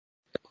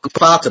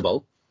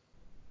Compatible.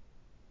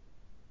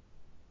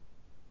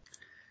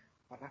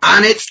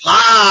 And it's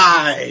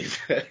live!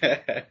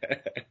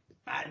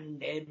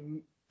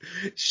 Mandem.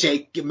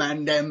 Shake your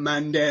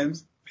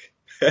mandems.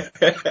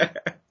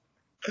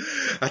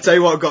 I tell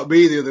you what got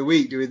me the other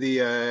week doing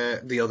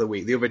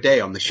the other day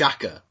on the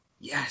Shaka.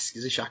 Yes,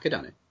 there's a Shaka,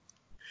 Danny.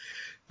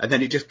 And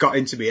then it just got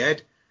into my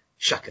head.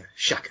 Shaka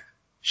Khan.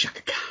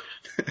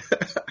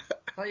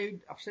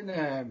 I've seen,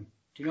 do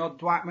you know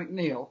Dwight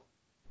McNeil?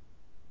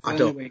 I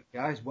don't. Week,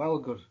 guys, well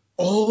good.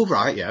 Oh,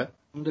 right, yeah.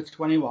 Under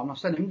 21. I've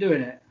seen him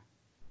doing it.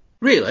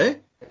 Really?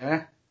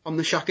 Yeah. On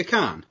the Shaka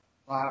Khan?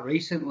 Like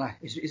recently.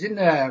 He's in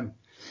a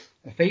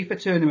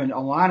FIFA tournament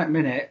online at the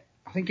minute.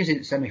 I think he's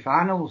in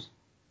semi-finals.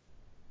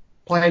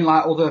 Playing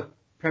like other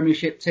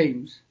Premiership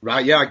teams.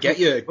 Right, yeah, I get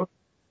you.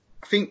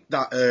 I think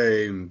that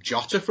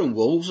Jota from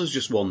Wolves has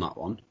just won that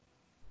one.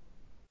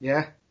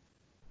 Yeah.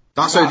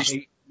 That's how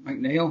they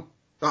McNeil.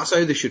 That's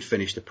how they should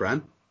finish the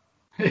Prem.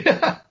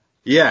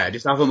 Yeah,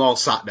 just have them all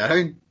sat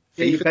down.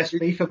 Get your best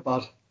FIFA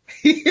bod.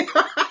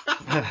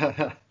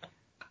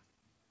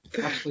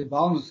 Ashley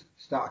Barnes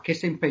start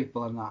kissing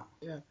people and that.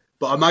 Yeah.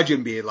 But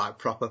imagine being like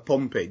proper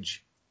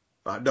pumpage.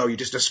 Like, no, you're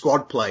just a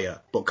squad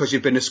player. But because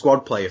you've been a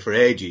squad player for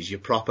ages,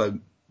 you're proper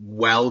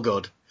well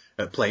good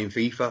at playing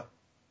FIFA.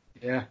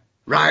 Yeah.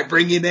 Right,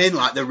 bring him in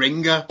like the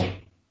ringer.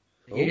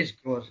 He is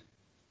good.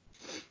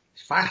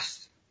 It's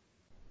fast.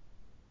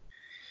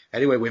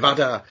 Anyway, we've had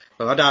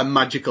our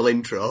magical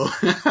intro.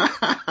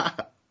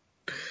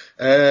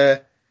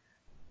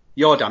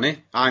 You're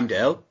Danny. I'm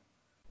Dale.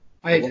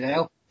 Hiya,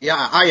 Dale.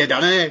 Yeah, hiya,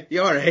 Danny.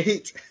 You're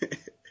right.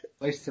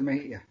 Nice to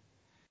meet you.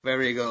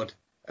 Very good.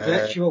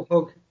 Virtual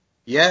hug.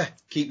 Yeah,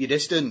 keep your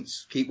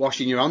distance. Keep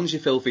washing your hands, you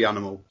filthy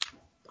animal.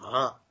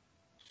 Ah.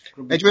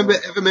 Hey, do you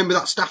remember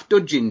that staff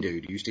dudgeon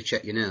dude who used to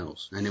check your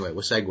nails? Anyway,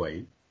 we're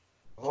segueing.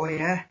 Oh,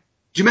 yeah.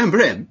 Do you remember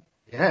him?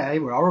 Yeah, he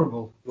were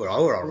horrible. We're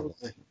all horrible.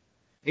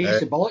 He used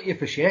to bollock you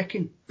for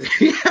shaking.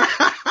 Yeah.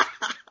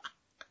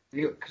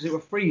 Because it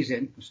was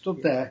freezing. I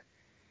stood there,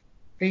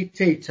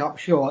 PT top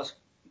shorts,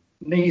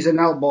 knees and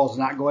elbows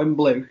and that going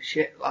blue.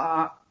 Shit like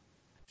that.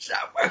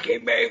 Stop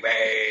fucking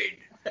moving!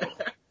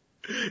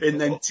 In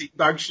them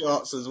teabag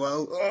shorts as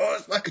well. Oh,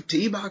 it's like a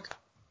teabag.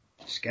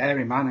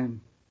 Scary man.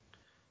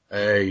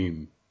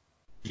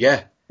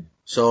 Yeah.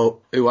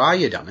 So, who are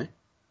you, Danny?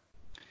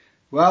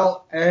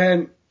 Well,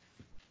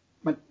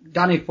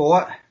 Danny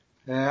Fort.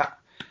 I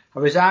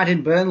reside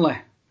in Burnley,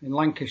 in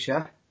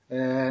Lancashire.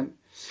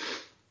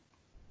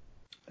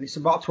 It's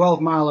about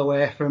 12 mile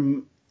away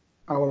from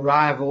our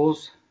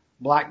rivals,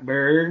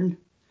 Blackburn.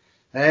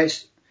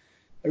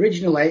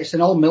 Originally, it's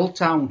an old mill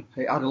town.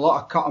 It had a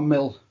lot of cotton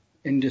mill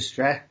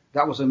industry.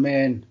 That was the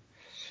main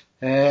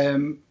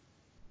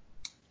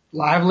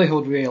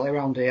livelihood really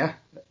around here.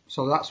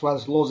 So that's why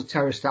there's loads of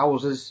terraced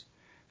houses,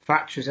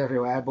 factories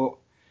everywhere. But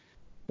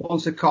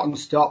once the cotton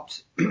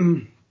stopped,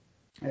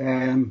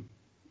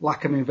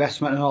 lack of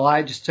investment and all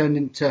that, it just turned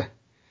into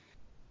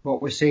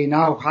what we see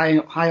now,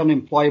 high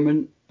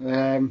unemployment,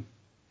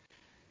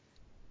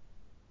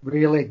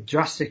 really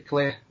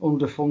drastically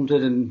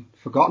underfunded and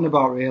forgotten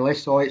about really.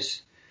 So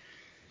it's,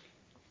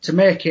 to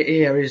make it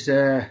here is,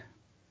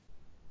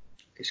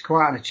 it's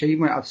quite an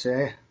achievement, I'd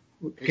say.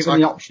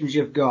 Given the options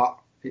you've got,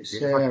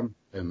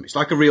 it's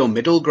like a real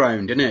middle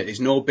ground, isn't it?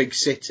 There's no big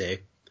city.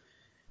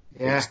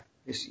 Yeah,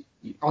 it's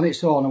on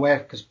its own away,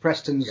 because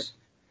Preston's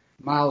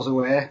miles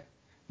away.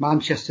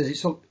 Manchester's,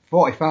 it's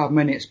 45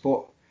 minutes,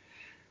 but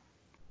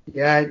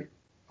yeah,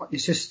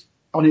 it's just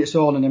on its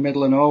own in the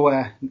middle of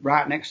nowhere,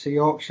 right next to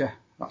Yorkshire.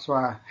 That's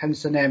why,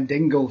 hence the name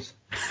Dingles.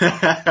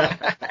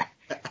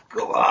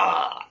 Come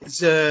on!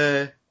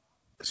 So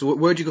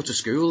where'd you go to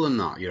school and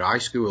that? Your high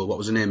school? What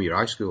was the name of your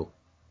high school?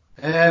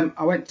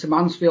 I went to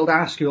Mansfield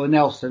High School in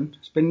Nelson.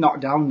 It's been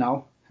knocked down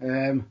now.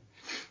 And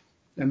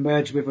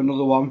merged with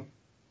another one.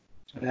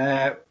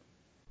 As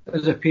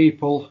a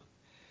pupil,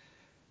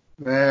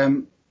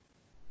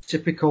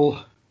 typical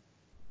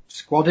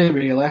squaddy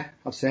really,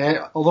 I'd say.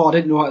 Although I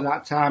didn't know at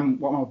that time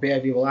what my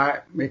behaviour was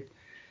like.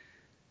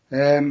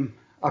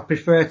 I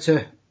prefer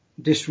to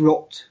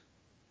disrupt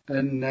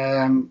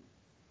and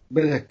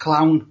be a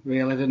clown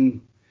really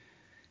than,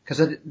 because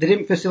they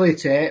didn't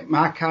facilitate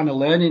my kind of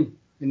learning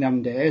in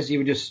them days. You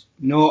were just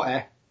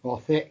naughty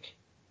or thick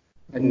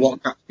and the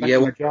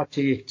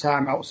majority of your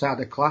time outside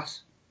the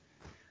class.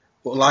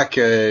 But like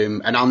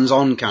an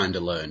hands-on kind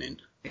of learning?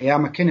 Yeah,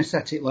 I'm a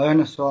kinesthetic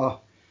learner, so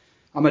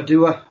I'm a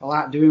doer. I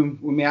like doing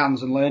with my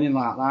hands and learning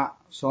like that.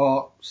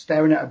 So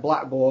staring at a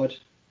blackboard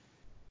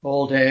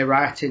all day,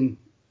 writing,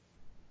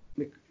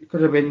 it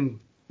could have been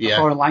a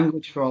foreign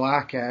language for all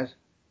I cared.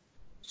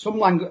 Some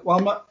language,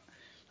 well,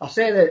 I'll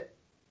say that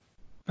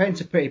paints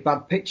a pretty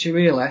bad picture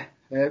really.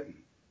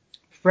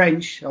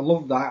 French, I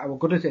loved that. I was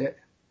good at it.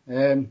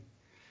 The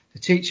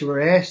teacher were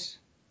ace.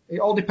 It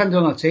all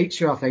depended on the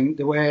teacher, I think,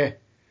 the way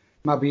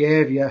my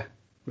behaviour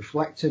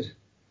reflected.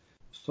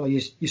 So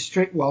your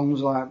strict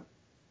ones like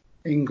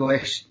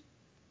English,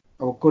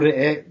 I was good at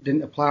it,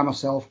 didn't apply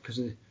myself because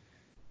of the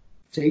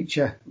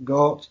teacher.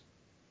 Goat,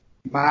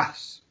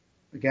 maths,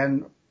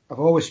 again, I've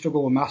always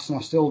struggled with maths and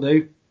I still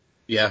do.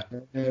 Yeah.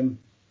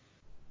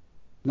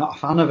 Not a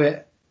fan of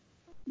it.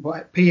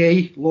 But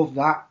PE, love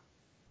that.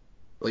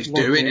 Well, it's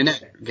doing,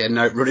 innit? Getting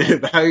out, running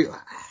about.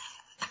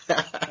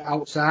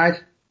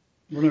 Outside,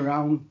 run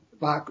around.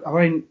 Like, I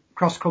went in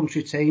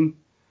cross-country team,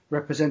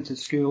 represented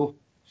school,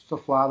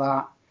 stuff like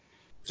that.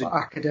 But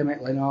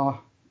academically, no,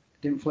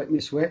 didn't flick me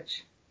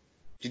switch.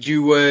 Did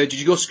you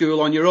go to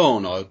school on your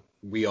own, or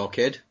were your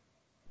kid?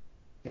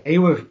 He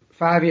was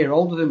 5 years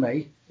older than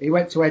me. He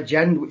went to Edge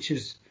End, which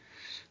is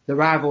the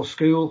rival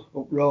school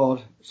up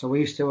road. So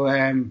we used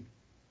to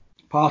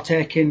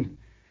partake in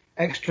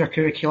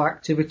extracurricular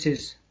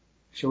activities,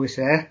 shall we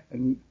say,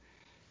 and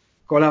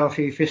go and have a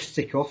few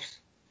fisticuffs.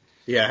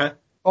 Yeah.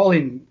 All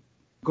in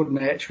good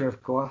nature,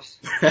 of course.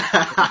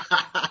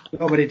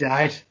 Nobody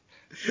died.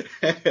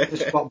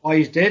 Just what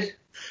boys did.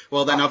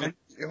 Well, then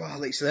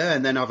it's there,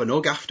 and then have an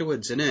hug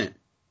afterwards, innit?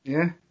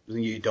 Yeah.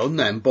 You're done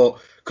then. But,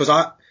 because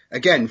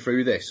again,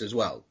 through this as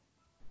well,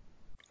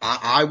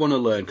 I want to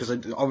learn, because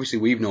obviously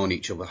we've known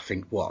each other, I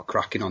think,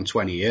 cracking on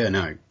 20 years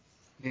now.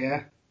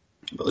 Yeah.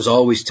 But there's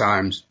always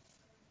times,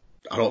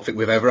 I don't think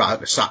we've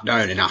ever sat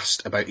down and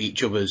asked about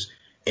each other's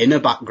inner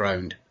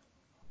background.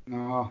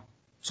 No.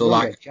 So you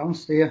don't get a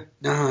chance, do you?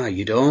 Nah,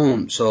 you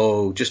don't.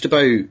 So just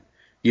about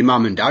your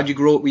mum and dad, you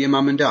grew up with your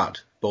mum and dad,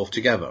 both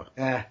together?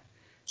 Yeah.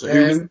 So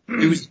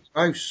who was the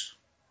spouse?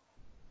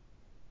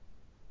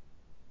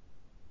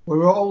 We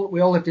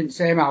all lived in the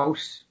same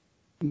house.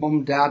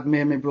 Mum, dad,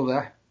 me and my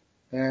brother.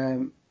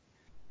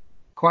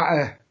 Quite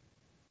a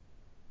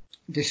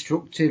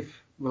destructive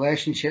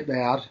relationship they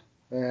had.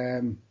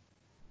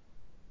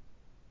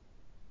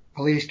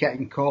 Police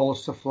getting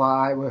calls, stuff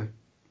like that, were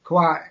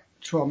quite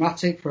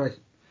traumatic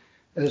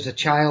as a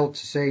child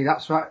to see.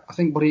 That's right. I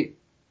think, but it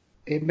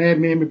made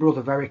me and my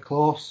brother very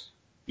close.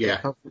 Yeah.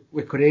 Because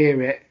we could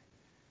hear it.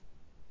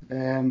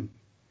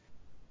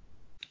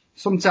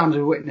 Sometimes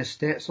we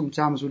witnessed it,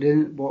 sometimes we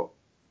didn't, but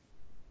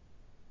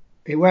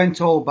it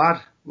weren't all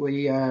bad.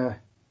 We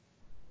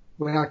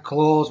had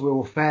clothes, we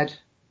were fed.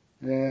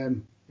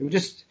 It was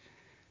just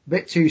a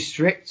bit too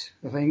strict,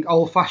 I think,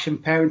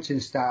 old-fashioned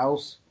parenting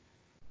styles.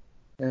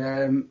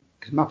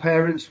 Because my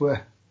parents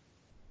were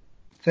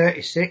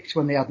 36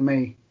 when they had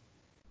me.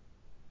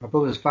 My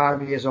brother's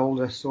 5 years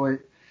older, so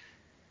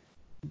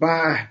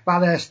by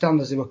their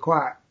standards, they were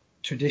quite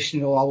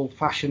traditional,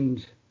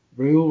 old-fashioned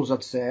rules,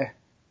 I'd say.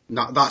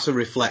 That's a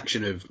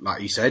reflection of,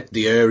 like you said,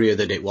 the area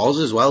that it was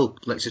as well.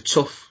 Like, it's a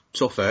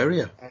tough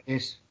area.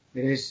 It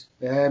is.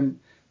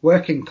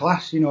 Working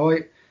class, you know.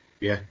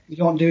 Yeah. You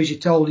don't do as you're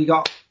told. You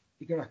got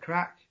a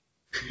crack.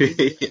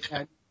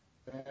 Yeah.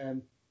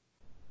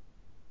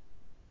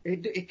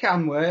 It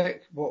can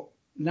work, but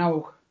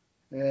now,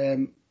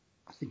 I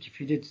think if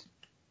you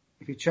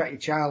treat your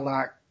child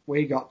like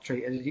we got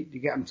treated, you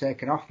get them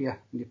taken off you, and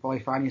you probably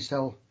find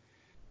yourself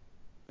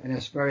in a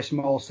very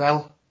small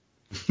cell.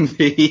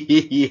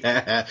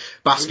 Yeah.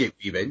 Basket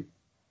weaving.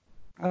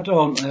 I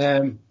don't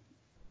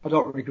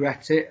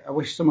regret it. I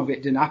wish some of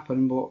it didn't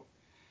happen, but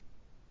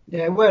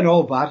yeah, it weren't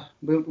all bad.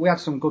 We had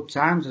some good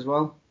times as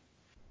well.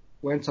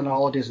 Went on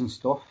holidays and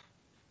stuff.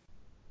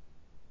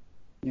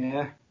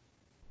 Yeah.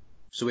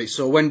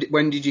 So when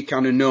did you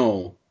kind of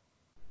know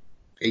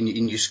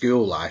in your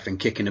school life and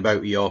kicking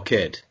about with your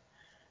kid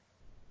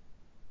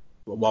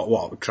what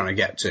we're trying to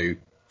get to?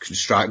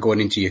 Start going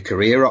into your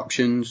career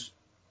options.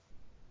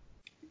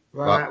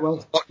 Right.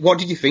 Well, what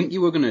did you think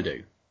you were going to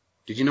do?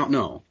 Did you not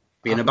know?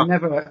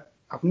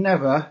 I've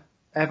never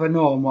ever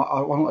known what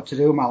I wanted to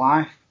do in my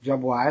life,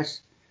 job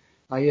wise.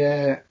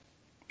 I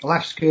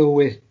left school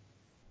with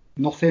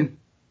nothing,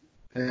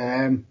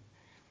 and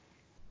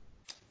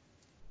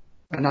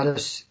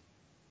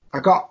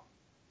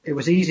it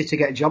was easy to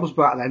get jobs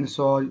back then.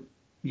 So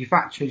your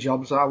factory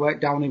jobs. I worked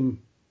down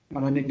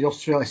on an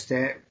industrial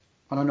estate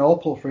on an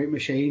Opal fruit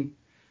machine.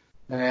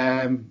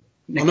 On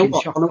a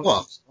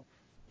what?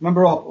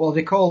 Remember, what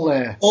they call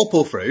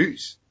Opal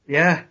fruits.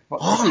 Yeah.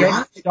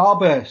 Right.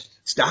 Starburst.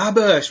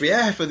 Starburst,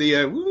 yeah, for the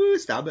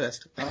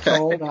Starburst. That's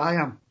how old I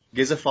am.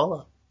 Gives a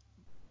follow.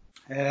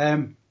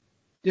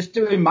 Just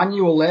doing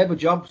manual labour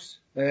jobs,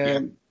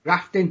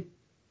 grafting.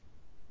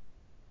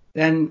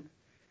 Then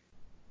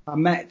I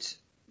met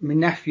my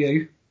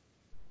nephew,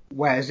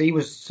 Wes. He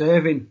was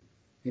serving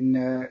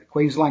in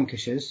Queens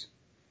Lancashires.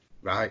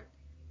 Right.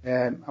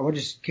 I was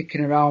just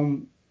kicking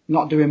around,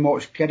 not doing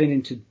much, getting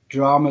into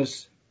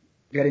dramas,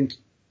 getting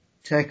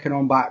taken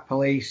on by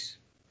police.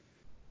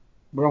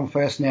 We're on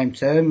first name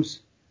terms.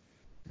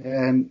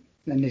 And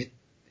they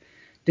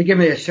gave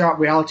me a sharp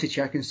reality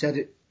check and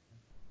said,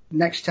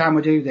 next time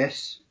we do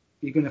this,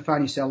 you're going to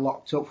find yourself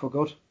locked up for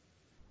good.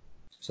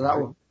 So that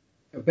was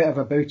a bit of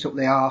a boot up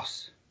the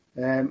arse.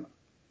 I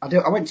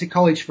went to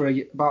college for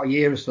about a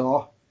year or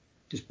so,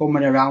 just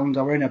bumming around.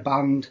 I were in a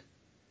band,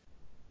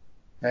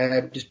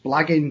 just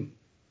blagging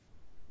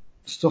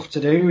stuff to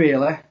do,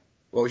 really.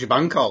 What was your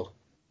band called?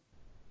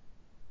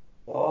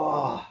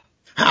 Oh.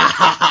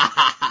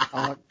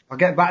 I'll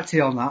get back to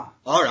you on that.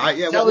 All right,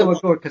 yeah. Tell them we're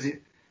good because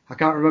I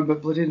can't remember the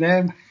bloody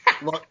name.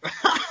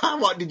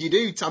 What did you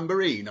do?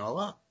 Tambourine or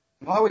what?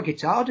 I was a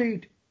guitar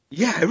dude.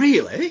 Yeah,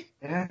 really?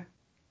 Yeah.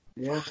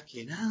 Yeah.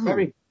 Fucking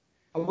hell.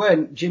 I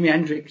weren't Jimi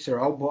Hendrix or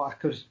all, but I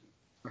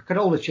could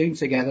hold a tune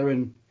together,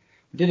 and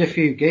we did a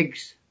few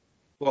gigs.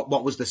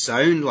 What was the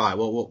sound like?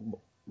 What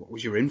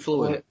was your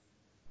influence?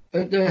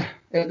 At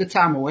the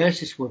time,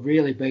 Oasis were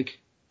really big.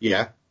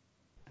 Yeah.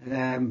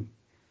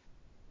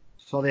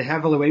 So they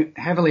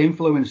heavily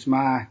influenced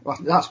my.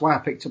 That's why I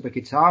picked up a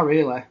guitar,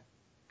 really,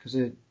 because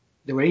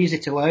they were easy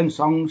to learn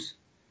songs.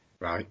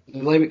 Right. The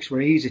lyrics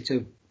were easy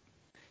to.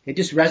 It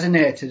just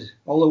resonated.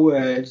 All the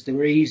words, they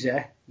were easy.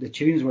 The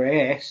tunes were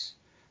ace.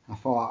 I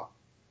thought,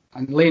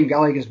 and Liam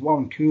Gallagher's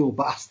one cool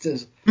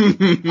bastard.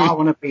 I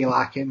want to be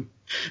like him.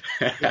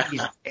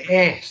 He's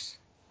ace.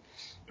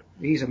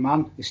 He's a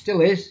man. He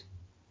still is.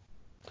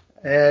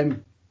 So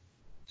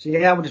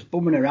yeah, we're just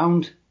bumming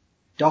around,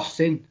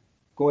 dossing,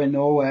 going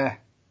nowhere.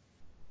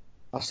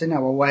 I seen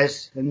our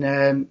Wes,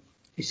 and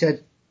he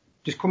said,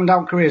 just come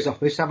down careers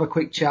office, have a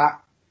quick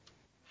chat.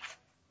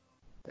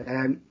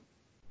 And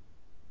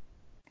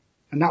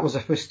that was the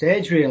first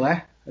stage,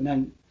 really. And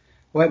then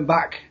went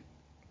back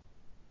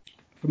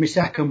for my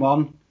second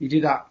one. You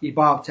do that, your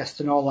barb test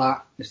and all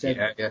that. They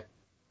said, yeah.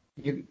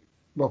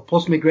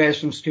 Plus my grades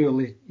from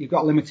school, you've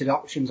got limited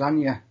options,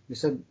 haven't you? They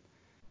said,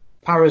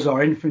 paras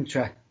or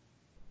infantry.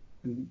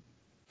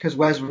 Because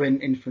Wes were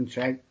in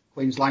infantry,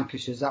 Queen's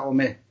Lancashire, that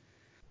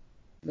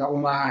were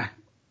my,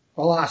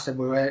 all I said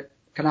was,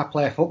 can I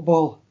play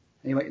football?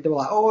 And they were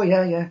like, oh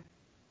yeah.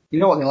 You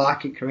know what they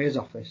like in careers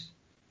office.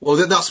 Well,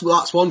 that's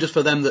one just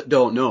for them that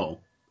don't know.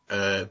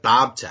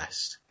 Barb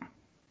test.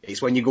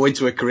 It's when you go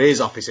into a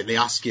careers office and they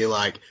ask you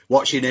like,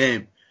 what's your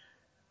name?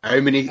 How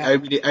many?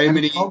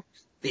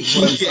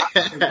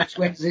 Which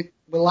when's it?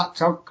 Will that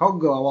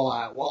Congo? I was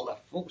like, what the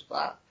fuck's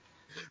that?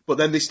 But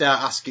then they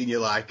start asking you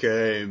like,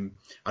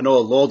 I know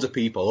loads of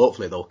people,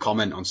 hopefully they'll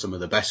comment on some of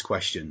the best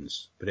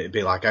questions, but it'd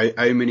be like,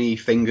 how many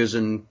fingers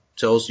and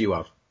toes do you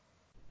have?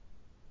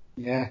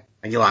 Yeah.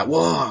 And you're like,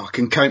 whoa, I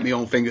can count my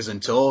own fingers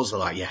and toes. They're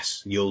like,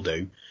 yes, you'll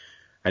do.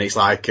 And it's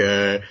like,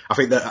 I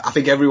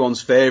think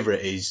everyone's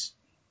favourite is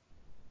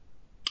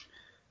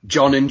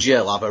John and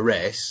Jill have a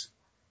race.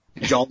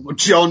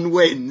 John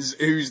wins.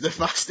 Who's the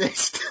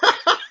fastest?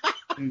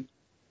 And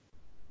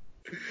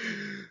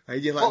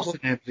you're like, what's the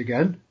names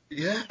again?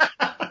 Yeah.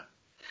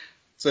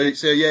 So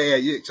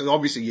yeah. So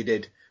obviously you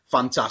did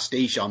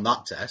fantastic on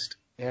that test.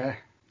 Yeah.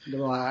 They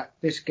were like,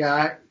 this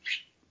guy,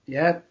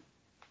 yeah.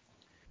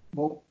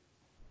 Well,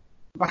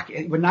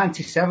 it was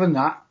 97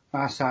 that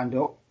I signed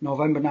up,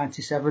 November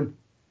 97.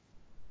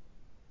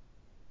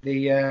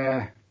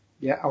 I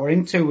were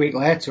in 2 weeks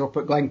later up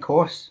at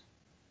Glencorse.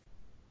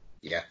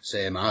 Yeah,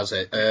 same as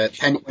it.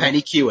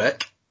 Penny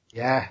Kewick.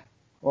 Yeah.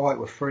 Oh, it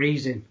was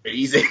freezing.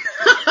 Easy.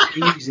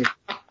 Easy.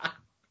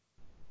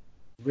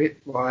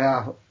 Well,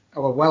 yeah, I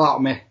was well out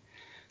of me.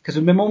 Because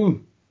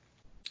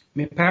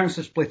my parents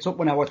had split up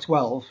when I was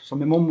 12, so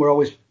my mum were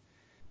always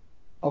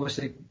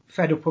obviously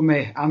fed up with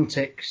my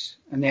antics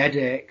and the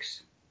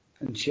headaches.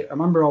 And I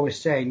remember always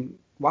saying,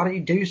 why don't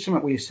you do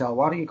something with yourself?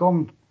 Why don't you go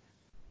and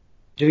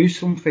do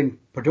something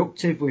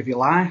productive with your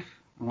life?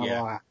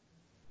 And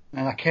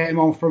and I came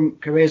home from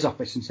careers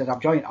office and said, I've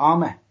joined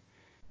army.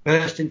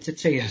 Burst into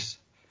tears.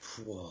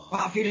 Whoa.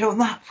 What have you done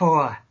that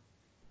for?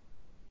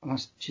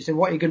 And she said,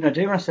 what are you going to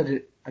do? And I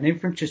said, an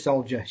infantry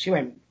soldier. She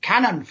went,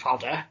 cannon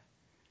fodder?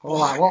 I was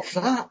like, what's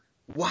that?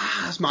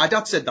 Wow, my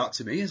dad said that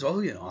to me as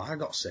well, you know, I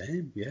got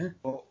same, yeah.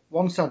 But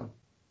once I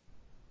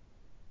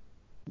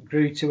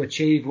grew to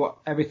achieve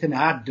everything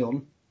I had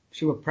done,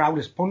 she was proud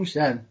as punch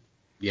then.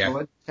 Yeah.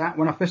 So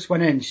when I first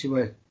went in, she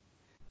weren't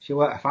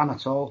a fan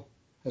at all.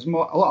 A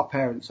lot of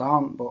parents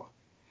aren't, but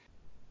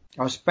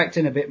I was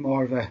expecting a bit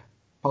more of a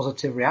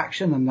positive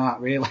reaction than that,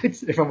 really,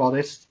 if I'm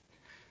honest.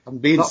 I'm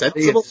being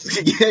sensible.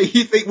 Yeah,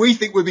 we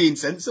think we're being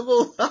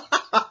sensible.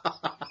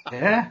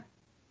 Yeah.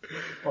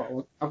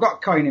 Well, I've got a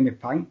coin in my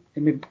pint,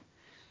 in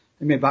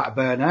my back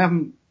burner.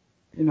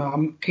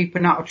 I'm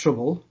keeping out of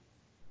trouble.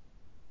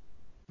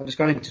 I just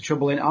got into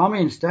trouble in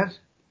army instead.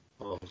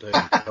 Oh,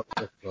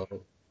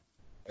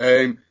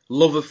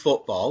 love of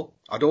football.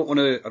 I don't want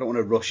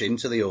to rush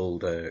into the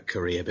old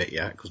career bit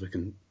yet because we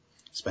can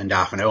spend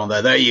half an hour on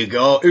there. There you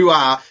go. Who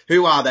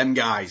are them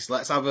guys?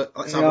 Let's have a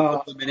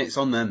couple of minutes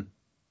on them.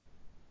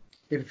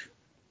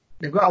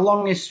 They've got a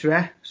long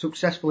history,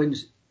 successful in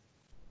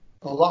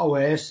a lot of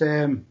ways.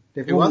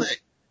 Who are they?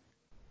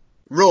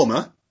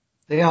 Roma?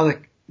 They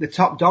are the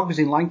top dogs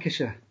in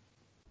Lancashire.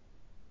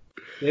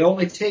 The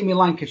only team in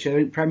Lancashire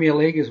in Premier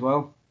League as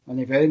well, and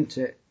they've earned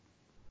it.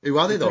 Who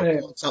are they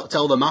though?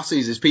 Tell the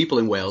masses, there's people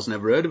in Wales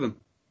never heard of them.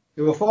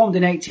 They were formed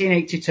in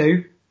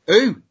 1882.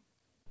 Who?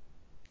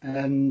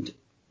 And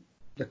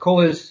the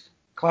colours,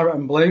 claret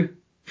and blue.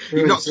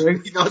 You've not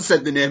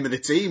said the name of the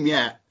team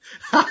yet.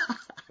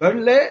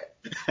 Burnley.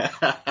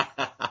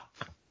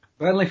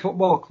 Burnley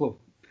Football Club.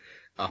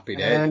 Happy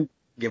day.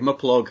 Give them a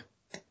plug.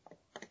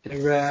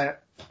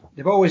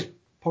 They've always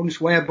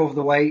punched way above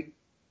the weight.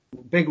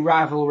 Big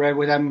rivalry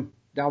with them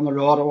down the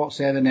road. I won't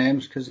say the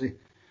names because they're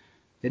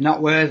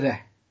not worthy.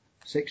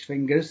 Six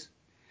fingers.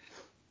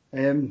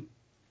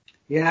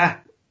 Yeah.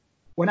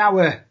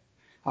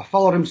 I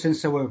followed them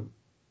since I were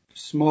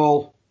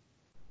small,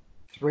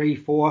 3,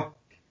 4,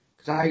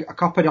 because I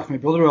copied off my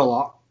brother a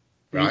lot.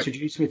 He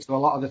introduced me to a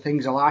lot of the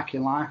things I like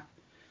in life,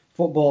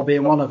 football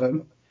being one of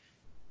them.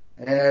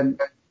 I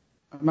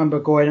remember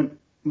going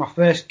my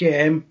first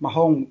game,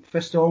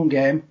 first home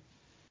game,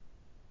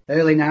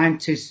 early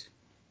 90s.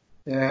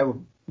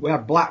 We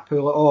had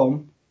Blackpool at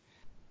home,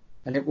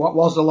 and what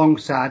was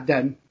alongside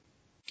then,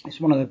 it's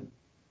one of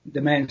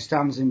the main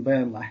stands in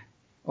Burnley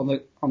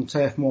on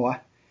Turf Moor.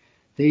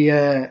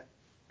 There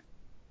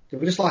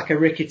was just like a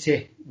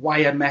rickety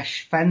wire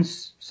mesh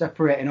fence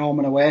separating home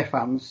and away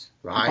fans.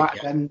 Right.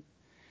 Back then,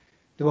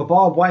 there were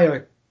barbed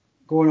wire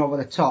going over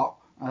the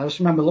top. I just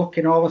remember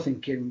looking over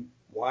thinking,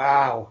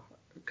 wow,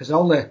 because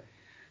all the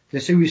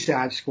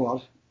Suicide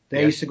Squad,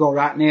 they used to go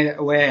right near the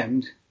away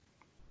end,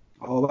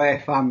 or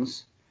away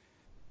fans,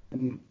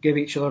 and give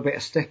each other a bit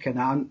of stick and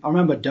that. And I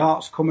remember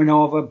darts coming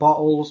over,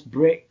 bottles,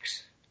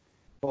 bricks.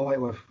 Oh,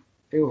 it was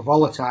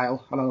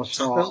volatile. And I was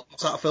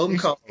What's that film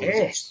called?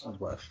 Because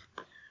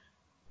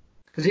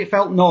it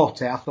felt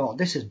naughty. I thought,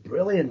 this is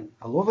brilliant.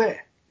 I love it.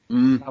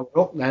 I was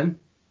up then.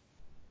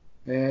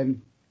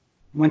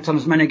 Went on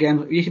as many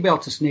games. You could be able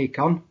to sneak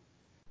on.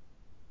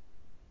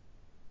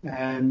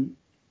 Then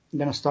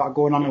I started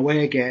going on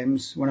away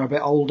games when I was a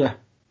bit older.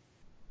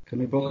 Because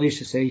my brother used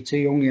to say, you're too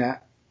young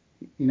yet.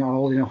 You're not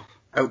old enough.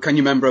 Oh, can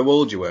you remember how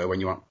old you were when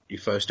you went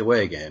your first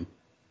away game?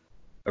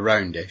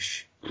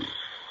 Aroundish.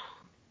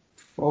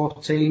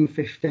 14,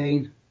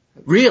 15.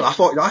 Really? I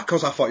thought you were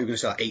going to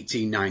say like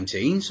 18,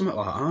 19, something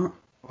like that.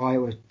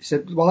 Oh,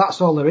 well, that's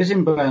all there is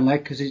in Burnley,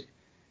 because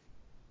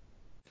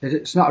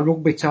it's not a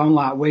rugby town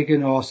like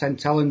Wigan or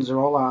St Helens or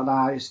all like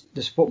that. It's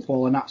just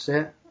football and that's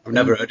it. I've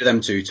never heard of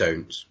them two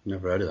towns.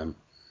 Never heard of them.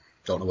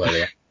 Don't know where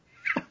they are.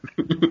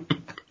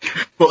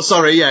 But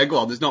sorry, yeah, go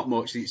on. There's not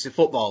much. It's a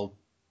football.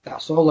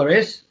 That's all there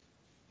is.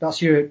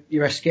 That's your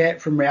escape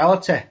from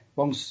reality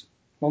once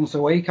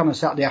a week on a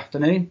Saturday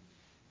afternoon.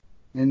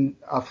 And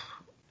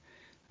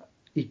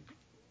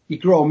you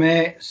grow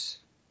mates.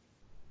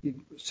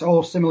 It's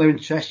all similar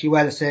interests. You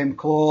wear the same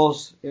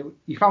clothes.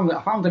 I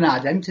found an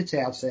identity,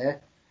 I'd say.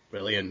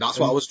 Brilliant. That's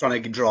what I was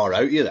trying to draw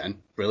out you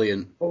then.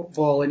 Brilliant.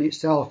 Football in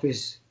itself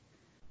is,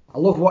 I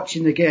love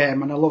watching the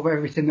game and I love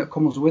everything that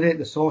comes with it,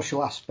 the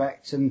social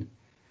aspect, and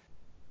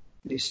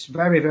it's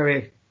very,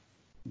 very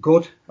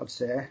good, I'd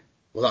say.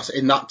 Well, that's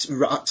in that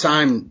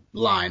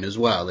timeline as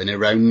well, in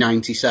around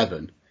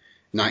 97,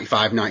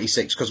 95,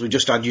 96, because we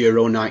just had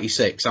Euro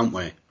 96, haven't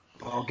we?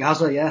 Oh,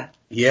 Gaza, yeah.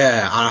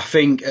 Yeah, and I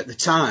think at the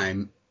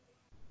time,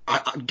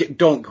 I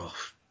don't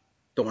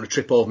want to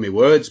trip over my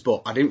words,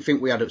 but I didn't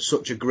think we had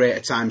such a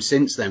greater time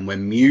since then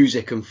when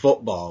music and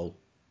football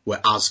were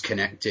as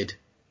connected.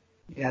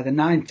 Yeah, the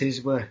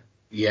 90s were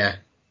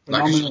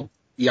phenomenal. Like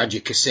you had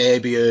your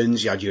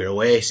Kasabians, you had your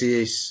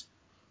Oasis,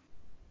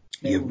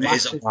 your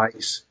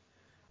Razorlights.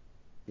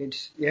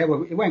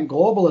 It went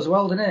global as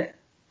well, didn't it?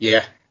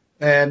 Yeah.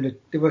 There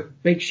were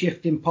big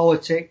shift in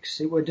politics.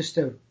 It was just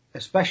a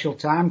special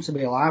time to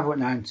be alive with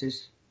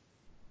 90s.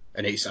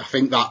 And I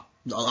think that,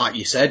 like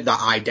you said,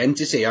 that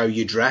identity, how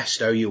you dressed,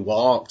 how you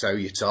walked, how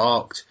you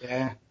talked.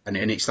 Yeah. And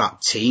it's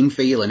that team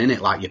feeling, isn't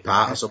it? Like you're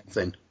part of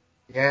something.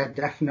 Yeah,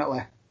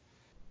 definitely.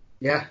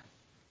 Yeah.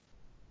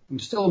 I'm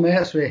still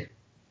mates with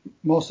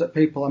most of the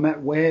people I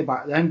met way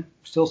back then.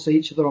 Still see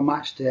each other on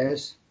match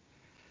days.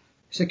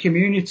 It's a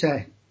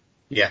community.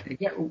 Yeah.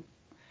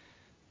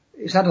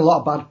 It's had a lot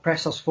of bad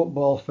press as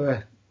football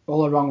for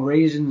all the wrong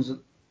reasons,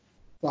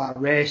 like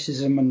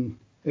racism and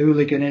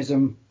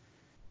hooliganism.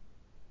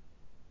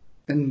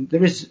 And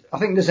I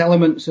think there's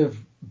elements of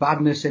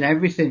badness in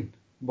everything,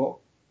 but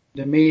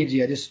the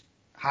media just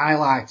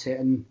highlight it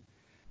and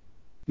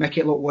make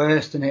it look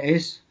worse than it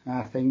is,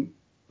 I think.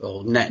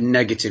 Well,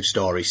 negative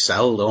stories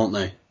sell, don't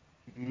they?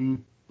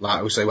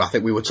 Like I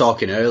think we were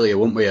talking earlier,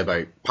 weren't we,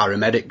 about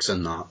paramedics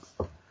and that.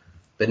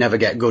 They never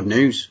get good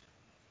news.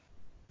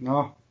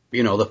 No.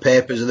 You know, the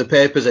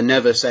papers are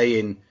never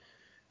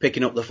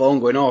picking up the phone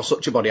going, oh,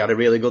 such a body had a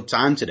really good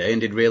time today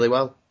and did really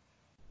well.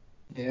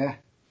 Yeah.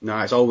 No,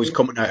 it's always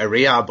coming out of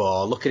rehab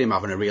or look at him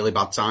having a really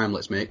bad time,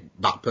 let's make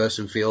that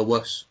person feel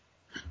worse.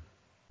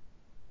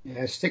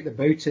 Yeah, stick the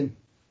boot in.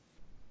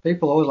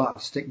 People always like to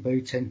stick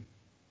boot in.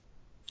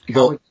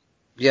 But,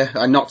 yeah,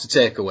 and not to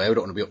take away, we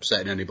don't want to be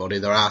upsetting anybody,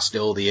 there are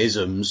still the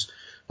isms,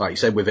 like you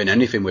said,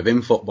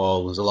 within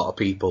football, there's a lot of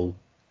people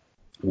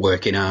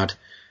working hard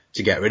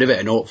to get rid of it,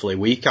 and hopefully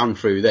we can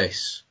through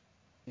this.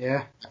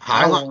 Yeah.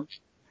 Highlight.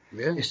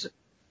 Yeah.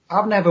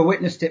 I've never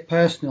witnessed it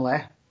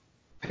personally.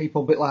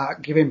 People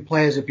giving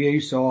players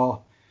abuse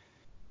or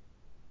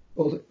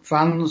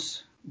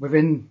fans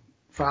within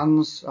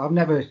fans. I've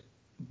never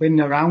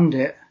been around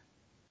it,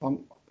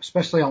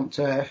 especially on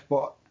turf,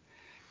 but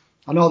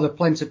I know there are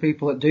plenty of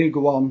people that do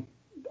go on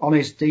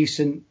honest,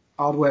 decent,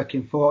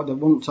 hard-working folk that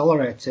wouldn't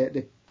tolerate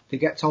it. They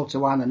get told to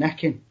wind their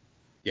neck in.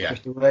 Yeah.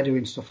 If they were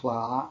doing stuff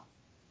like that.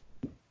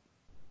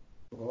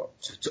 But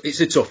it's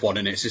a tough one,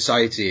 isn't it?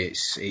 Society,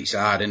 it's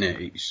hard, isn't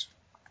it?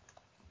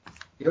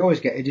 You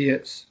always get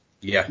idiots.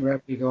 Yeah.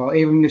 wherever you go.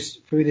 Even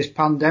through this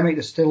pandemic,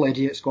 there's still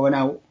idiots going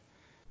out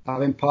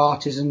having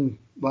parties and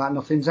like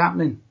nothing's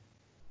happening.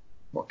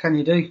 What can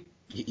you do?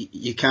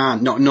 You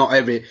can't. Not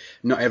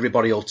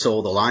everybody will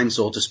toe the line,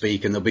 so to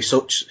speak, and there'll be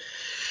such.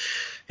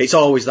 It's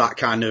always that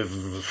kind of,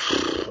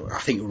 I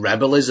think,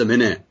 rebelism,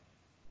 innit?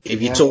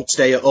 If you're told to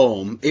stay at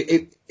home,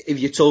 if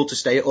you're told to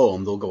stay at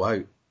home, they'll go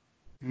out.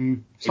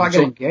 It's like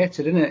getting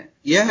gated, isn't it?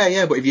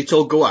 Yeah, but if you're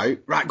told go out,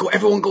 right,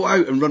 everyone go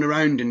out and run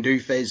around and do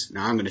fizz.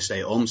 Now I'm going to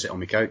stay at home, sit on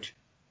my couch.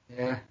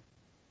 Yeah.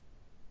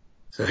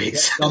 So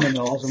it's get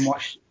dominoes and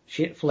watch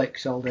shit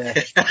flicks all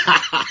day.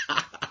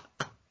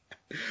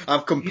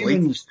 I've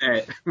completed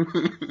it.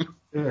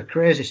 They're a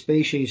crazy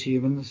species,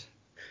 humans.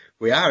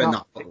 We are in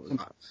that.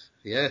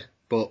 Yeah,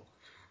 but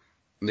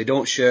they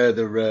don't share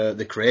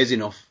the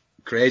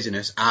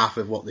craziness half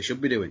of what they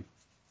should be doing.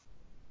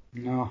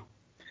 No.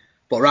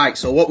 But right,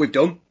 so what we've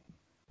done,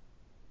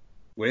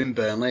 we're in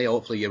Burnley.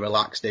 Hopefully you're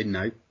relaxed in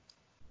now.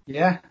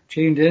 Yeah,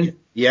 tuned in.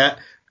 Yeah,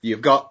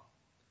 you've got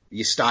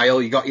your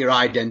style, you got your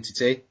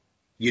identity.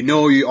 You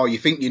know or you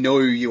think you know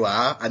who you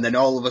are, and then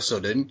all of a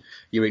sudden,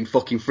 you're in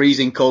fucking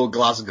freezing cold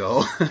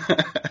Glasgow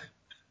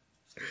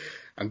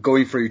and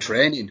going through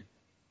training.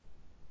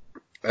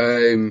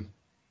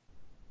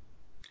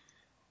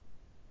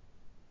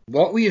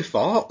 What were your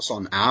thoughts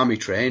on army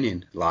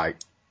training? Like,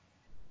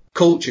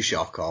 culture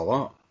shock or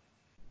what?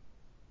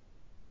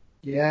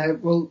 Yeah,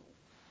 well,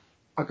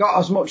 I got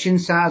as much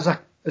insight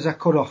as I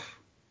could off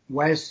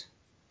Wes.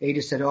 He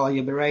just said, "Oh,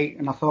 you'll be right,"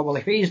 and I thought, well,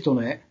 if he's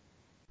done it,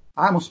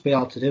 I must be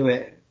able to do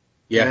it.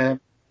 Yeah.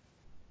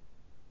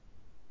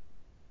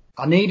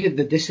 I needed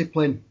the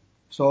discipline.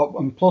 So,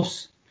 and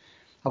plus,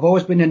 I've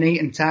always been a neat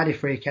and tidy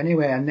freak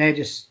anyway, and they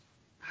just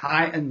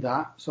heightened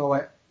that.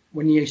 So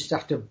when you used to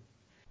have to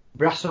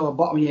brass over the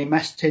bottom of your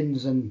mess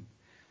tins and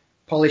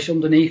polish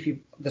underneath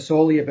the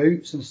sole of your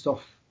boots and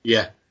stuff.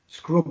 Yeah.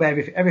 Scrub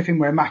everything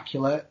were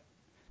immaculate.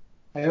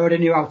 I already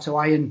knew how to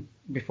iron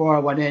before I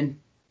went in,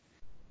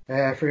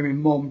 for my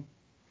mum.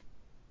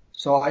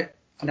 So I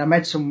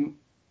made some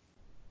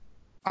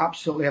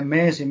absolutely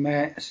amazing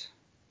mates.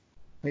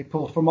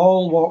 People from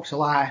all walks of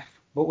life,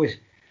 but with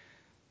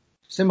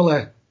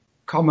similar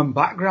common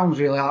backgrounds,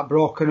 really, like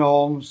broken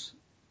homes.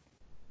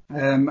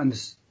 And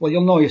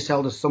you'll know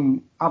yourself, there's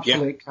some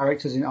absolute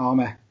characters in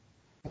army,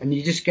 and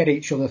you just get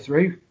each other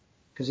through,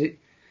 because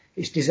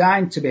it's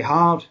designed to be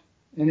hard,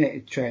 isn't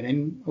it,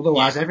 training?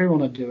 Otherwise, everyone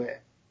would do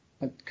it,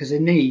 because they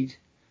need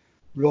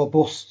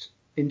robust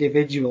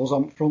individuals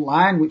on front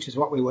line, which is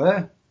what we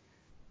were.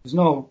 There's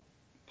no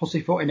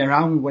pussyfooting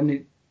around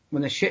when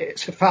the shit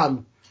hits a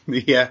fan.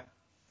 Yeah.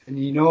 And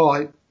you know,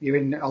 like, you're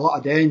in a lot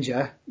of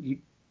danger.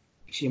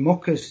 It's your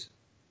muckers.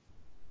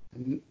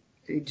 And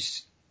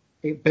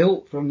it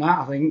built from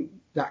that, I think,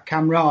 that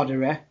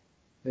camaraderie,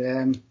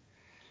 and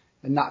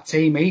that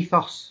team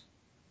ethos.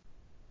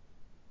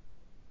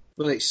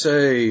 Well, it's,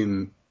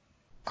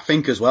 I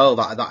think as well,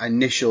 that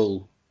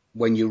initial,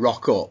 when you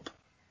rock up,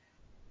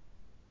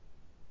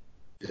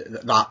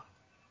 that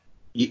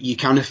you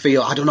kind of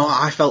feel, I don't know,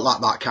 I felt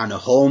like that kind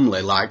of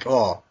homely, like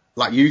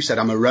you said,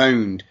 I'm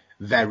around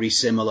very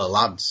similar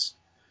lads.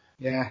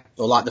 Yeah.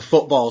 So like the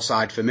football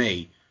side for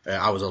me,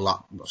 I was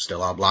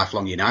still a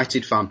lifelong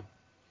United fan.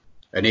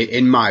 And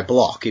in my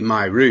block, in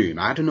my room,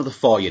 I had another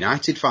 4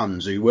 United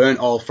fans who weren't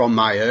all from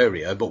my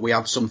area, but we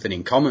had something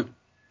in common.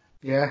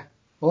 Yeah.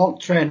 Well, I'll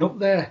train up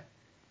there.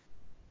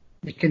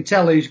 You can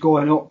tell who's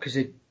going up because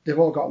they've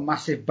all got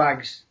massive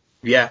bags.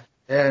 Yeah.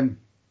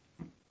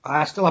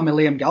 I still have my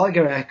Liam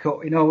Gallagher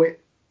haircut,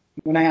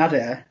 when I had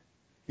hair.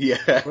 Yeah.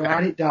 I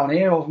had it down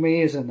here over my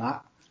ears and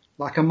that,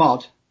 like a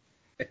mod.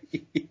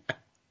 Yeah.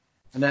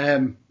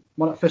 And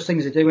one of the first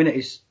things they do in it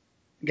is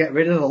get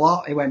rid of the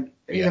lot. He went,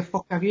 "Who the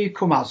fuck have you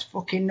come as?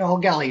 Fucking Noel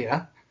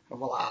Gallagher?" I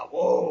was like,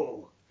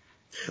 whoa.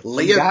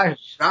 Liam,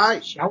 guys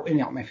right.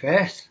 shouting at my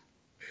face.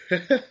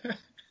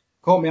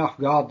 Caught me off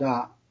guard,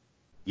 that.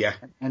 Yeah.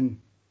 And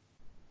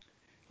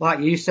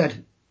like you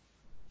said,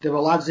 there were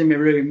lads in my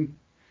room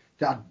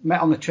that I'd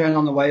met on the train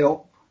on the way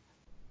up,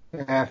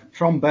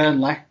 from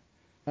Burnley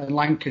and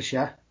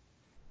Lancashire.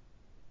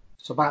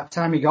 So by the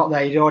time he got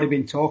there, he'd already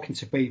been talking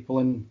to people,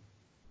 and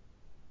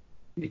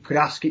you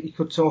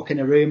could talk in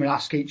a room and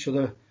ask each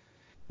other,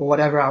 well,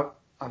 whatever,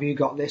 have you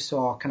got this,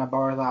 or can I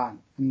borrow that?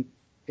 And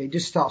it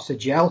just starts to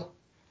gel,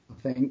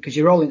 I think, because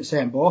you're all in the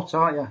same boat,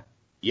 aren't you?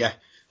 Yeah.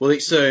 Well,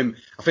 it's, I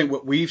think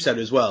what we've said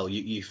as well,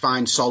 you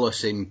find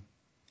solace in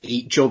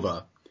each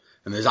other,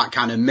 and there's that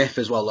kind of myth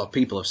as well, that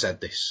people have said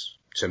this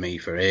to me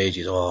for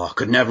ages, I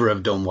could never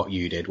have done what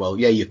you did. Well,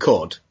 yeah, you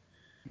could.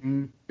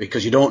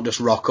 Because you don't just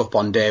rock up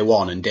on day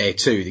 1 and day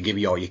 2, they give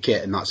you all your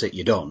kit and that's it,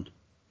 you're done.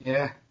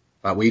 Yeah.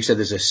 Like we've said,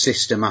 there's a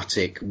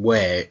systematic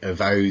way of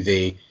how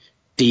they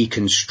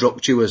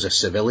deconstruct you as a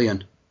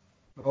civilian.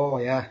 Oh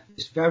yeah,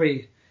 it's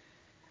very,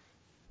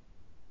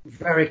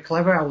 very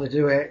clever how they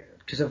do it,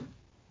 because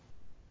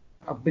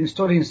I've been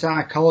studying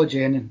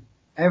psychology, and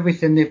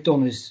everything they've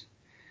done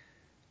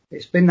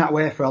it's been that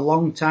way for a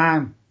long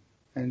time,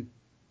 and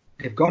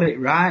they've got it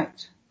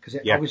right, because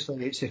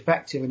obviously it's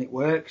effective and it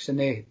works, and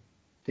they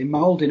they're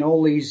moulding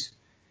all these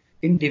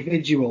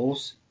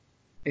individuals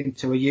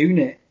into a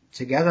unit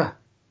together.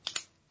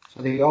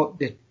 So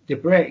they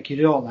break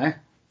you, don't they?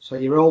 So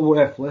you're all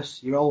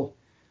worthless. You're all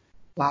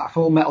like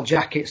Full Metal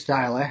Jacket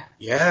style, eh?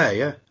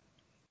 Yeah.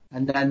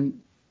 And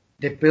then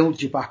they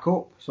build you back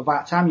up. So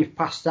by the time you've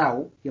passed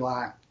out, you're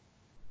like,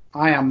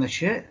 I am the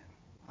shit.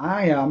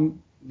 I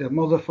am the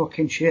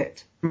motherfucking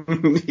shit.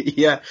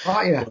 Yeah.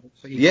 Aren't you?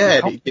 So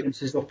your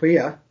confidence is up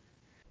here.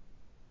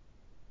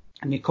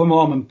 And you come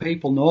home and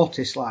people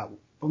notice, like,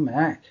 oh my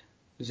heck,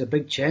 there's a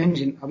big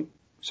change in.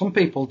 Some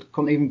people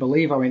couldn't even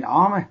believe I was in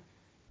army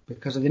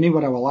because they knew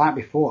what I was like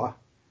before.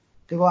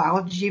 They were like, how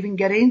did you even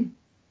get in?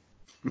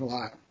 They were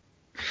like,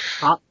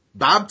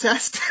 Bab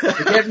test.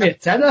 They gave me a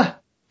tenner.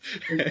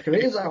 In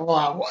careers, I was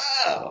like,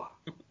 wow.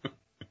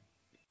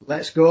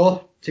 Let's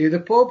go to the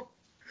pub.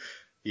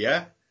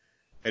 Yeah.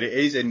 And it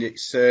is, and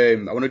it's, I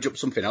want to jump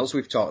something else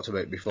we've talked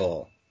about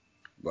before.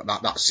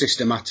 That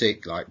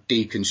systematic, like,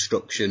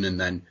 deconstruction and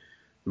then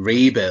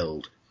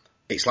rebuild.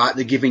 It's like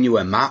they're giving you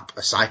a map,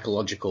 a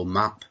psychological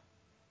map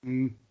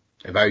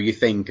of how you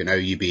think and how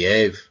you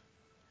behave.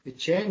 They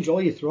change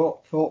all your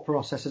thought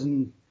processes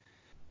and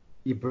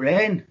your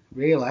brain,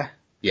 really.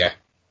 Yeah.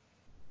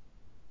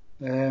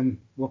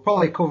 We'll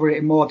probably cover it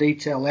in more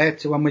detail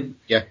later when we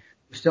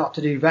start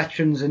to do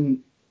veterans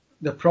and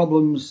the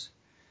problems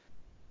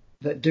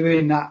that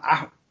doing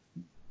that,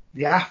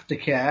 the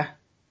aftercare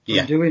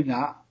from doing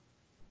that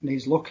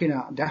needs looking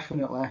at,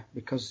 definitely,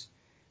 because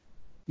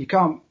you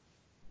can't,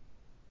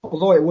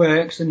 although it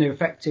works and they're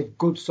effective,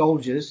 good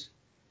soldiers,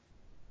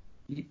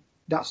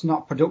 that's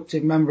not a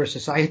productive member of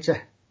society.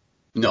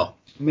 No.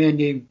 Me and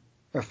you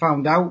have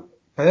found out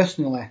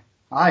personally.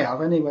 I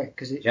have anyway,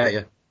 because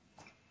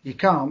you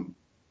can't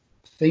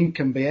think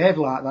and behave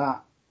like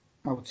that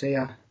out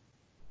here.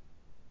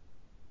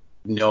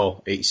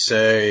 No, it's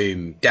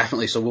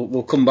definitely. So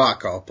we'll come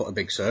back. I'll put a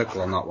big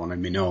circle on that one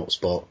in my notes.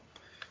 But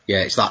yeah,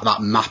 it's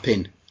that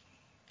mapping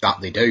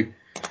that they do.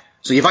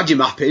 So you've had your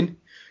mapping.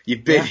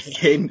 You've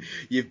been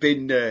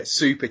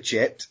super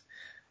chipped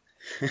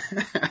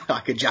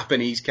like a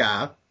Japanese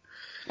car.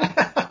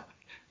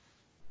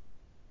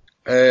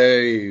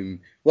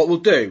 What we'll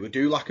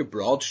do like a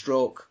broad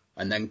stroke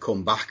and then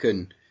come back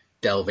and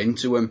delve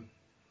into them.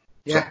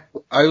 Yeah.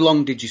 So, how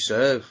long did you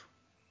serve?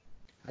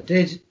 I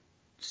did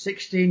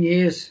 16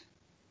 years.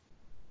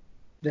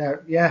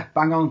 There, yeah,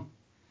 bang on.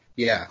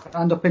 Yeah.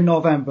 I ended up in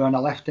November and I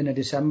left in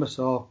December,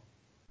 so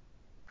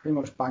pretty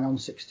much bang on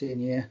 16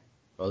 years.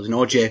 Well, there's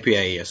no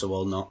JPA here, so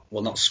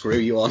we'll not screw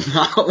you on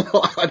that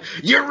one.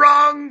 You're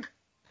wrong!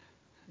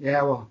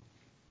 Yeah, well,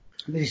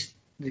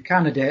 the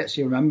kind of dates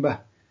you remember.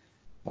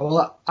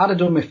 Well, I'd have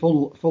done my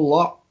full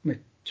lot, my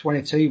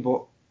 22,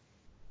 but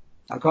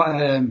I got,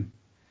 I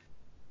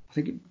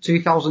think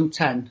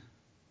 2009,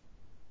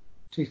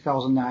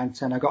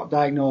 10, I got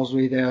diagnosed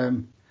with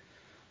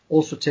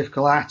ulcerative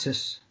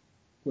colitis,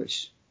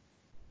 which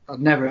I'd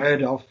never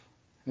heard of,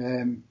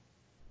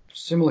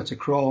 similar to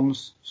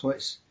Crohn's. So I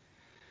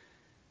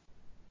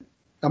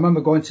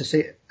remember going to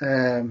see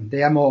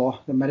the MO,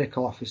 the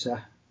medical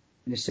officer,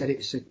 and he said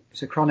it's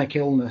a chronic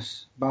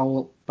illness,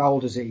 bowel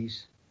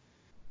disease.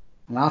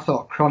 And I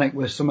thought chronic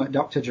was something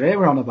Dr. Dre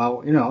were on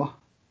about, you know.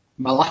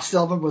 My last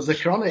album was The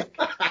Chronic.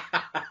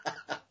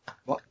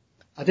 But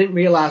I didn't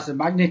realise the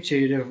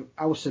magnitude of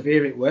how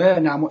severe it were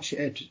and how much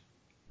it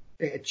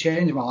had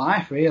changed my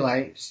life,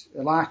 really. It's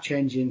a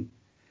life-changing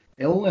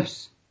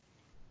illness.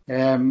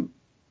 I'm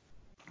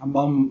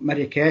on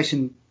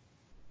medication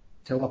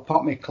till I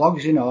pop my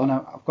clogs, you know, and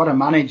I've got to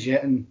manage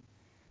it, and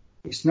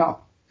it's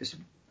not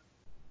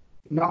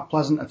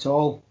pleasant at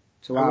all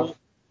to have.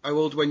 How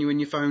old when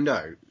you found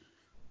out?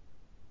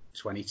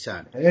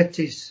 2010.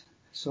 30s,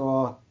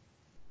 so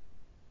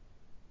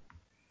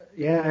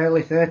yeah,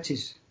 early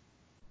 30s.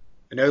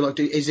 I know, like,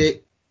 is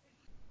it?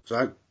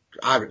 So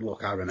I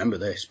remember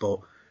this,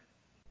 but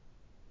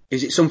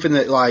is it something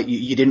that like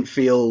you didn't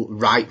feel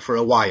right for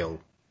a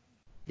while?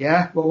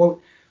 Yeah,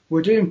 well,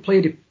 we're doing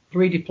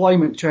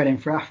pre-deployment training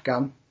for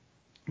Afghan.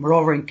 We're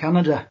over in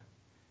Canada.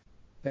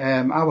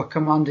 I was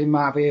commanding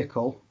my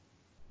vehicle,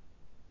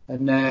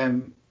 and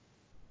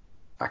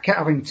I kept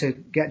having to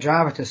get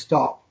driver to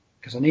stop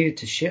because I needed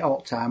to shit all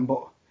the time,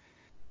 but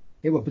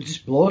it was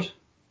just blood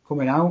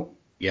coming out.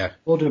 Yeah.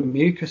 Blood and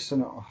mucus,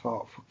 and I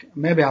thought, fuck,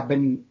 maybe I've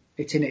been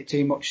hitting it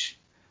too much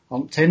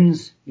on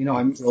tins, you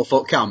know. Full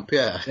foot camp,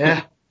 yeah.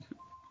 Yeah.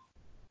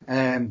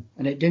 And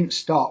it didn't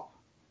stop.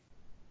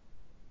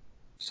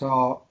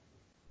 So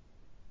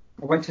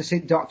I went to see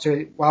the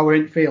doctor while we were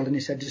in the field, and he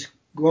said, just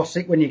go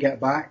sick when you get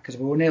back, because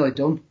we were nearly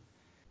done.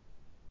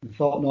 And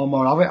thought no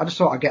more of it. I just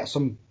thought I'd get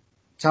some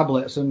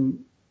tablets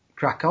and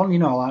crack on, you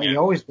know, like you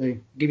always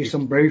do. Give you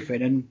some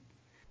brufen, and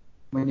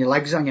when your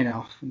leg's hanging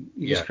off,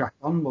 you just crack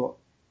on. But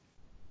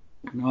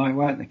no, it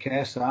weren't the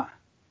case, that.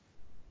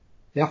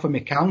 They offered me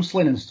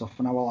counselling and stuff,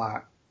 and I was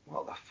like,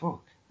 what the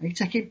fuck? Are you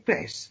taking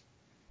piss?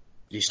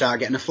 Did you start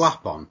getting a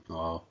flap on?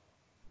 Or?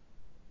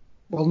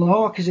 Well,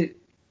 no, because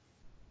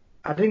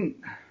I didn't,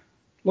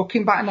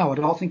 looking back now, I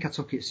don't think I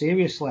took it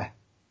seriously.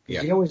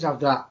 Because you always have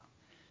that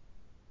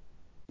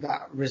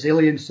that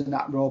resilience and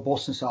that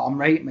robustness. I'm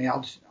right, me.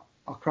 I'll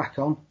crack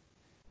on.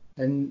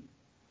 And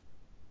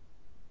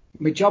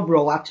my job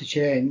role had to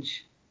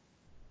change.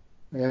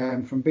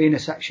 From being a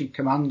section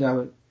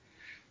commander,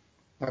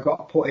 I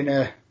got put in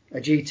a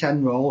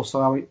G10 role, so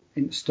I was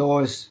in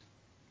stores,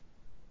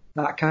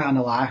 that kind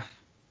of life.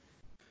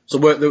 So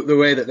the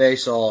way that they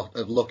saw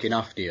of looking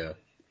after you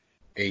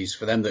is,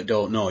 for them that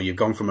don't know, you've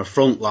gone from a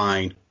front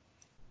line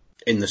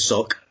in the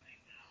suck,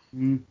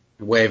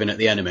 waving at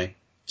the enemy,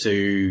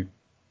 to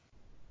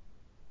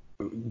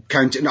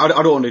counting. I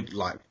don't want to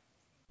like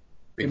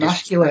be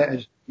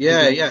emasculated.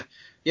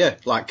 Yeah,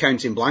 like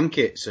counting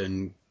blankets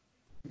and.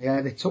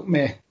 Yeah, they took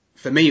me.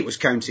 For me, it was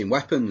counting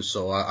weapons,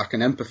 so I can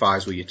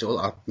empathise with you.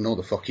 I know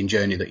the fucking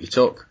journey that you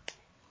took.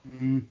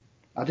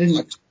 I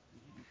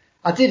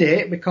did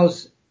it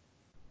because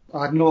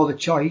I had no other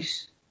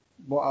choice,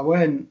 but I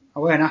weren't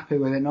happy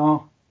with it,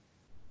 no.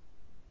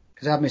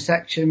 Because I had my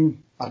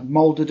section, I'd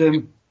moulded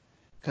them,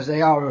 because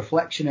they are a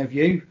reflection of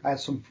you. I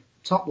had some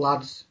top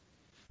lads.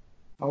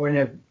 I were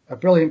in a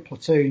brilliant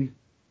platoon.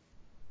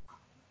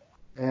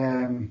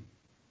 It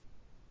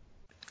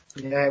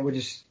was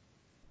just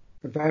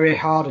a very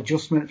hard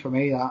adjustment for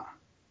me, that.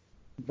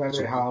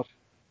 Very hard.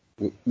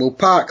 We'll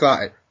park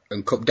that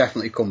and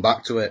definitely come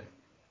back to it.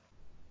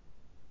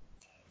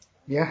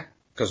 Yeah.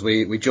 Because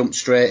we jumped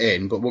straight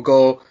in, but we'll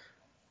go.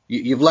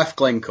 You've left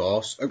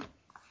Glencoe.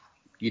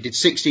 You did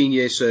 16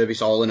 years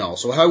service all in all.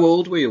 So how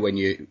old were you when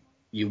you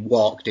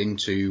walked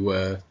into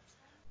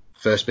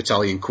 1st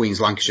Battalion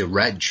Queen's Lancashire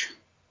Reg?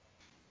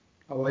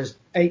 I was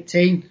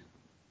 18.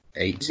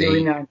 18.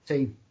 Nearly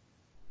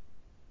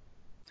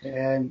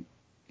 19.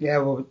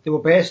 Well, they were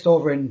based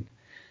over in.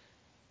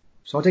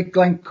 So I did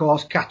Glencoe,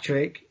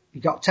 Catterick.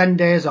 You got 10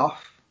 days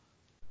off,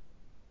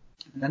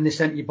 and then they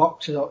sent you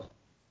boxes up.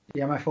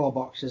 The MFO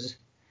boxes,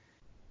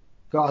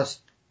 got us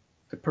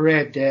a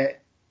parade date,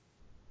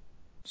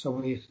 so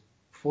we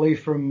flew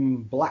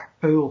from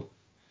Blackpool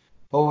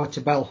over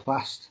to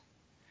Belfast,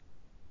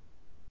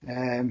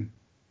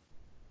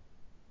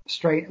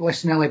 straight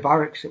Lisnelly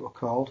Barracks it were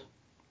called.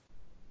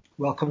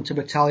 Welcome to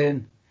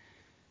Battalion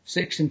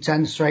 6 and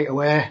 10 straight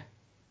away,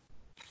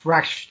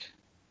 thrashed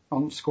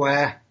on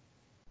square,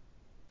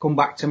 come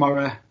back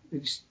tomorrow.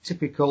 It's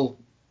typical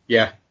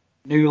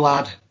new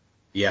lad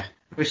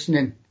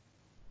christening.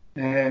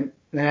 And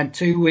then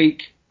 2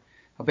 weeks,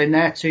 I've been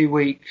there 2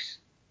 weeks,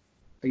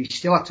 but you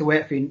still have to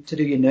wait for you to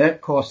do your NERT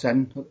course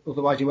then,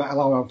 otherwise you weren't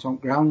allowed out on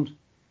ground.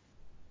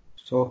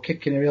 So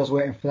kicking the reels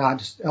waiting for that,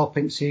 just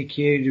helping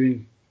CQ,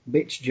 doing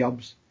bitch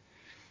jobs.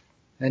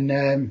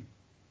 And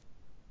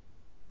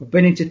we've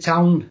been into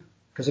town,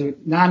 because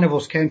 9 of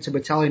us came to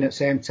battalion at the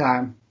same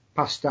time,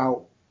 passed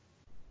out.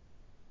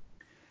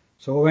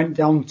 So we went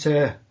down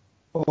to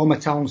Homer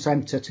Town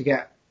Centre to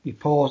get your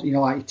post,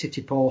 like your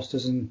titty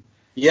posters and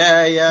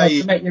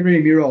to make your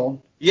room your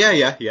own.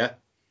 Yeah.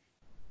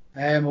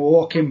 We're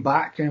walking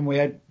back and we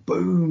had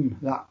boom.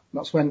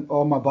 That's when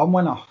all my bomb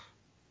went off.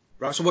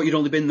 Right. So what? You'd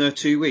only been there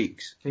 2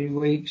 weeks. 2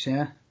 weeks,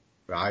 yeah.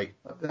 Right.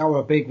 That was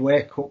a big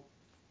wake up.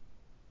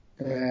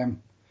 Because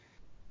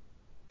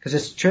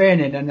there's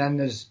training and then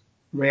there's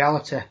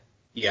reality.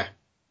 Yeah.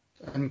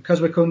 And because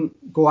we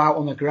couldn't go out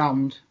on the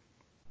ground,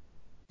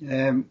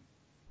 they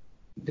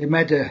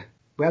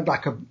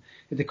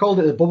called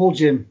it the bubble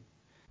gym,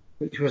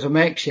 which was a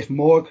makeshift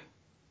morgue.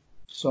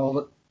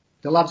 So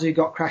the lads who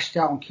got crashed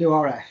out on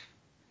QRF,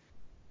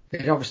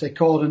 they'd obviously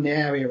cordoned the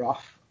area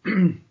off.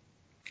 And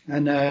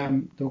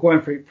they were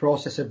going through the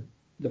process of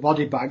the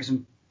body bags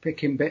and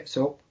picking bits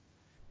up.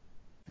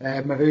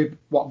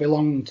 What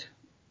belonged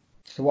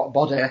to what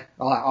body, like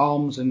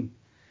arms, and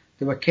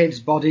there were kids'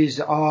 bodies,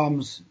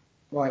 arms,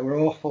 right, were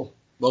awful.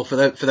 Well, for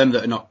them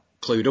that are not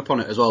clued up on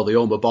it as well, the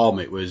Omber bomb,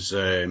 it was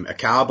a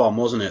car bomb,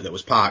 wasn't it, that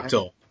was parked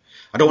up.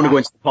 I don't want to go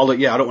into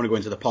I don't want to go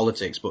into the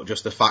politics, but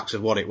just the facts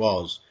of what it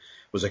was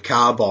a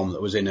car bomb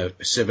that was in a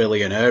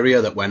civilian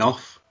area that went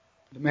off.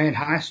 The main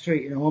high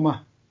street in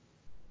Homer.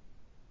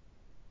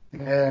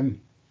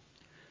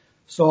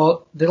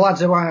 So the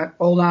lads,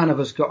 all 9 of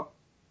us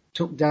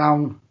took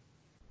down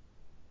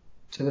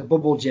to the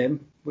bubble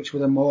gym, which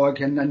was a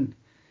morgue, and then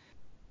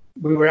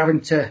we were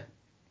having to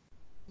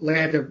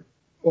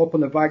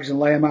open the bags and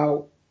lay them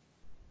out.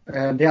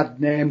 They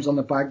had names on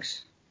the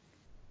bags,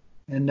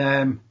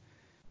 and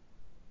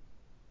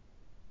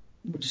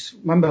we just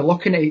remember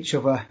looking at each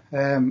other.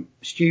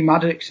 Stu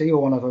Maddox, he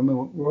was one of them. We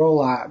were all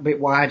like a bit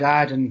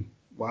wide-eyed and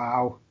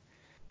wow.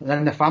 And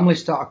then the family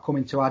started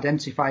coming to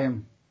identify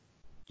them.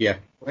 Yeah.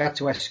 We had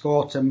to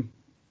escort them,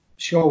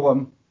 show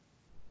them,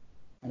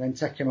 and then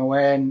take them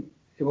away. And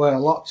it were a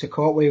lot to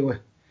cope with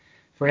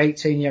for an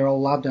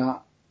 18-year-old lad.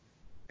 That.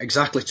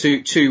 Exactly,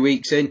 2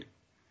 weeks in.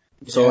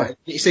 So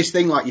it's this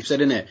thing, like you've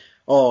said, innit?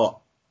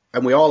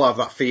 And we all have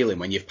that feeling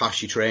when you've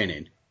passed your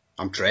training.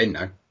 I'm trained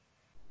now.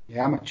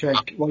 Yeah, I'm a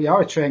trained. Well, you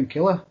are a trained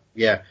killer.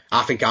 Yeah,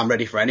 I think I'm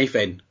ready for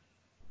anything.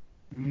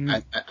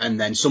 And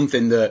then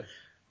something that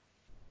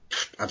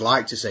I'd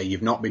like to say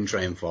you've not been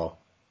trained for.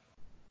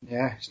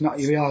 Yeah, it's not.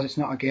 You realise it's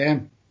not a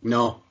game.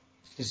 No.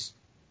 It's just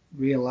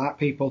real life.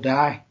 People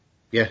die.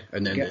 Yeah,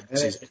 and then Get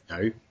this is hurt. it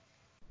now.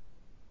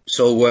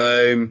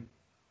 So,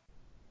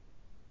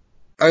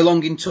 how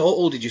long in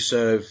total did you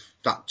serve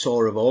that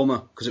tour of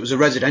Omagh? Because it was a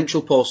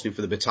residential posting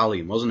for the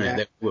battalion, wasn't it? Yeah.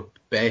 They were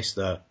based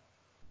there.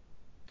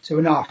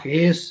 2.5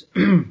 years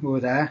we were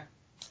there,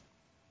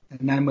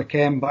 and then we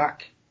came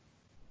back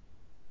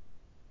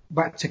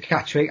to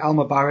Catterick,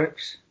 Alma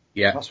Barracks.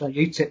 Yeah. That's where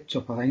you tipped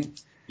up, I think.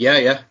 Yeah,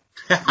 yeah.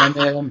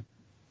 And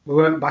we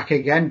went back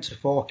again to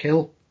Fort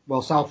Hill,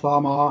 well, South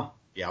Armagh.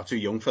 Yeah, I'm too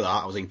young for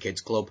that. I was in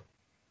kids club.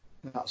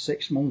 About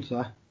 6 months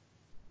there.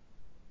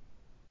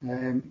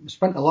 I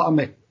spent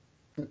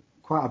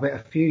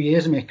a few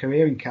years of my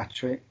career in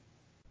Catterick.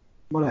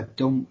 What a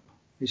dump.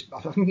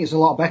 I think it's a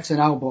lot better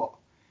now, but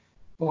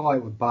boy,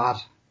 it was bad.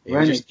 It We're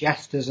was only just-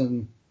 jesters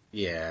and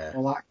Yeah.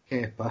 all that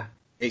caper.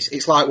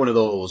 It's like one of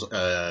those,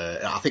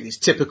 I think it's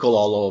typical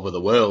all over the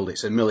world.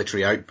 It's a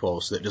military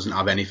outpost that doesn't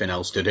have anything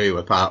else to do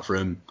apart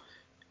from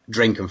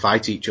drink and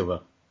fight each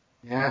other.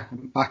 Yeah,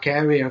 back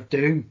area of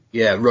doom.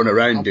 Yeah, run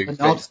around, do The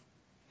nod. things.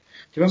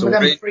 Do you remember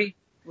So them three?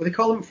 What they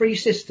call them, three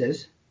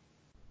sisters?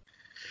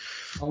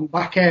 On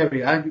back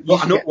area. Well,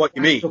 I know what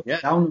you mean, Up yeah.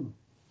 and down.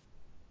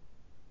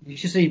 You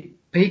should see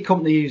P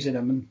Company using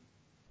them, and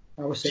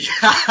I was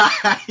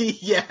thinking,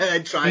 Yeah,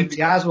 trying to.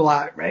 PTIs were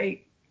like,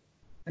 right,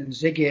 and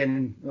Ziggy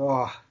and,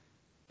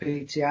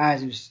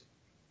 PTIs was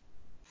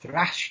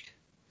thrashed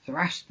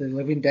the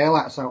living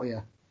daylights out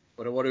here.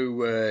 But I want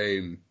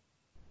to,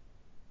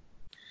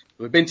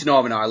 we've been to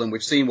Northern Ireland,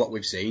 we've seen what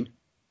we've seen,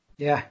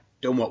 Yeah,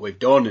 done what we've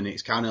done, and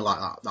it's kind of like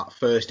that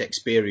first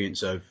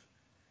experience of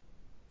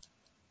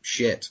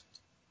shit.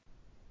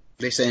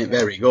 This ain't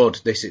very good.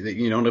 This is,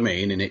 you know what I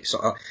mean? And it's,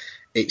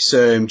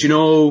 do you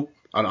know,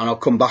 and I'll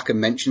come back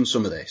and mention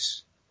some of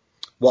this,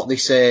 what they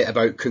say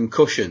about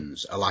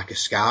concussions are like a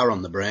scar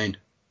on the brain.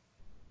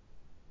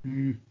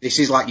 This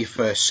is like your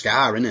first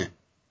scar, isn't it?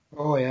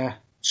 oh yeah.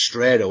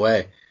 Straight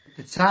away.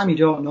 At the time you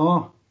don't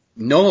know.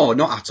 No,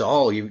 not at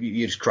all.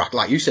 You just crack,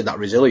 like you said, that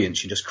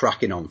resilience, you're just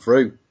cracking on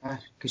through.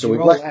 Because So you're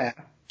we've all left- there.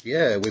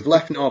 Yeah, we've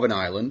left Northern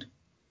Ireland.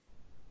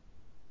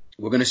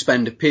 We're going to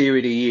spend a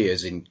period of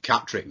years in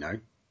Catterick now.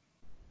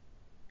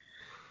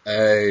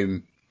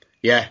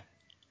 Yeah.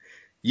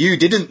 You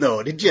didn't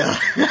know, did you?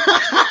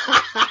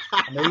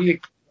 I knew you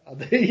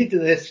do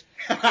this.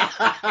 No,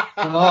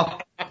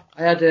 I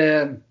had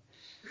an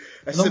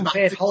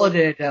unpaid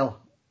holiday, Del.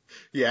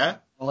 Yeah,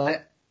 A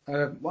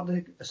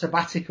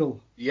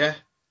sabbatical. yeah.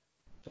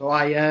 So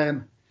I, You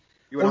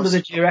went under on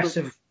the duress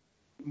of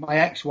my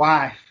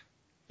ex-wife,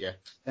 Yeah.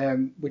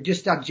 we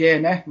just had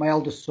Jamie, my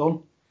eldest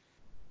son.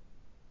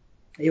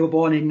 He was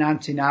born in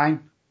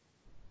 99.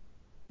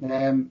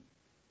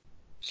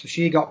 So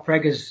she got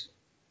preggers.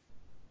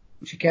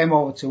 She came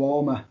over to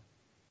Omagh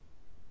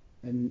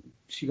and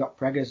she got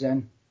preggers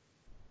then.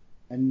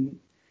 And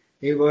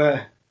he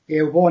were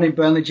born in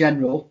Burnley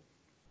General.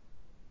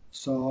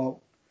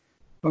 So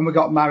when we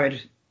got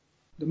married,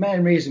 the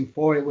main reason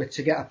for it was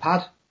to get a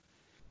pad.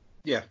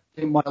 Yeah.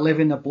 Didn't want to live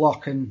in the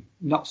block and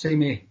not see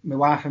my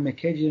wife and my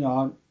kids, you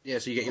know, Yeah,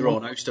 so you get your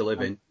own house to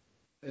live in.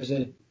 as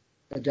a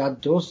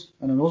dad does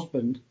and an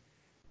husband.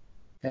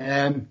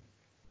 And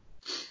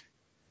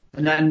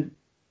then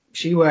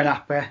she weren't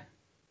happy.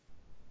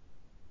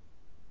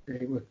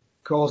 It was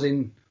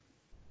causing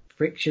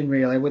friction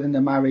really within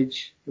the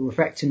marriage. It was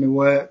affecting my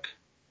work.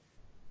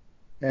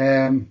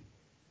 I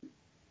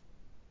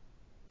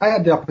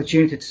had the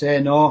opportunity to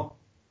say no,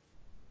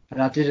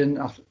 and I didn't.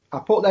 I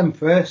put them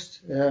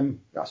first.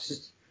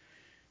 That's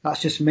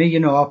just me, you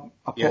know.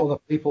 I put other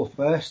people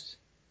first.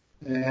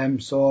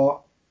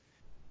 So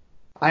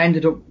I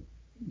ended up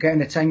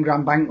getting a 10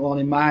 grand bank loan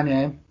in my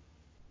name.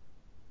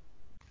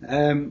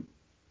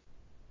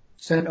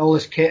 Sent all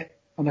this kit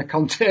on a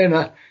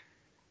container.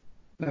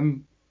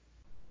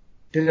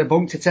 Did a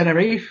bunk to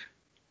Tenerife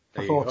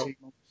for 14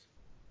 months.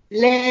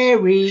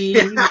 Larry!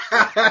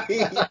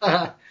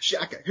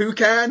 Shaka. Who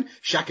can?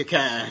 Shaka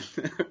can.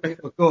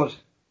 It was good.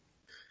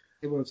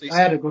 I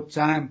had a good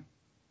time.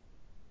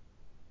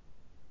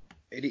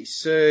 And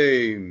it's,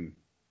 you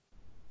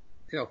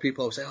know,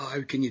 people say, oh,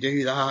 how can you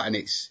do that? And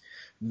it's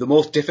the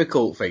most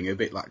difficult thing, a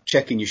bit like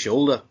checking your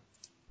shoulder.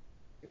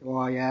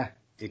 Oh yeah.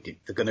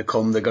 They're gonna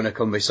come.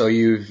 So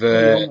you've,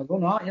 You're on the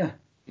run, aren't you?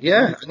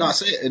 yeah, and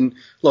that's it. And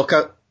look,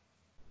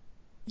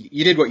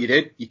 you did what you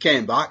did. You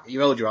came back.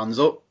 You held your hands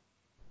up.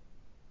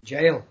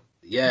 Jail.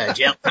 Yeah,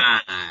 jail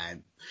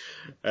time.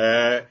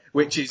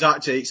 Which is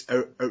actually it's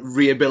a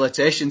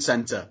rehabilitation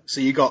centre.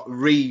 So you got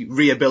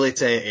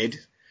rehabilitated,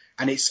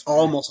 and it's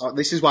almost like,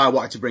 this is why I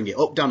wanted to bring it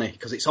up, Danny,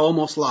 because it's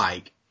almost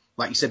like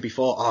you said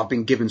before, I've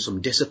been given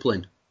some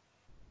discipline,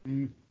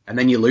 and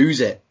then you lose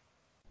it.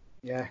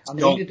 Yeah, I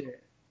needed it.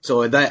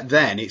 So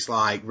then it's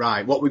like,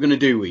 right, what we're going to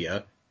do with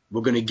you,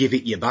 we're going to give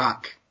it you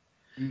back.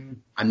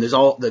 And there's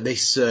all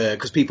this,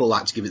 because people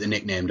like to give it the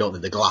nickname, don't they,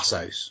 the Glass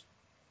House.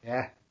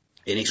 Yeah.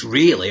 And it's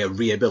really a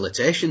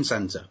rehabilitation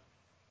centre.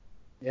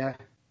 Yeah,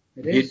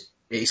 it is.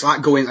 It's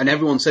like going, and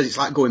everyone says it's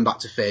like going back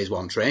to phase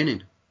 1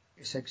 training.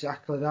 It's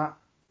exactly that.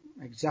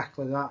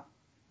 Exactly that.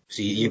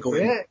 So you're It was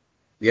going, great.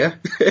 yeah.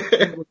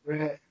 It was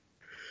great.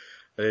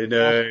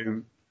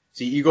 And,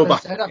 so you go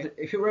back.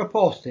 If it were a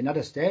posting, I'd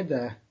have stayed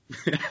there.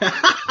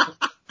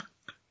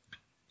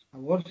 I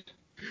would.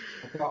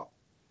 I got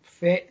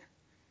fit,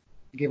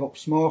 give up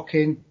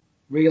smoking,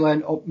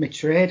 relearn up my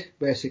trade,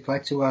 basically,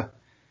 to a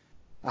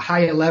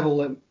higher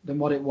level than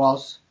what it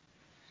was.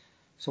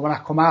 So when I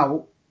come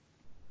out,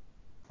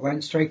 I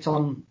went straight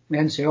on my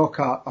NCO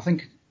card. I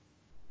think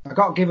I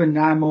got given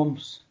 9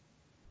 months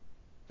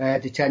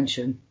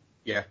detention.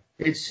 Yeah.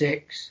 Did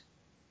 6.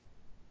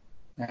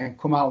 And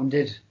come out and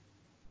did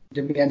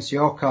my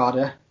NCO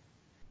card.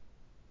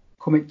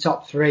 Come in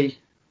top 3.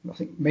 I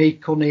think me,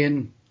 Cunny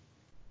and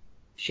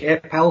Shea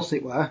Pels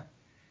it were.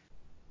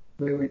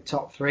 We were in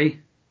top 3.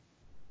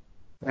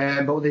 But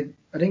I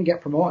didn't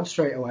get promoted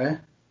straight away.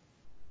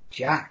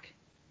 Jack.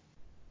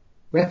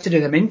 We had to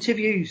do them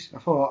interviews. I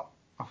thought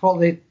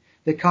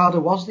the Carter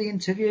was the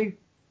interview.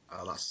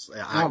 Oh, that's...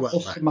 I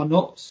busted my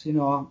nuts, you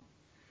know.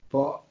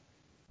 But,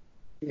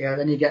 yeah,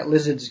 then you get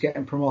lizards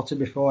getting promoted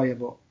before you,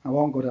 but I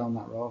won't go down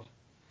that road.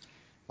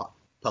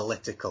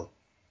 Political.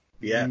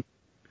 Yeah.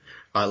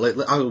 I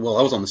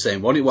was on the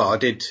same one. Well, I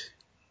did...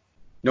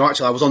 No,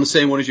 actually, I was on the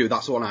same one as you.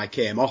 That's the one I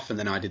came off, and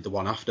then I did the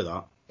one after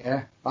that.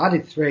 Yeah, I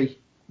did 3.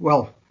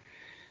 Well,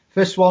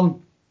 first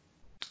one,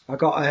 I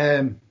got... do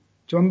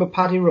you remember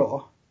Paddy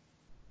Rowe?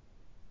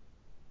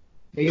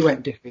 He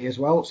went diffy as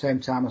well at the same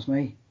time as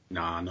me.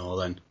 Nah, no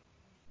then.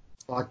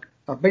 Like,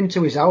 I've been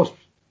to his house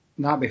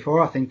night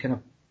before, I think,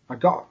 and I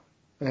got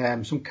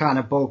some kind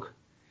of bug.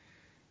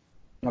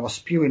 And I was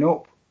spewing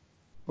up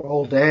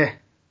all day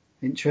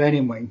in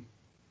training wing.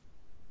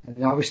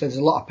 And obviously there's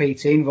a lot of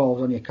PT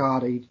involved on your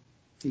card.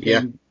 You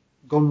can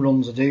gun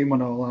runs of doom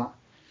and all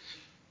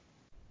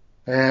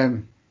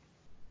that.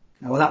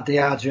 I was that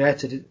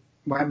dehydrated,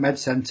 went med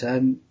centre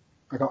and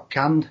I got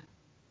canned.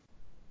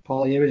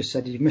 Paul Ewing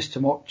said, you've missed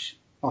too much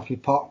off your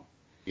pot.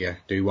 Yeah,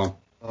 do one.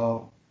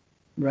 Oh,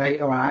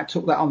 right, alright,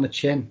 took that on the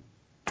chin.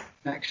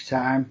 Next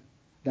time.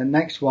 Then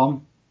next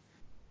one,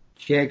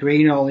 Jay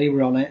Greenall, he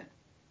were on it.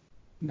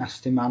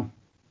 Nasty man.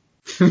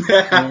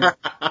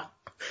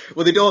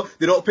 Well, they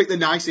don't pick the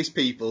nicest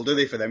people, do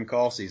they, for them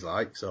courses,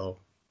 like, so.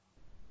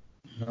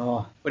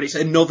 No. But this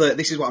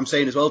is what I'm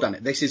saying as well, Dan,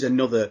 this is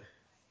another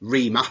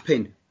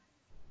remapping.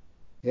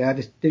 Yeah,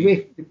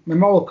 my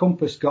moral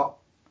compass got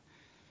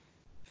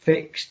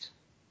fixed.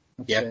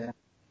 Yeah.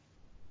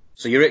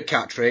 So you're at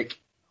Catterick,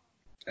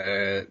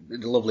 the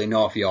lovely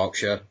North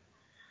Yorkshire.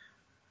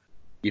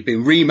 You've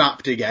been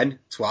remapped again,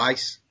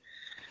 twice.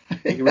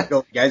 Here we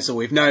go again, so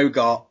we've now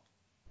got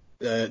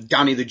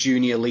Danny the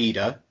junior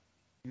leader,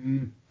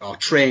 or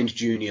trained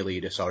junior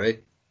leader, sorry.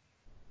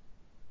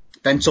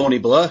 Then Tony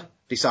Blair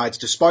decides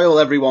to spoil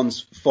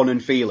everyone's fun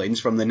and feelings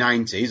from the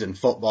 90s and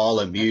football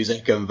and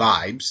music and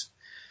vibes,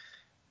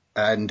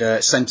 and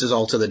sent us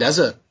all to the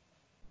desert.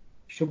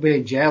 Should be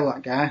in jail,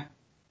 that guy.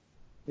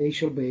 He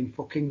should be in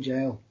fucking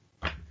jail.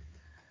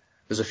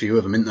 There's a few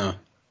of them, isn't there?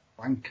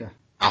 Wanker.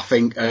 I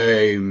think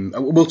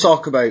we'll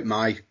talk about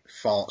my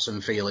thoughts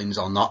and feelings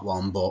on that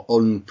one, but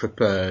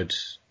unprepared,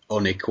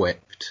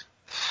 unequipped.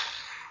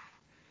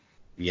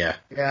 Yeah.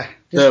 Yeah.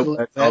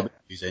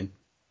 Using.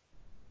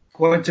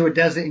 Going to a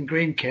desert in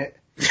green kit.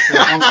 Do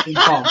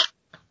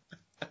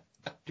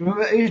you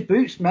remember his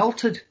boots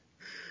melted?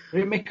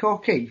 Was it Mick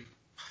O'Keefe?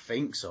 I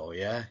think so,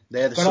 yeah.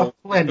 They're the sort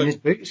of his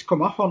boots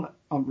come off on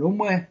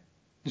runway.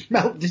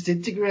 Just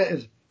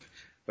disintegrated.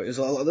 But there's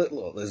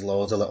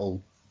loads of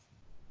little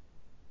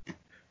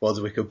words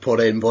we could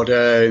put in, but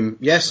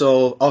yeah,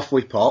 so off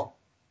we pop.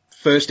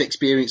 First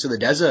experience of the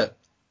desert.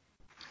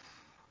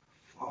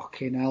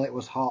 Fucking hell, it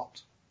was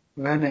hot,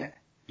 wasn't it?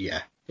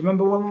 Yeah.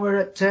 Remember when we were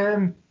at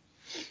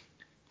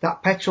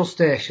that petrol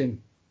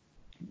station?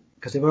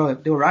 Because they were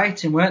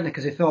rioting, weren't they?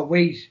 Because they thought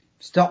we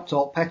stopped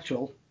all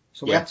petrol,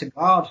 so we had to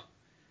guard.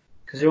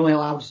 Because they only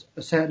allowed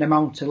a certain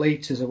amount of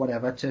litres or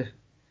whatever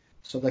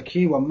so the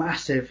queue were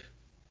massive.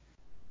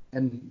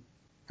 And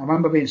I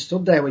remember being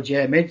stood there with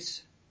Jay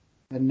Mids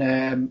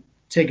and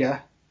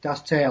Tigger,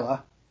 Das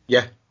Taylor.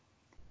 Yeah.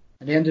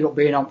 And he ended up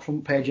being on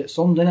front page at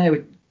Sun, didn't he,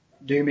 with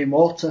Doomy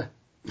Motor.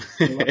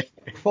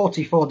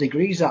 44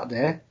 degrees that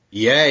day.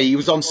 Yeah, he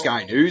was on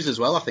Sky News as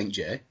well, I think,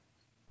 Jay.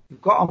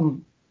 You've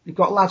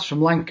got lads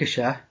from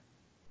Lancashire,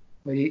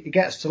 where it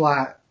gets to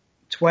like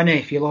 20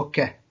 if you're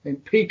lucky, in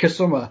peak of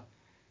summer,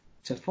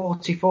 to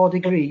 44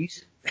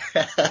 degrees.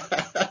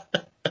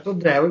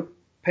 Stood there with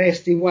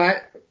pasty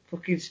white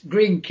fucking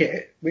green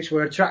kit, which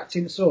were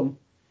attracting sun.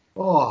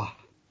 Oh,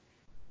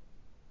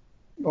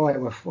 it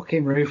was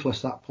fucking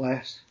ruthless, that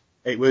place.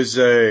 It was,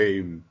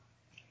 I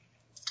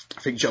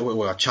think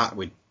I chatted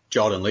with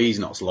Jordan Lees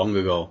not so long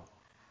ago,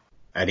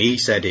 and he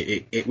said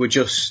it were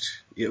just,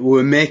 we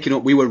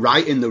were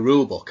writing the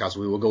rule book as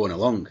we were going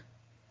along.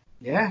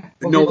 Yeah,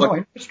 but no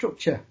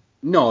infrastructure.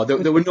 No,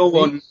 there were no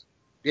one,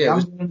 yeah, there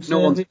was no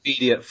one's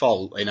immediate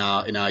fault in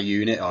our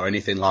unit or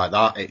anything like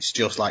that. It's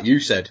just like you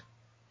said.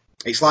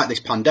 It's like this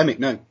pandemic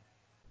now.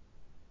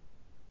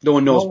 No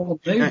one knows.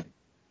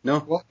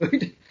 No.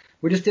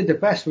 We just did the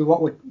best with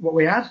what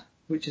we had,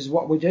 which is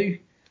what we do.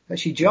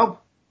 That's your job.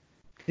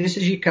 This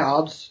is your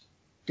cards.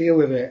 Deal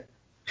with it.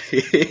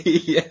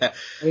 Yeah.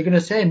 Are you going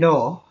to say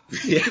no?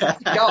 Yeah.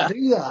 You can't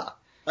do that.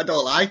 I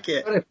don't like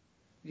it.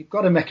 You've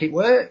got to make it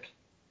work.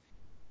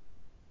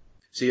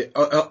 See,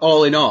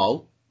 all in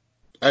all,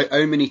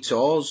 how many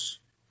tours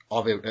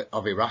of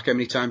Iraq? How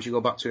many times you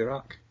go back to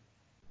Iraq?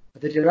 I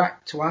did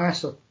Iraq twice,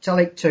 so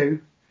Telic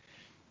 2,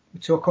 we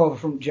took over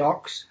from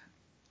Jocks,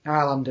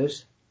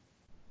 Highlanders,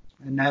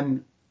 and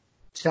then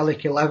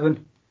Telic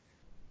 11.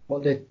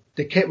 But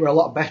the kit were a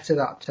lot better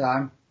that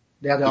time.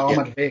 They had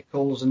armoured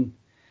vehicles and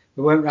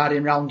we weren't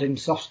riding around in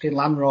soft-skin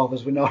Land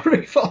Rovers with no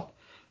roof on.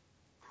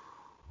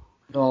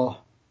 No.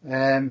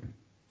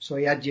 So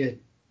you had your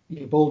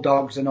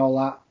Bulldogs and all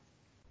that.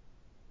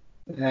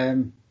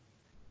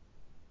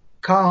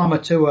 Car armour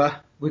tour,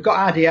 we've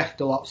got IDF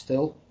a lot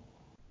still.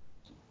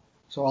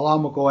 So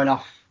alarm were going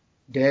off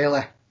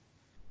daily.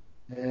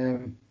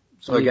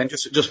 So again,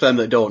 just for them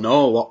that don't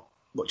know,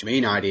 what do you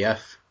mean IDF?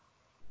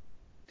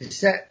 They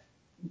set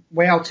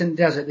way out in the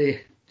desert.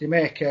 They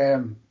make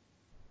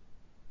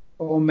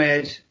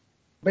homemade,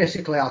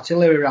 basically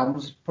artillery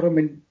rounds. Put them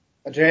in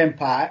a drain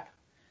pipe.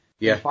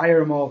 Yeah. Fire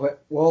them over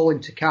wall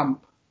into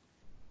camp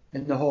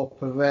in the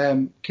hope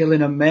of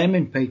killing and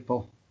maiming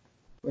people.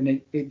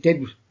 And it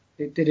did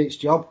its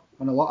job.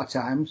 And a lot of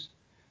times,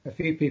 a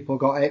few people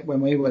got it when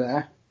we were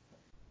there.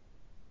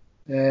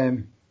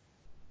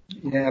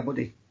 Yeah, but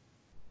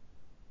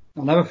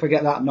I'll never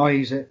forget that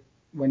noise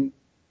when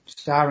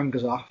siren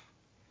goes off,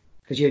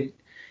 because you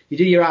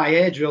do your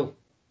IA drill,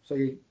 so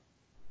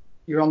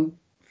you're on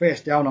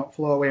face down on the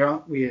floor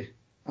with your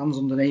hands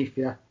underneath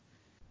you.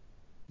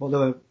 But there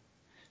were a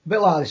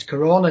bit like this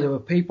Corona. There were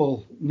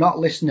people not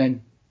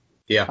listening,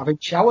 having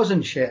showers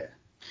and shit,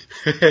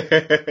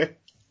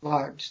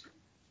 like just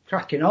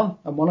cracking on,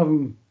 and one of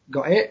them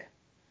got it.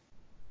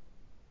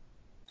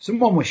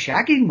 Someone was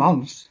shagging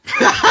months.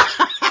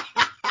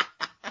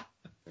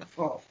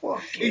 Oh,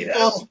 fucking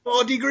hell.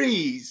 4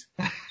 degrees.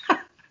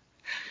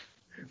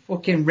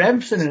 Fucking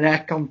Remsen and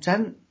air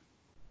content.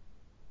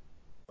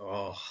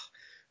 Oh,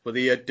 but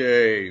they had,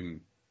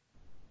 and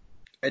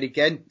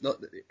again,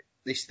 look,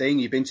 this thing,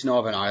 you've been to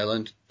Northern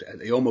Ireland,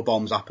 the Homa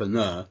bombs happen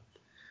there,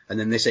 and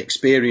then this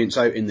experience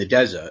out in the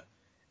desert,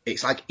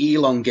 it's like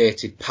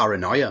elongated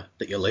paranoia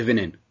that you're living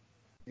in.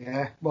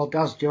 Yeah, well,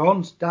 Daz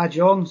Jones.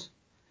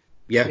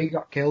 Yeah. He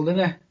got killed,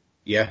 didn't he?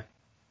 Yeah.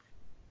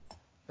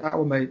 That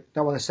was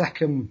the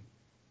second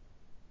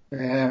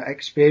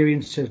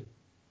experience of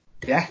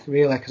death,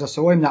 really, because I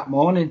saw him that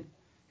morning.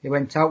 He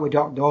went out with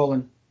Doc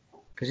Dolan,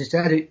 because he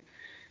said they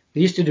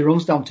used to do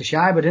runs down to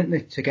Shiber, didn't they,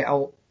 to get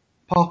out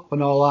pop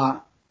and all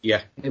that.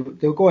 Yeah. They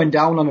were going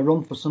down on a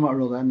run for something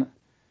or other, and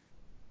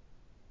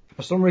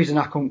for some reason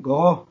I couldn't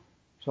go,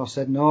 so I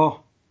said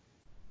no.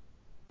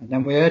 And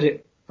then we heard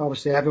it.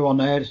 Obviously, everyone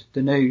heard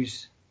the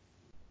news,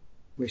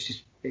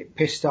 which it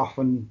pissed off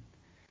and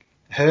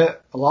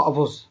hurt a lot of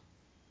us.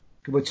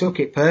 We took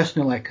it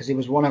personally because he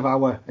was one of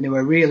and he was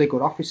a really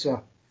good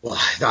officer. Well,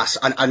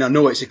 and I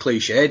know it's a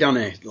cliche,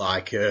 Danny,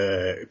 like,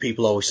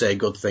 people always say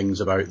good things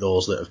about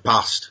those that have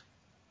passed.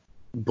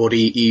 But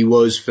he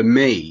was, for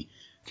me,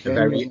 he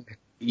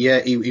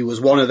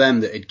was one of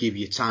them that'd give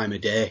you time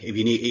of day. If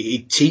you need,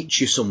 he'd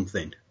teach you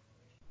something.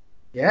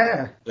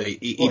 Yeah.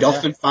 He'd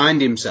often find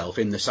himself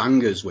in the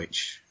Sangers,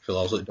 which, for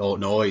those that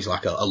don't know, is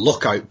like a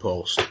lookout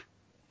post.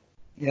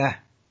 Yeah.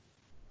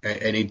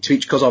 And he'd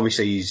teach, because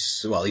obviously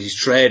he's his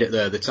trade at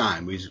the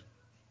time, he was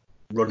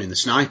running the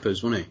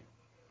snipers, wasn't he?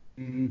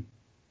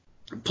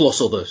 Mm-hmm.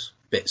 Plus other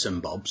bits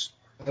and bobs.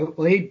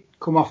 Well, he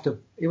was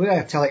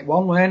there Telic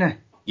 1, weren't he?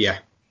 Yeah.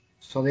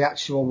 So the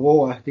actual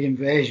war, the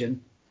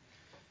invasion.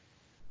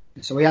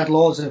 So we had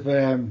loads of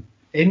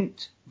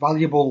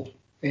valuable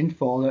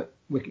info that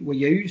we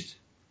used.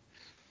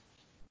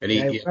 And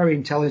he was a very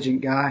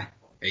intelligent guy.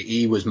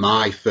 He was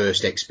my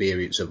first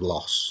experience of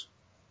loss.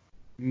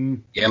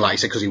 Mm. Yeah, like I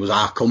said, because he was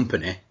our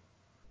company.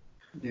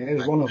 Yeah, he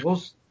was one of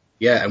us.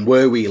 Yeah, and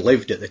where we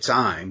lived at the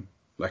time,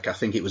 like I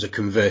think it was a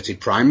converted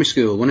primary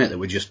school, wasn't it, that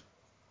we just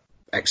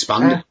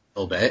expanded a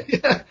little bit.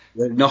 Yeah.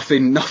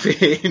 Nothing,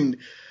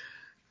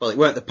 well, it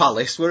weren't the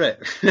palace, were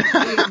it? He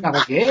didn't have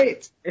a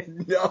gate.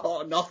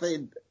 No,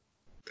 nothing.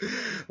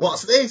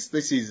 What's this?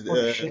 This is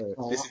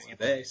your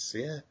base,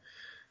 yeah.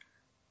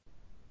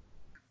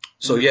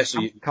 So, yeah,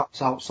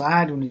 cops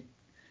outside,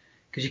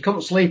 because you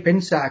couldn't sleep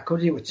inside,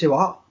 could you? It was too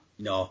hot.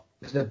 No.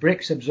 Because the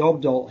bricks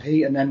absorbed all the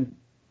heat, and then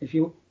if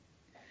you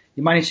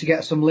managed to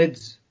get some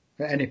lids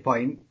at any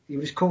point, you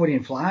were just covered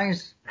in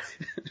flies.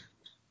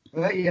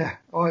 But yeah,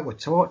 it would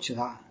torture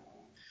that.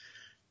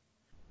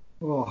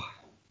 Oh.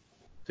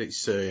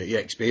 It's,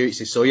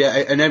 experiences. So, yeah,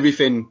 and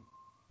everything,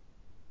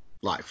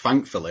 like,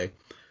 thankfully,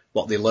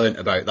 what they learnt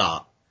about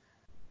that,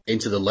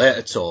 into the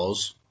later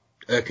tours,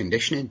 air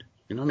conditioning,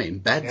 you know what I mean?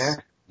 Beds. Yeah.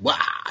 Wow,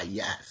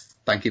 yes.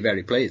 Thank you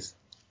very please.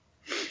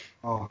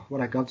 Oh, what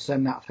a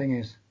godsend that thing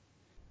is.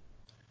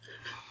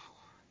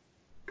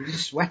 You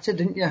just sweated,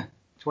 didn't you?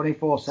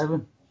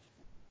 24/7.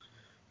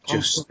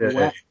 Just,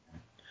 this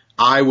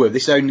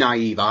is how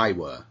naive I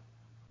were.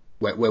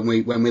 When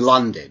we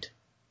landed,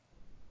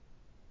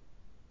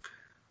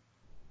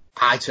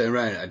 I turned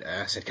around and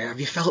I said,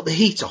 have you felt the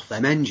heat off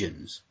them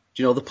engines?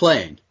 Do you know the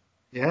plane?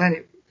 Yeah, and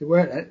it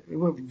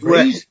weren't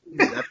breeze.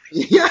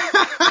 Yeah.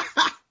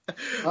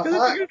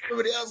 Like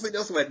Somebody else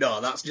just went, no,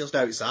 that's just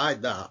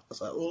outside that. I was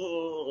like,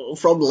 oh,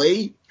 from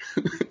Lee.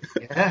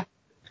 yeah,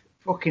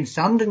 fucking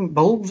sand and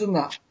bulbs and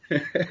that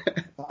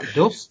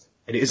dust.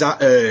 And it was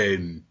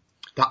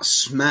that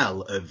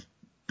smell of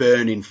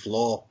burning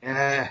floor.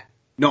 Yeah.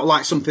 Not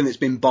like something that's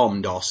been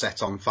bombed or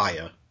set on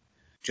fire,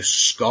 just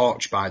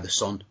scorched by the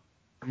sun.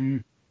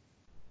 Mm.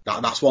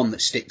 That's one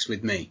that sticks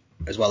with me,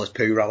 as well as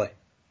Poo Rally.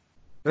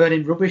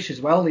 Burning rubbish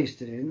as well, they used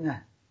to do, didn't they?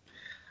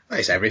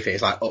 It's everything.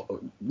 It's like,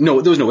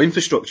 no, there was no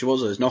infrastructure,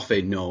 was there? There's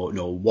nothing, no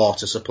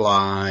water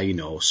supply,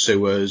 no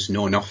sewers,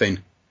 no nothing.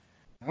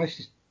 I used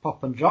to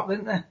pop and drop,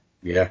 didn't they?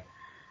 Yeah.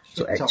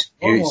 So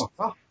excuse.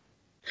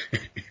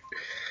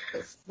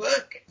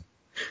 Work.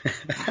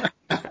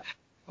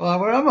 Well,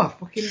 where am I?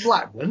 Fucking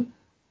Blackburn.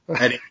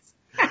 And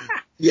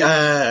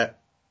yeah.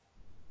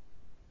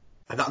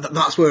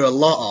 That's where a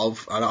lot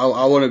of, and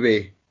I want to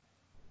be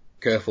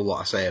careful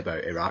what I say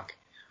about Iraq.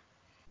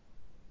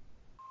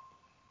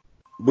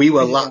 We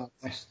were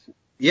lads.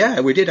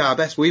 Yeah, we did our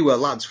best. We were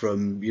lads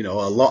from, a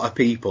lot of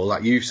people,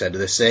 like you said, are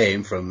the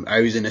same, from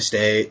housing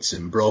estates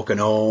and broken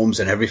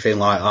homes and everything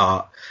like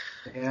that.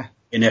 Yeah.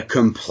 In a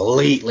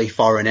completely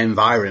foreign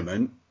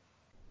environment,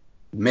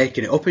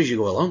 making it up as you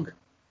go along.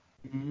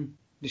 Mm-hmm.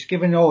 Just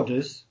giving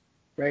orders,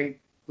 right,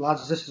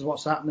 lads, this is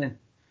what's happening.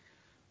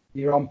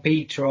 You're on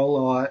patrol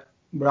or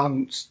we're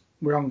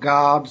on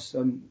guards,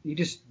 and you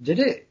just did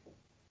it.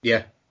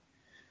 Yeah.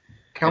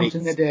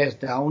 Counting the days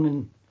down,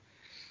 and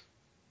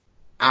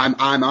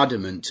I'm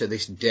adamant to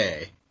this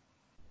day,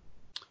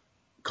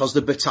 because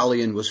the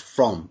battalion was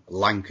from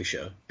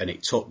Lancashire, and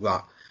it took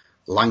that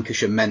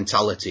Lancashire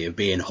mentality of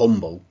being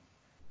humble,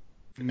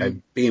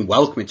 and being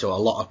welcoming to a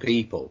lot of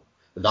people.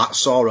 That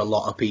saw a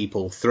lot of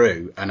people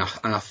through, and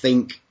I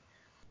think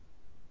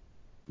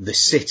the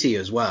city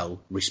as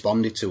well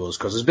responded to us,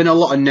 because there's been a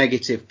lot of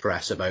negative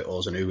press about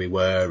us and who we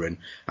were, and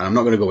I'm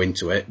not going to go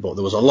into it, but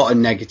there was a lot of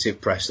negative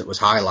press that was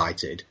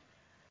highlighted,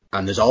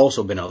 and there's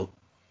also been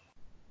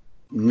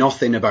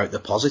nothing about the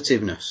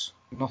positiveness.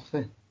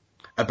 Nothing.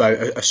 About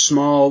a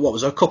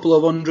small, a couple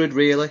of hundred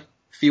really,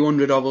 a few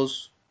hundred of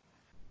us.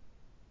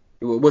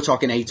 We're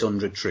talking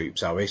 800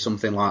 troops, are we?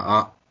 Something like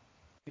that.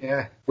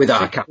 Yeah. With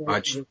our cap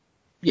badge.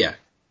 Yeah.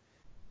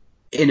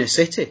 In a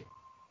city.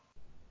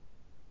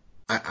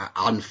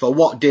 And for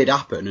what did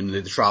happen and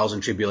the trials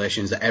and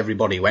tribulations that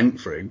everybody went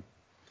through,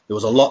 there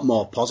was a lot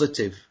more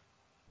positive.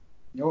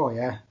 Oh,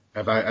 yeah.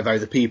 About how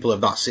the people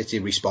of that city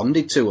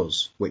responded to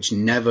us, which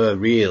never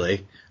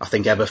really, I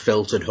think, ever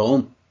filtered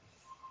home.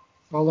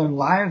 All them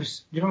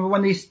lives. Do you remember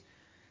when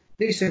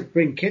they used to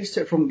bring kids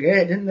to the front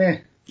gate, didn't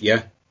they?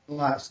 Yeah.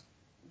 Like,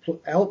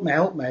 help me.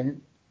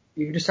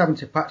 You're just having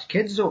to patch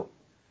kids up.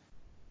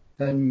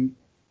 And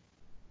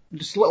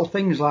just little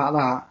things like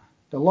that.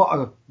 A lot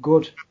of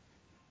good,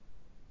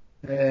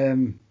 I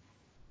don't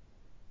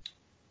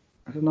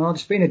know,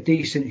 just being a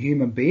decent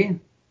human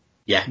being.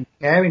 Yeah. And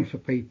caring for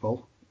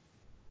people.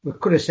 We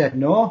could have said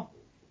no.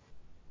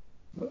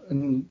 But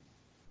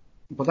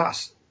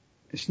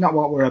it's not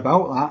what we're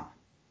about, that.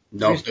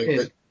 No, It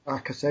is,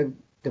 like I said,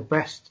 the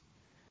best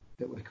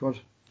that we could.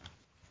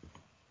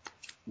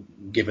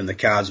 Given the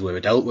cards we were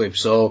dealt with.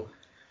 So,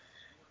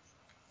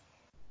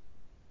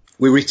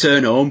 we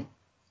return home.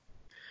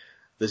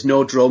 There's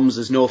no drums,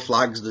 there's no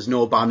flags, there's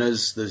no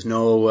banners, there's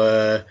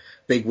no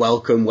big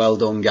welcome, well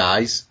done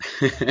guys.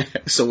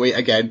 So we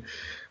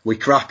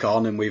crack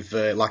on, and we've,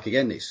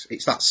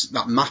 it's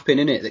that mapping,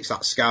 innit? It's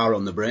that scar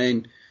on the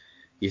brain.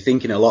 You're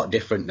thinking a lot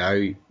different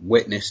now,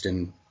 witnessed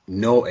and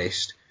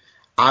noticed.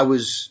 I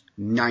was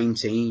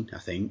 19, I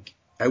think.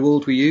 How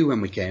old were you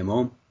when we came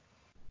home?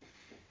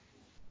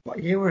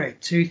 What year were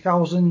it?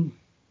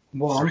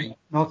 2001? Three.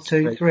 No,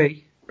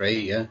 3. Right,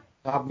 yeah.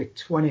 I'd be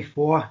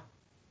 24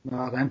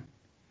 now then.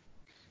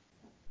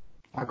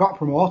 I got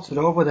promoted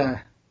over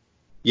there.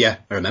 Yeah,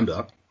 I remember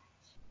that.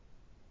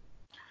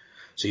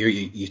 So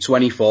you're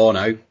 24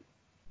 now.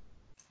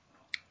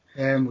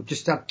 We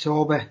just had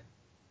Toby.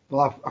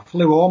 Well, I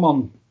flew home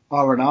on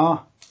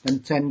R&R in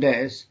 10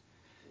 days.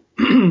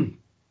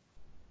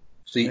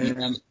 So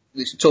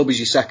Toby's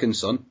your second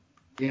son?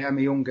 Yeah, my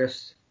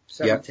youngest.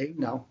 17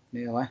 now,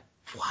 nearly.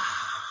 Wow.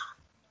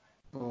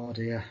 Oh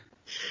dear.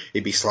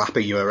 He'd be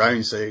slapping you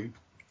around soon.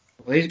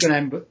 Well, he's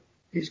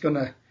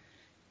gonna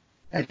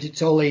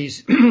edit all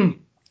these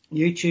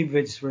YouTube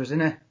vids for us, isn't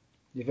he?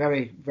 They're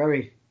very,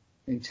 very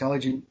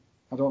intelligent.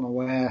 I don't know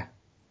where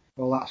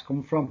all that's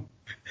come from.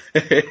 I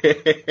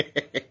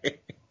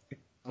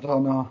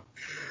don't know.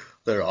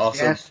 They're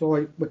awesome. Yeah,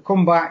 so we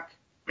come back.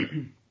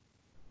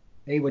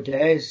 He were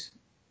days,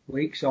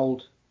 weeks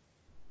old.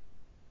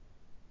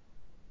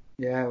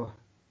 Yeah,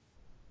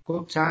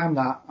 good time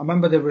that. I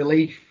remember the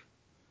relief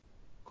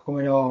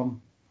coming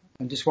home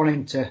and just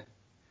remembering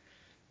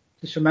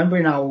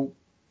how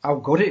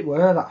good it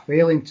were, that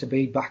feeling to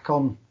be back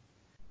on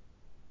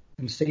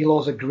and see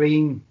loads of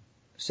green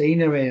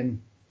scenery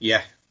and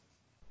yeah,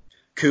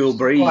 cool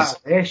breeze.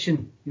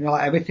 Civilization, you know,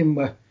 like everything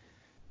were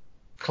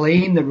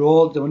clean, the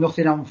road, there were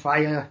nothing on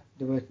fire,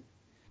 there were,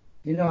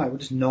 you know, it was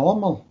just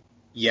normal.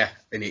 Yeah,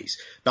 and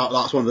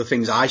that's one of the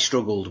things I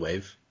struggled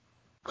with.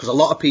 Because a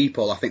lot of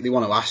people, I think they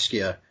want to ask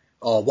you,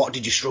 oh, what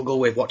did you struggle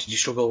with? What did you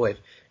struggle with?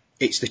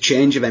 It's the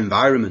change of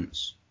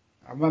environments.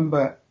 I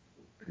remember,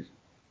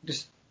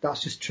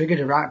 that's just triggered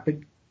a right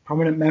big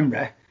prominent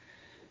memory.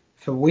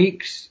 For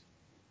weeks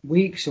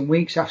and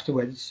weeks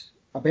afterwards,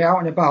 I'd be out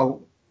and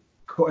about,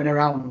 cutting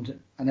around,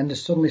 and then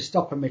just suddenly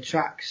stop in my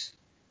tracks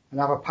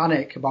and have a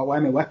panic about where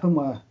my weapon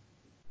were.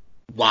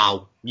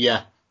 Wow,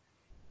 yeah.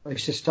 I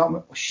used to stop me,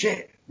 oh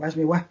shit, where's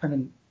my weapon?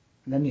 And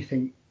then you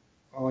think,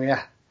 oh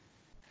yeah.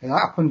 That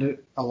happened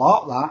a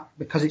lot, that,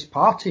 because it's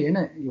party, isn't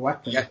it, your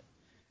weapon? Yeah.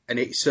 And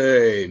it's,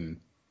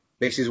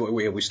 this is what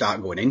we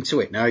start going into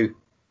it now.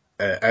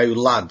 How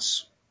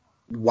lads,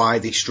 why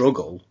they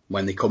struggle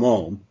when they come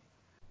home,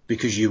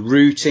 because your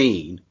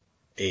routine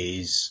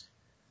is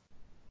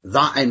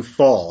that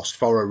enforced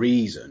for a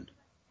reason.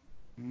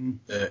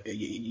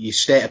 Your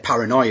state of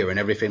paranoia and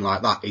everything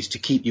like that is to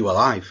keep you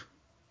alive.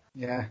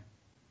 Yeah.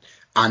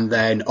 And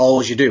then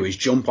all you do is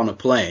jump on a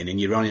plane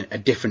and you're on a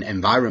different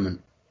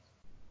environment.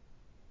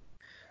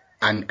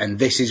 And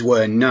this is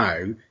where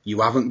now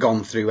you haven't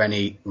gone through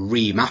any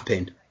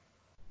remapping.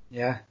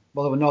 Yeah.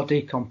 Well, there were no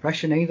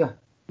decompression either.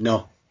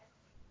 No.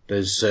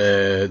 There's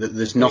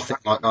nothing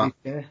like that.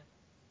 Yeah.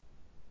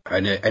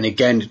 And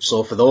again,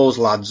 so for those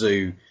lads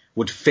who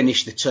would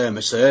finish the term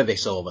of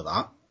service over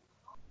that,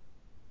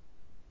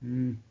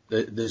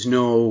 there's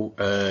no,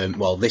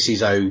 well, this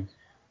is how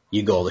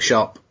you go to the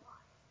shop.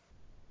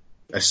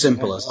 As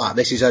simple as that.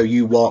 This is how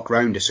you walk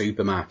round a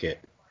supermarket.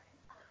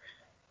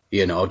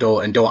 You know,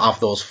 don't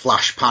have those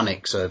flash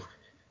panics of,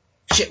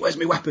 shit, where's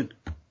my weapon?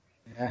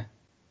 Yeah.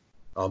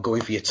 Or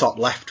going for your top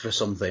left for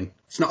something.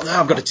 It's not there,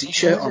 I've got a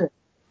t-shirt on.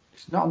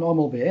 It's not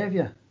normal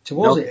behaviour.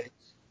 To us it is.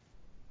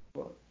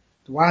 But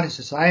the wider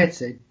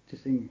society, to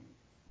think,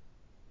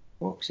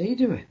 what's he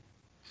doing?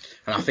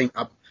 And I think,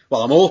 I'm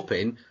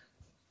hoping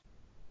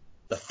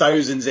the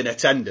thousands in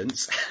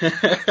attendance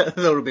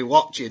that'll be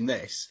watching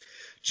this,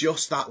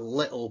 just that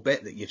little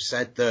bit that you've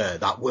said there,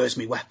 that where's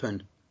my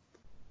weapon?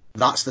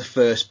 That's the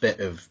first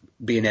bit of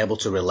being able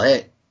to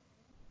relate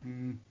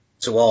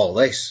to all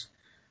this,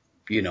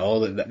 you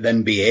know,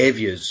 then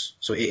behaviours.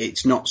 So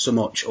it's not so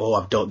much, oh,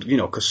 I've done, you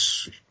know,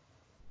 because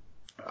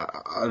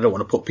I don't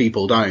want to put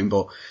people down,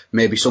 but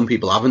maybe some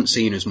people haven't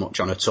seen as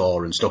much on a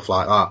tour and stuff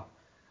like that,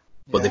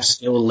 but they've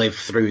still lived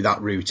through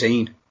that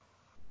routine.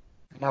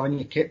 And having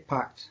your kit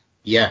packed.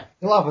 Yeah.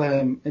 Still have,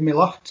 in my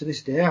loft to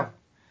this day,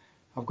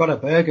 I've got a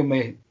bag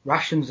with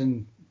rations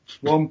and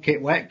warm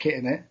kit, wet kit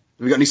in it. Have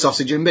you got any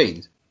sausage and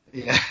beans?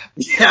 Yeah.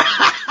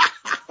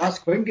 That's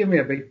Quinn give me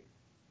a big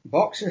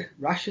box of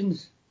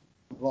rations.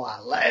 What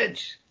a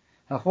ledge.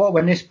 I thought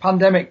when this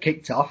pandemic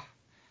kicked off,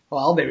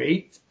 well, I'll be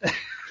eat.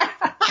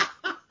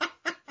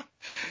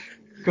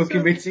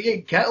 Cooking my tea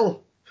in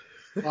kettle.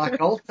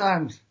 Like old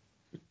times.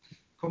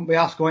 Couldn't be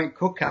asked going to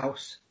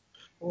cookhouse.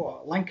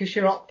 Oh,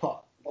 Lancashire hot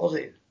pot, was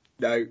it?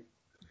 No.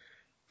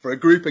 For a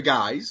group of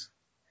guys,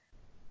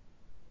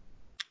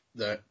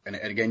 and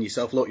again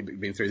yourself, look,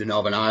 you've been through the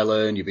Northern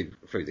Ireland, you've been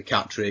through the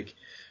Catterick,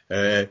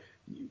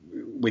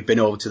 we've been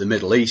over to the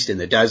Middle East in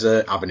the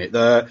desert, having it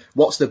there.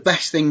 What's the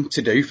best thing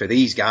to do for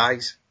these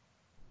guys?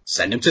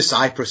 Send them to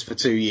Cyprus for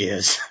 2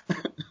 years.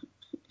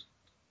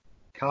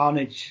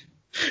 Carnage.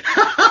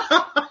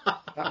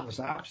 That was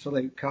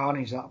absolute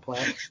carnage, that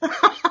place.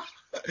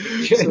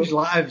 Changed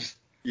lives.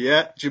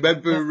 Yeah. Do you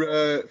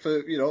remember,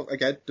 for, you know,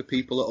 again, the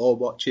people at home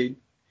watching,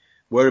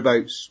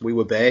 whereabouts we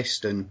were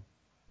based and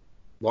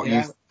what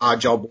our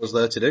job was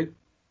there to do?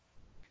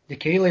 The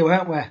Keeley,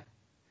 weren't we?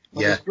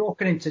 Well, Yeah. it's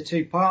broken into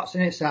two parts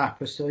in it,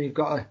 Cyprus. So you've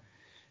got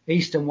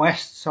east and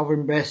west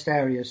sovereign-based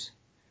areas.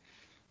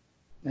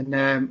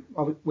 And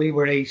we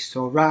were east,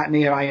 so right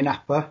near Ayia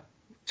Napa.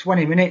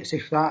 20 minutes,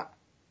 if that.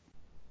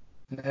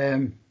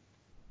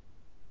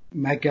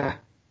 Mega.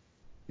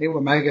 It were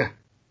mega.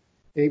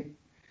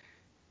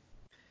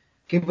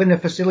 Given the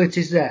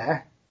facilities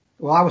there,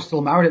 well, I was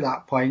still married at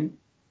that point,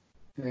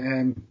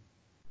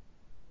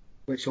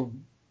 which will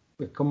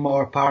become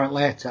more apparent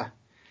later.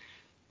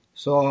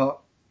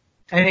 So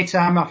any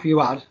time off you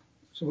had,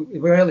 so they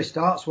were early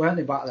starts, weren't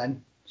they, back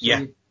then? So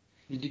Yeah.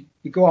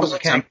 You go on the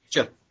cake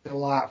Temperature. till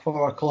like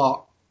 4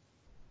 o'clock,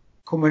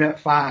 come in at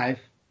 5,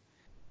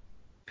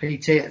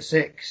 PT at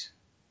 6,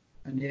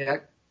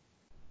 and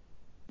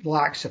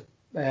likes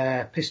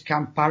a piss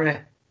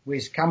Campari with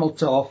his camel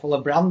toe full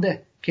of brandy,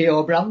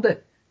 Keogh brandy.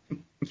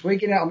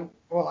 Swigging it,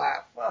 well,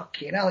 like,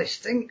 fucking hell, it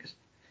stinks.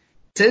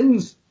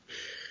 Tins.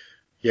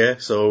 Yeah,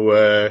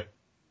 so,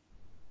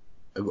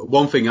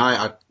 one thing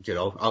I'll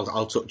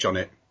touch on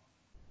it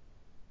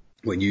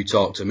when you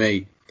talk to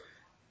me.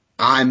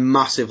 I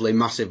massively,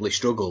 massively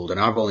struggled, and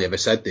I've only ever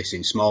said this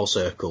in small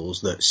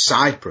circles, that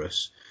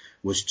Cyprus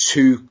was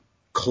too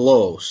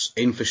close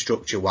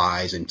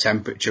infrastructure-wise and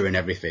temperature and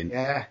everything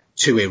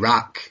to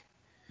Iraq.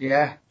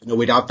 Yeah. You know,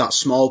 we'd have that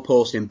small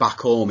posting back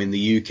home in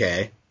the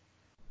UK,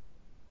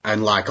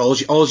 And like, all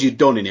you've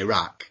done in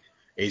Iraq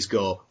is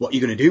go, what are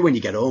you going to do when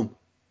you get home?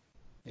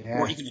 Yeah.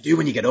 What are you going to do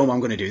when you get home? I'm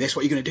going to do this.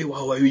 What are you going to do?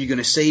 Oh, who are you going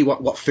to see?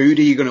 What food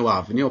are you going to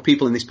have? And, you know,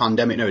 people in this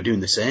pandemic now are doing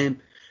the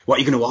same. What are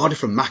you going to order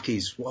from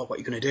Mackey's? What are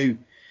you going to do?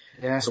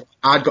 Yeah. So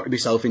I'd got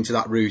myself into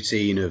that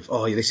routine of,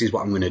 oh, this is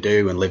what I'm going to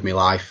do and live my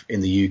life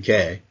in the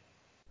UK.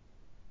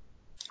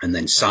 And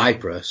then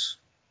Cyprus,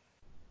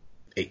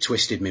 it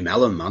twisted me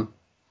melon, man.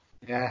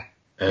 Yeah.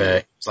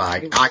 It's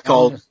like, I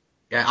called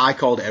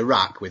it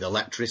Iraq with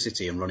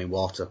electricity and running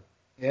water.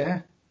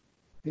 Yeah.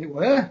 It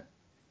were.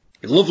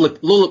 Lovely,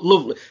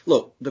 lovely.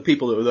 Look, the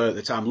people that were there at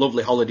the time,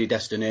 lovely holiday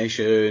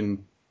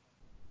destination.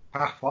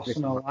 Paphos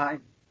and all that.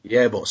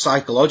 Yeah, but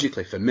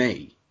psychologically for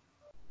me,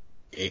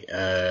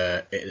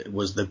 it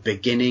was the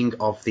beginning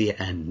of the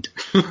end.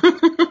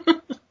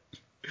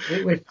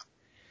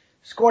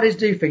 Squaddies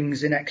do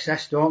things in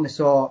excess, don't they?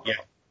 So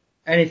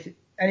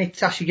any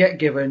task you get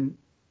given,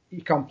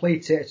 you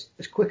complete it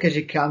as quick as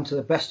you can to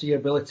the best of your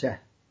ability.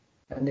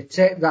 And they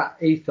take that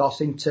ethos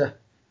into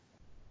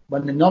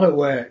when they're not at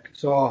work.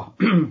 So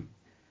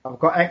I've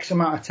got X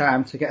amount of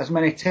time to get as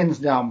many tins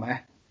down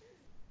there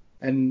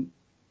and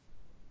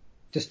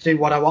just do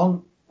what I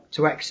want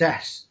to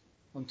excess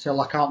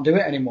until I can't do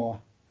it anymore.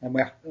 And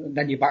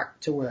then you're back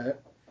to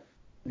work.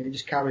 And it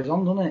just carries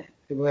on, doesn't it?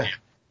 They were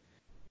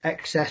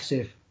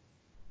excessive.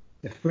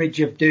 The fridge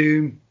of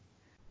doom.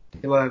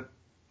 There were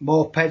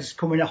mopeds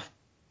coming off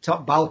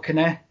top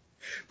balcony.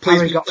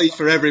 Please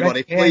for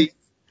everybody,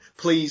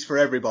 please for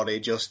everybody,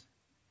 just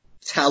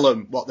tell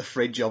them what the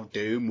fridge of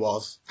doom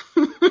was.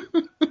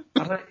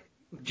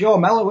 Joe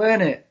Mellor,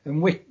 weren't it?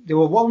 And there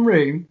were one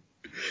room.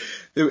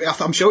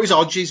 I'm sure it was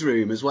Odgie's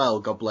room as well.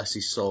 God bless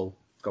his soul.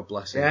 God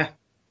bless him. Yeah.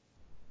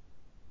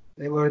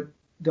 There were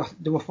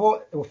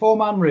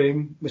 4-man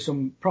room with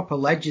some proper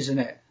ledges in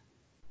it,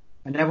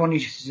 and everyone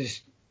used to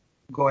just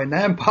go in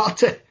there and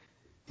party.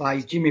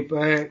 Like Jimmy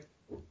Burke,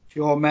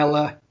 Joe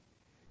Mellor,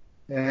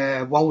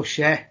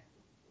 Walshy,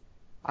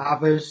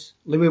 Avers,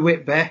 Louis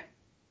Whitby.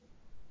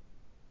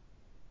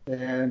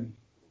 And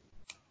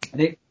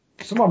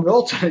someone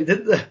wrote on it,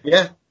 didn't they?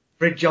 Yeah.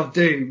 Bridge of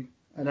Doom.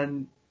 And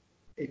then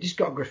it just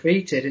got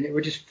graffitied and it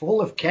was just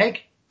full of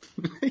keg.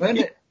 Weren't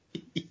it?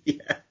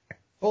 Yeah.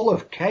 Full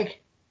of keg.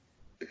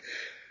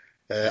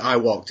 I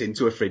walked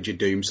into a Fridge of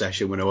Doom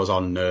session when I was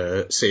on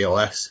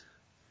COS.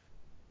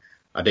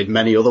 I did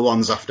many other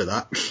ones after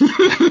that.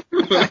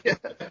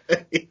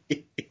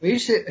 We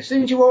used to, as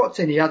soon as you walked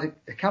in, you had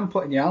a can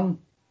put in your hand.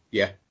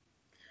 Yeah.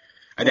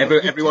 And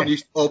everyone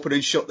used to open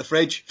and shut the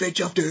fridge.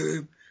 Fridge of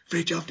Doom.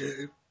 Fridge of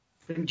Doom.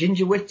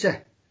 Ginger Whitty.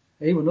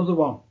 He was another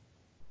one.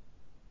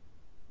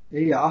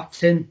 Yeah,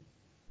 tin.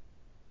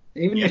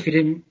 Even if you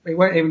didn't, it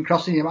weren't even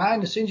crossing your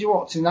mind. As soon as you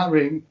walked in that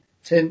room,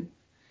 tin.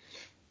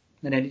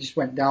 And then it just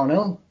went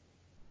downhill.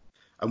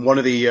 And one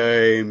of the,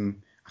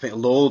 I think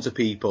loads of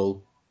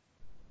people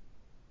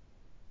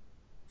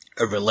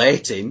are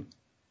relating,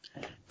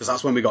 because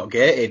that's when we got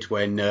gated,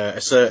 when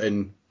a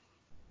certain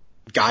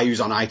guy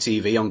who's on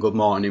ITV on Good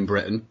Morning in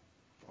Britain,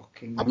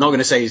 I'm not going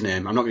to say his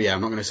name, I'm not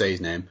going to say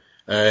his name,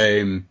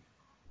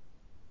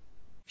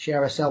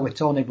 share a cell with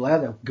Tony Blair,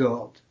 though.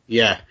 God.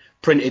 Yeah,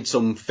 printed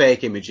some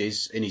fake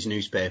images in his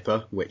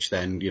newspaper, which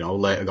then,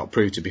 later got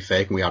proved to be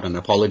fake and we had an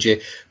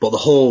apology. But the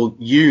whole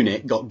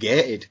unit got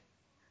gated.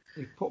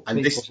 He put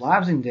people's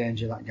lives in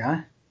danger, that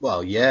guy.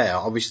 Well, yeah,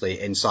 obviously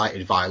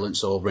incited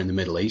violence over in the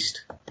Middle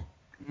East,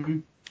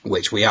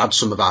 which we had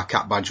some of our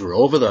cat badge were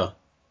over there.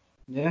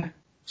 Yeah.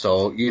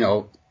 So,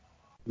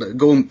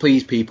 go and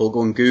please people,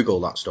 go and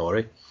Google that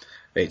story.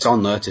 It's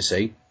on there to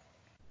see.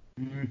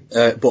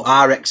 But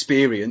our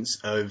experience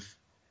of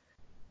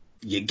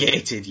you're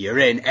gated, you're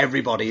in,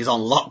 everybody is on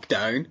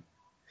lockdown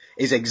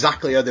is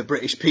exactly how the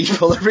British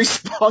people are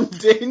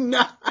responding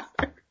now.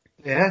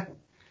 Yeah.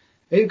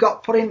 Who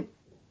got put in?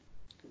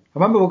 I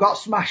remember we got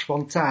smashed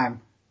one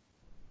time.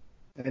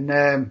 And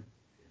it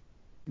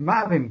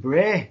might have been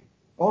Bray.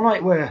 All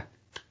night where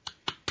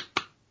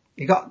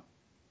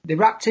they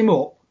wrapped him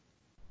up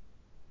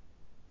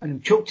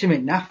and chucked him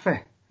in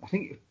naffy. I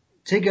think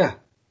Tigger,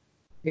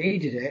 he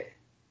did it.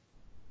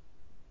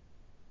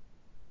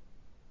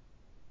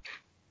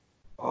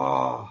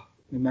 Oh,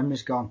 my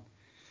memory's gone.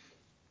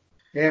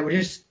 Yeah,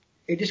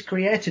 it just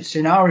created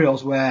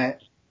scenarios where,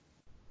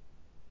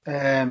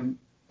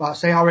 like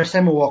say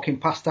RSM were walking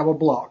past our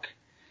block.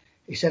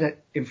 He said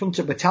it in front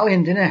of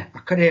battalion, didn't he? I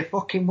could hear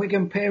fucking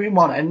Wigan Pier in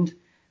one end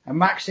and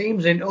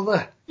Maxime's in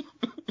other.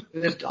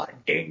 Just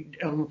like ding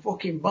and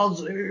fucking buzz.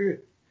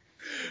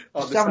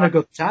 Just having a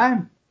good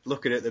time.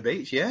 Looking at the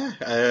beach, yeah.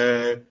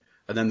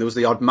 And then there was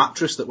the odd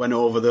mattress that went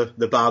over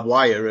the barbed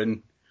wire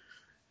and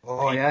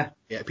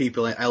yeah,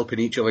 people helping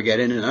each other get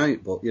in and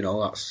out. But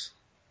that's.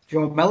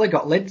 Joe Mellor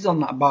got lids on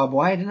that barbed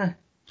wire, didn't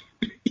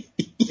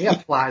he? He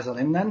had flies on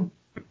him then.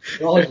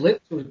 All his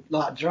lips were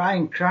like dry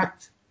and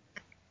cracked.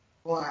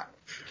 Like,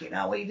 what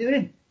are you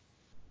doing?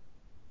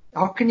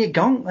 How can you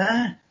gonk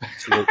there?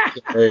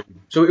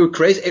 So it was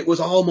crazy. It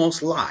was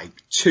almost like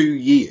 2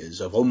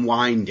 years of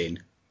unwinding.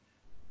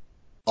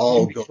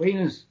 All good.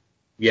 Between us.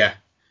 Yeah,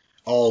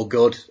 all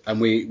good. And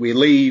we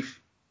leave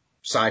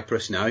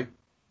Cyprus now.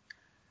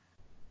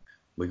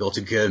 We go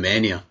to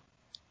Germania.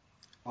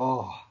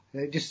 Oh,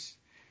 it just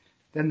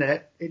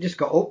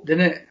got up,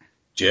 didn't it?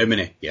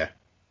 Germany, yeah.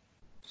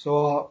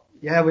 So,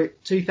 yeah,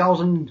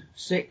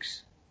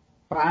 2006,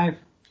 5.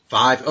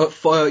 5, oh,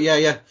 4,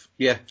 yeah,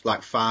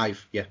 like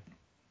 5, yeah.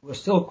 We were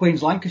still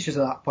Queen's Lancashires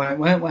at that point,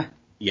 weren't we?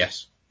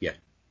 Yes, yeah.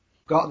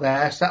 Got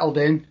there, settled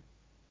in.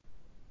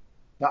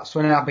 That's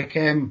when I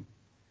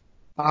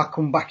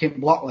come back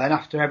in block then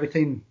after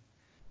everything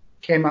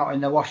came out in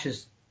the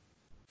washers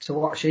to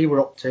what she were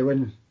up to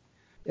and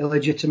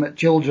illegitimate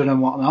children and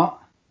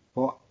whatnot.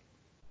 But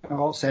I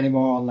won't say any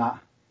more on that.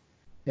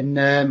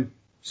 And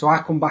so I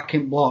come back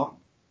in block.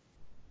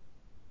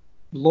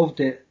 Loved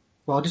it.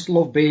 Well, I just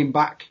love being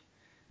back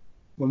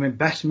with my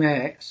best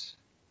mates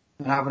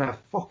and having a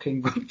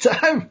fucking good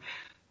time.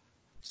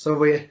 So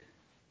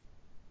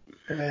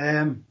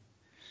the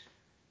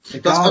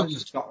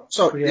gardens got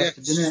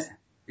created, didn't it?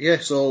 Yeah,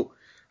 so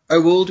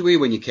how old were you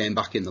when you came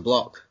back in the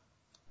block?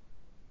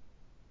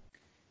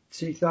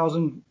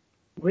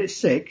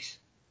 2006.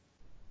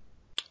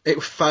 It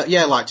was,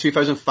 like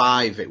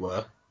 2005 it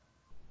were.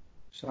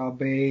 So I'll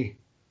be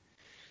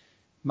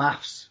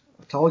maths.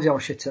 I told you I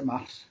was shit at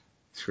maths.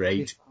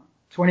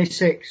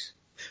 26.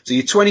 So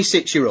you're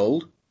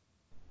 26-year-old.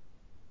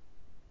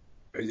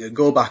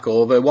 Go back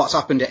over. What's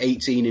happened at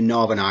 18 in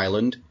Northern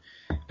Ireland?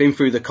 Been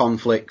through the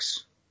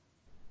conflicts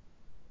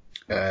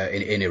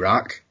in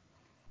Iraq.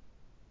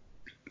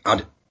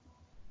 Had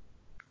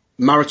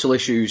marital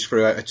issues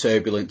for a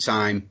turbulent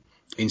time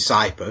in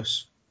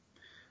Cyprus.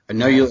 And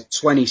now you're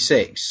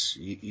 26,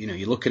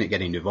 you're looking at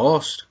getting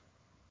divorced.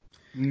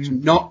 It's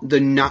not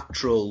the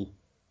natural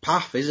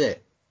path, is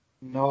it?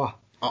 No.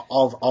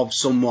 Of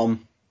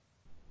someone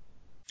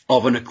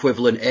of an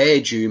equivalent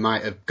age who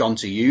might have gone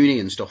to uni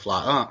and stuff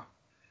like that.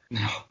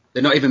 No.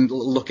 They're not even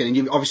looking,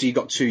 and obviously you've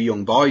got 2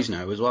 young boys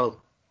now as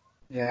well.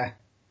 Yeah.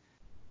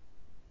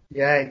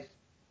 Yeah.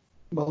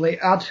 Well,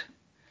 it had,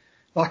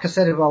 like I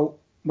said about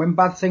when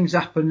bad things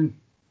happen,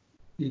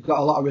 you've got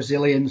a lot of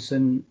resilience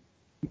and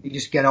you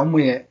just get on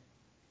with it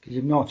because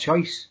you've no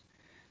choice.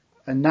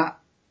 And that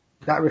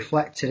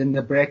reflected in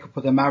the breakup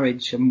of the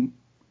marriage and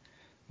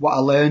what I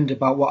learned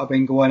about what had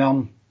been going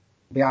on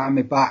behind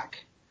my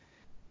back.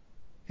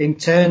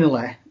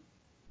 Internally,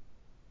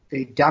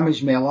 it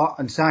damaged me a lot,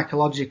 and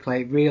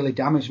psychologically, it really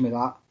damaged me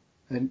that,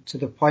 and to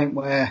the point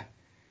where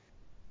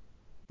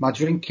my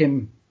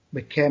drinking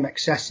became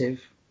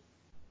excessive,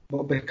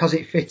 but because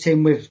it fit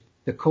in with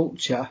the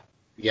culture,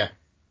 yeah,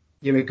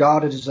 you're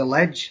regarded as a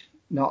ledge.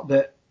 Not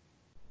that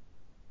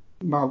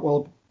my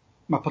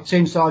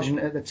platoon sergeant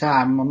at the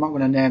time, I'm not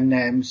going to name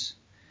names,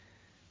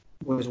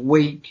 was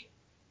weak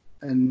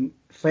and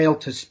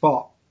failed to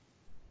spot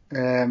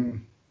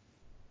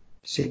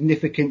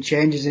significant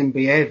changes in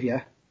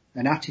behaviour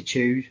and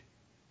attitude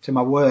to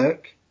my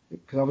work,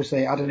 because obviously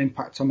it had an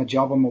impact on my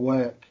job and my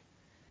work.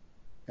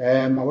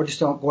 I would just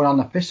start going on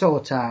the piss all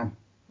the time,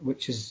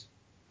 which is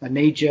a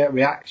knee-jerk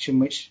reaction,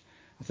 which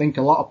I think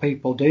a lot of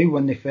people do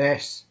when they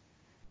face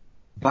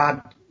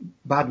bad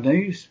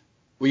news.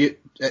 Were you,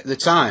 at the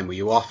time, were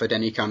you offered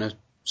any kind of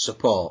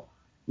support?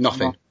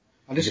 Nothing? No,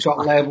 I just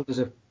got labelled as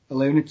a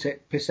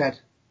lunatic, pisshead.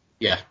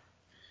 Yeah.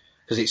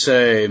 Because it's,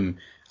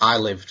 I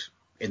lived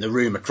in the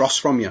room across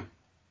from you.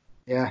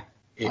 Yeah.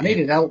 I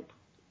needed help.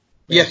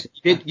 Yes,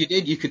 you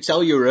did. You could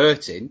tell you were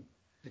hurting.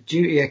 The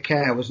duty of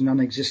care was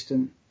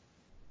non-existent.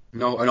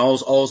 No, and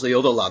all the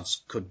other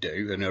lads could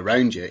do and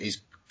around you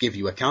is give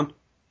you a can.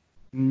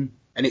 Mm.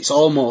 And it's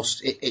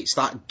almost, it's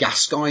that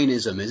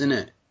Gascoigneism, isn't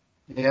it?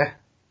 Yeah.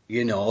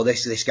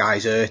 This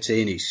guy's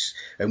hurting,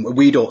 and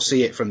we don't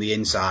see it from the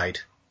inside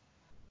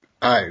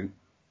out.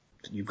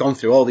 You've gone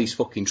through all these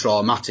fucking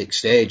traumatic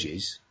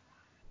stages.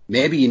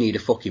 Maybe you need a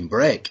fucking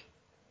break.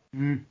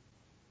 Mm.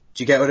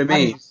 Do you get what I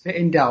mean?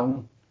 Sitting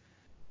down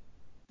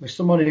with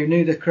someone who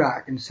knew the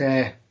crack and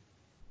say,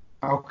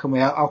 how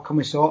can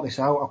we sort this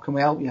out? How can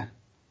we help you?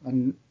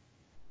 And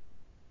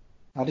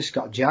I just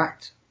got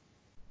jacked.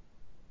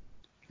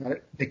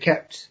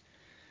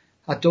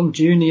 I'd done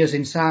juniors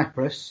in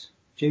Cyprus,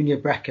 junior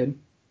Brecon.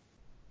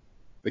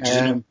 Which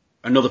is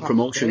another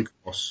promotion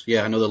course.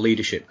 Yeah, another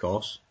leadership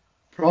course.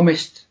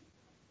 Promised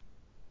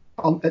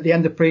at the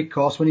end of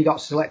pre-course when he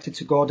got selected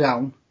to go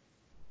down,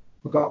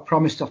 we got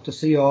promised off to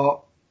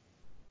CO,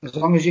 as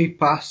long as you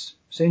pass,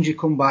 as soon as you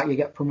come back, you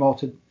get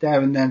promoted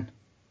there and then.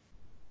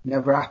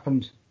 Never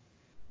happened.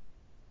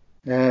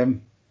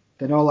 Then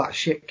all that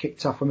shit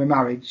kicked off with my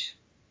marriage.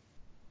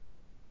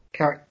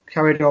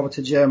 Carried over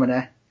to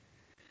Germany.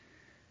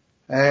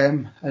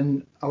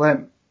 And I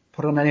weren't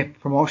put on any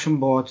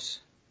promotion boards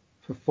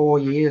for 4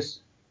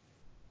 years.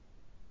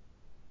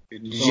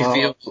 Did you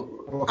feel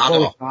I was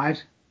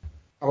qualified?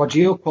 I was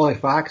dual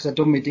qualified because I'd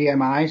done my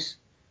DMIs.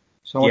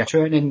 So I was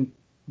training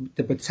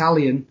the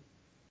battalion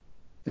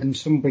and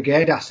some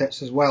brigade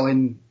assets as well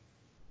in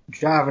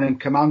driving and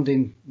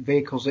commanding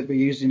vehicles that were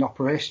used in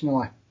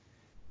operationally.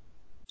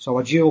 So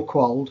I dual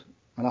qualled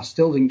and I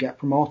still didn't get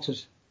promoted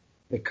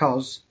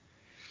because,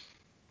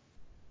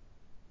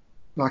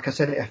 like I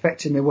said, it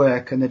affected my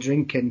work and the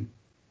drinking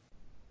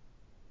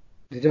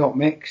they don't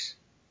mix.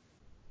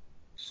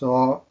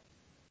 So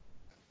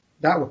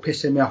that were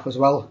pissing me off as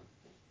well.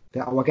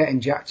 That I were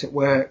getting jacked at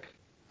work.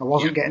 I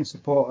wasn't getting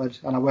supported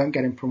and I weren't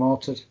getting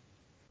promoted.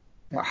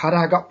 Now, had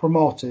I got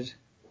promoted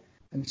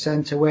and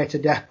sent away to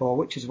depot,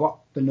 which is what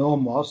the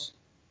norm was,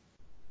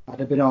 I'd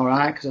have been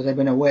alright because I'd have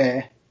been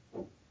away.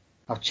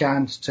 I've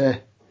chance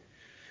to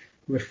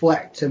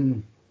reflect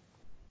and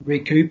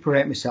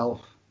recuperate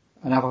myself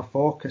and have a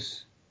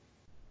focus.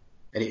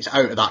 And it's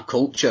out of that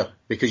culture,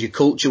 because your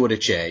culture would have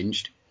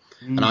changed.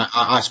 And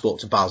I spoke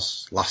to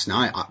Baz last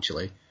night,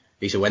 actually.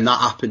 He said when that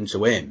happened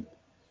to him,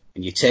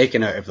 and you're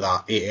taken out of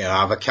that, here,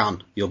 have a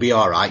can, you'll be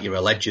alright, you're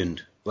a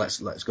legend. Let's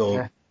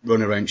go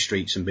run around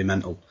streets and be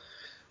mental.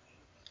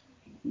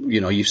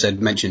 You know, you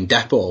mentioned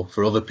depot.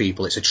 For other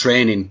people, it's a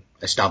training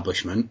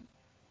establishment.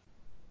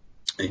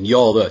 And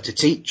you're there to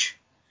teach.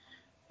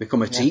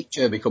 Become a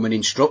teacher, become an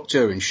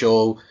instructor, and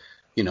show,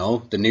 you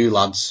know, the new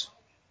lads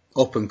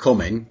up and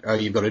coming how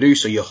you've got to do.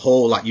 So your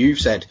whole, like you've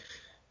said,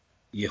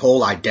 your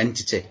whole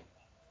identity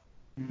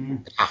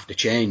have to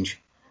change,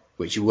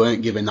 which you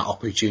weren't given that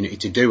opportunity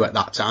to do at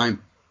that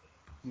time.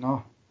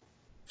 No.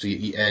 So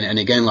and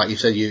again, like you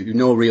said, you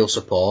no real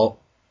support.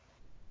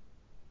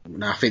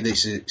 And I think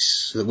this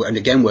is, and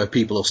again, where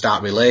people will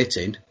start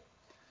relating,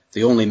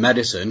 the only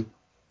medicine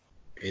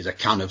is a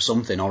can of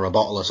something or a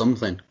bottle of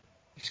something.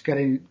 It's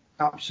getting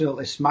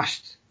absolutely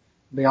smashed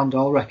beyond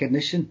all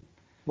recognition.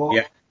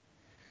 But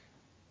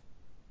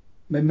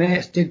my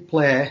mates did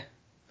play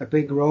a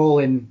big role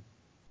in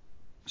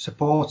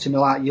supporting me,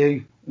 like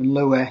you and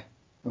Louis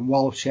and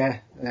Walsher,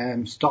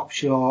 Stop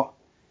Short,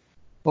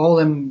 all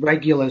them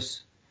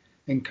regulars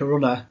in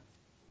Corunna.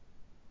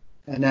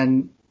 And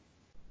then,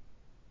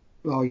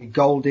 well, your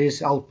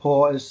Goldies, Al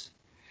Porters,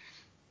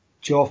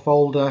 Joe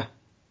Folder.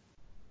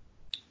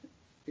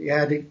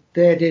 Yeah, they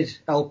did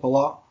help a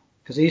lot,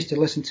 because they used to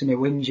listen to me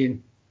whinging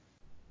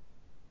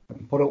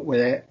and put up with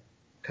it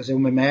because they were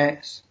my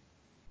mates.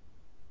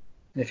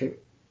 And if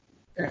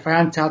I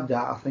hadn't had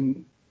that, I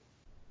think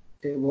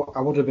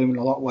I would have been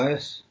a lot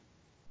worse.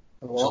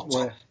 A lot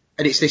worse.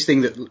 And it's this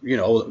thing that, you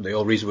know, the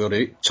whole reason we do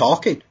it,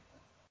 talking.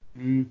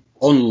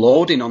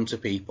 Unloading onto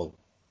people.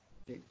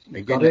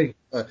 Again,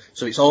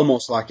 so it's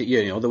almost like,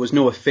 you know, there was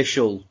no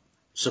official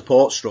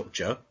support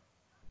structure,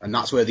 and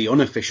that's where the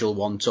unofficial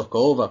one took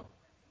over.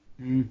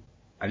 And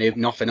if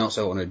nothing else,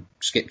 I don't want to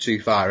skip too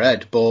far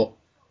ahead, but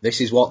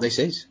this is what this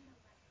is.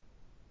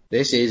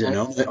 This is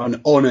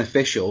an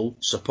unofficial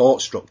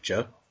support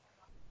structure.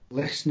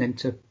 Listening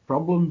to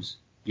problems.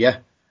 Yeah,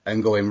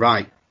 and going,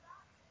 right,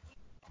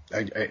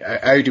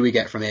 how do we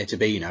get from A to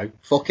B now?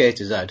 Fuck A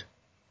to Z.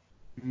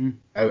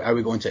 How are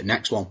we going to the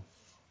next one?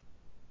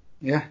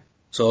 Yeah.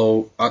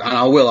 So, and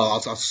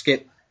I'll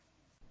skip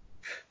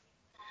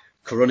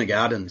Corunna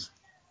Gardens.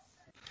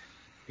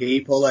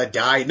 People are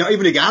dying. Not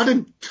even a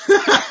garden.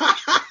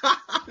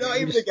 Not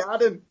even a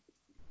garden.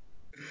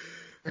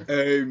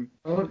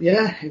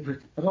 Yeah, I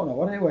don't know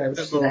what anyway. It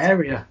was an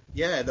area.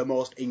 Yeah, the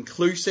most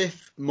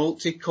inclusive,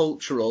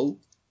 multicultural,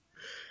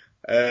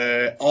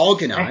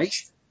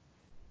 organised.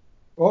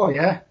 Oh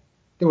yeah,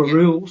 there were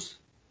rules.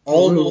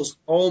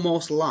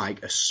 Almost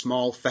like a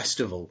small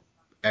festival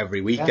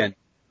every weekend.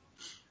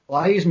 Well,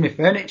 I used my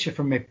furniture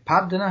from my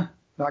pad, didn't I?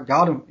 That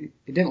garden,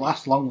 it didn't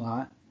last long,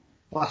 like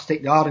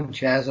plastic garden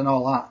chairs and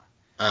all that.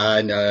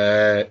 And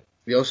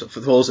also,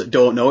 for those that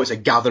don't know, it's a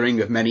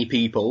gathering of many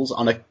peoples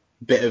on a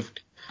bit of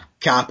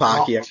car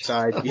parking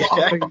outside.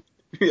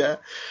 Yeah.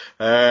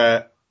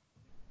 That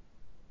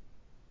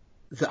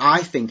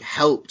I think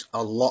helped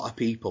a lot of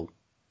people.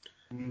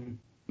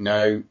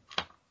 Now,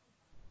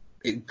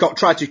 it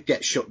tried to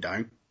get shut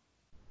down.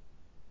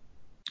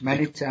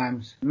 Many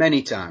times,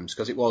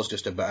 because it was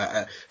just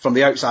from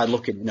the outside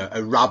looking, you know,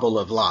 a rabble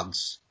of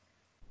lads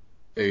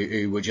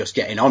who were just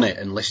getting on it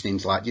and listening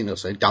to, like, you know,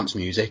 say dance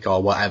music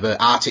or whatever.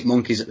 Arctic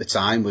Monkeys at the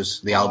time was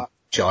the album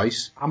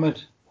choice.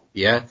 Hammered.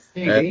 Yeah.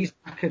 He's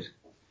knackered.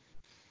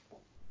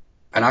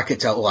 And I could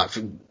tell, like,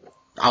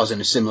 I was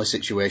in a similar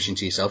situation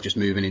to yourself, just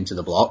moving into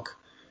the block.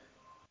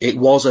 It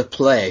was a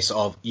place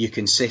of, you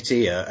can sit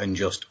here and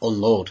just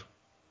unload.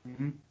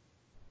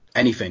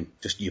 Anything,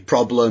 just your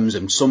problems,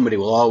 and somebody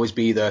will always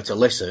be there to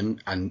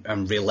listen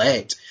and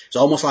relate. It's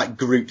almost like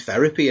group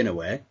therapy in a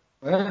way.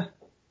 Yeah.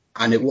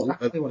 And it was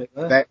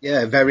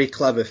a very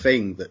clever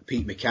thing that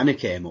Pete McKenna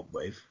came up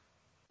with,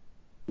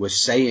 was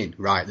saying,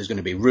 right, there's going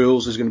to be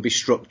rules, there's going to be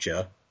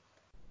structure,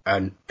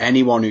 and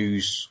anyone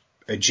who's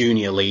a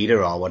junior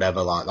leader or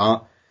whatever like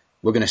that,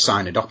 we're going to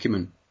sign a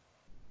document.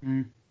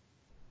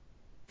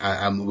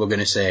 And we're going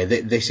to say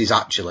that this is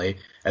actually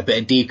a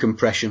bit of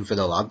decompression for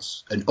the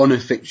lads, an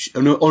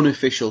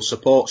unofficial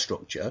support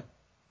structure.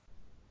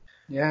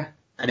 Yeah.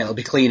 And it'll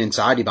be clean and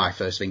tidy by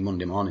first thing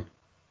Monday morning.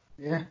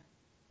 Yeah.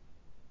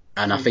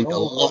 And I think a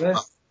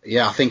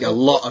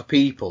lot of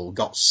people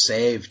got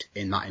saved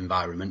in that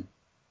environment.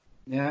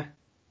 Yeah.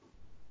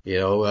 You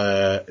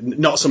know,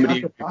 not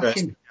somebody who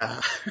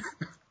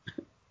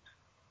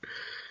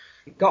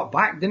It got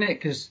back, didn't it?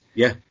 Because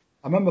I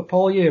remember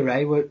Paul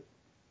Uray, were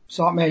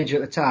sort of major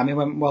at the time. He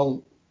went,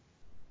 well,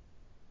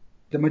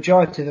 the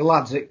majority of the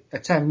lads that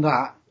attend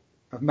that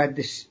have made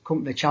this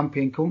company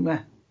champion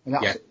company. And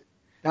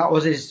that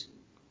was his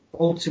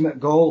ultimate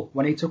goal.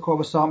 When he took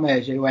over St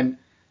Major, he went,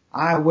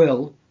 I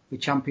will be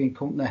champion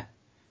company.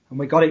 And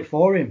we got it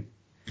for him.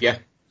 Yeah.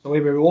 So he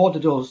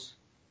rewarded us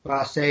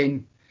by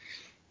saying,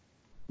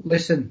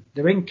 listen,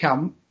 they're in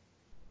camp,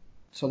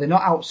 so they're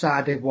not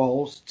outside the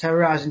walls,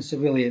 terrorising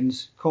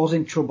civilians,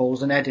 causing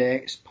troubles and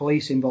headaches,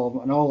 police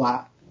involvement and all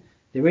that.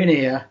 They're in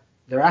here,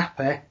 they're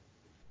happy.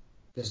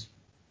 There's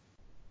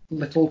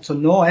little to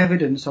no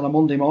evidence on a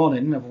Monday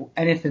morning of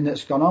anything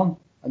that's gone on.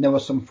 And there were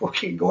some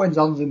fucking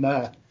goings-ons in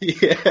there.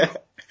 Yeah.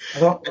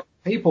 I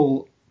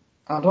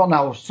don't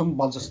know, some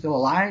ones are still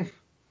alive.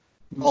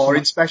 Or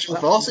in special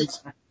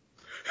forces.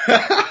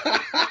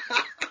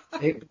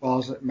 It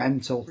was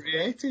mental.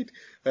 Created.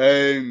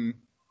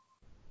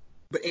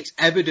 But it's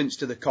evidence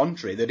to the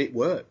contrary that it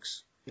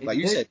works. Like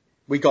you said,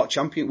 we got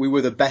champion, we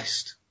were the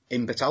best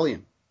in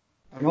battalion.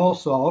 And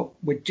also,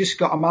 we'd just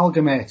got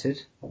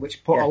amalgamated,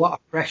 which put a lot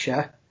of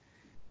pressure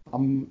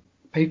on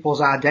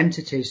people's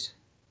identities.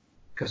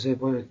 Because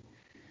they're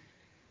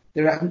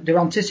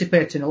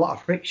anticipating a lot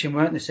of friction,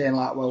 weren't they? Saying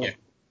like, well,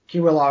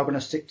 QL are going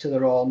to stick to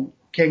their own,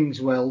 Kings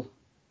will,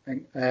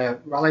 and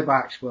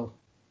Rallybikes will.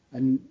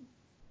 And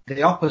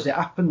the opposite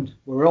happened.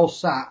 We were all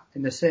sat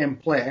in the same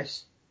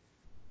place,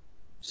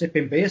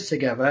 sipping beers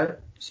together,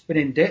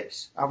 spinning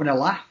dits, having a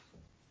laugh.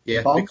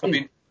 Yeah,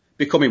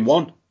 becoming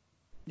one.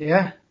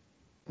 Yeah.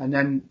 And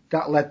then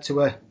that led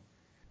to a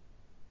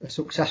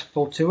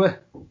successful tour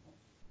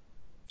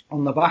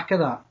on the back of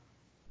that.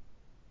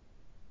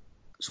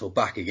 So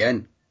back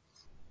again.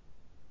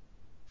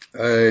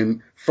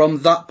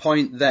 From that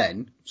point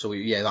then, so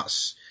yeah,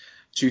 that's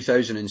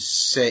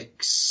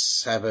 2006,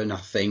 7, I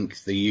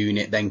think, the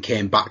unit then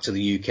came back to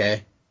the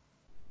UK.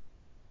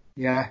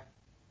 Yeah.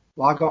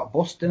 Well, I got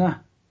bussed, didn't I?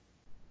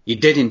 You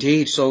did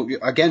indeed. So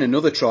again,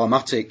 another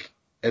traumatic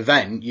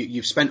event.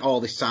 You've spent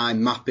all this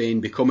time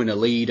mapping, becoming a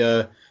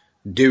leader,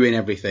 doing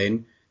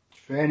everything.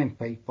 Training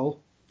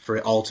people. For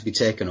it all to be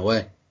taken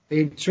away.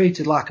 Being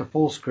treated like a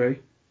full screw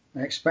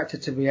and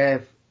expected to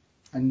behave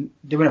and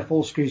doing a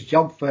full screw's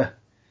job for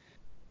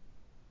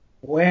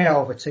way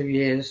over 2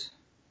 years.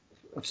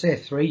 I'd say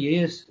 3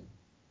 years.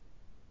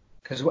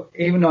 Because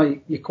even though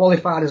you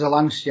qualified as a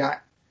Lance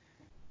Jack,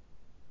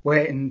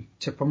 waiting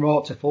to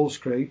promote to full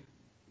screw,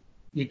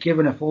 you're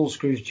given a full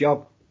screw's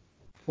job,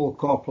 full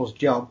corporal's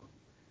job,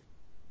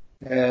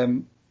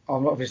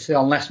 obviously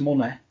on less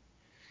money.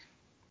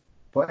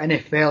 But any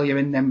failure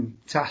in them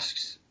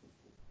tasks,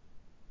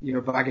 you're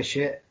a bag of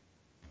shit.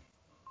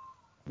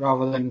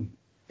 Rather than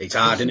it's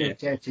hard,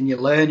 isn't it? You're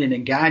learning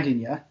and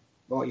guiding you,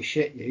 or you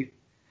shit you.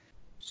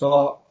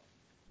 So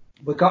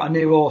we got a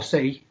new OC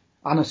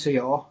and a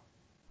CO.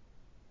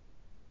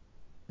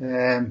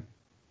 I've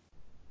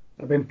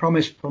been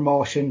promised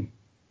promotion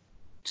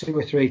 2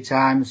 or 3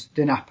 times,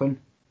 didn't happen.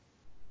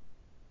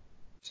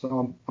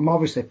 So I'm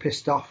obviously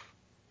pissed off.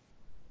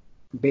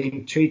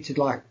 Being treated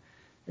like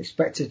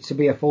expected to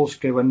be a full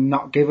screw and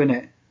not given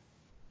it.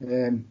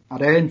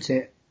 I'd earned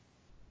it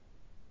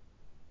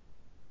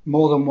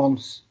more than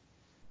once.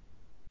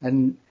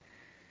 And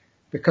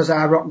because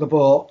I rocked the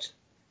boat,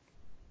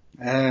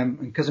 and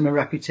because of my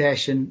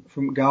reputation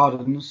from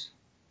Gardens,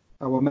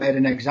 I was made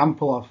an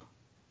example of.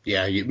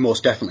 Yeah,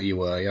 most definitely you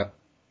were, yeah.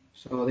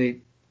 So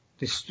they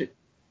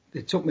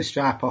took my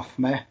stripe off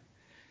me,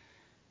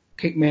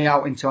 kicked me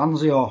out into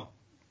Anzio.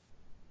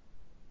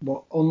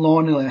 But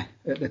unknowingly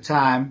at the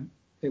time,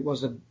 it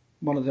was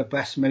one of the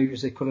best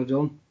moves they could have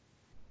done,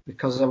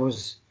 because I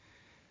was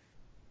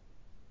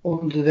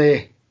under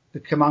the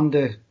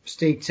commander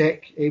Steve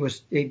Tick.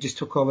 He just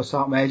took over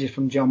St Major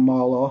from John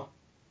Morlaw,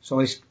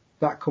 so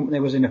that company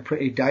was in a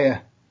pretty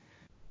dire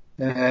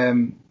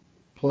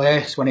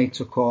place when he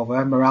took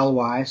over, morale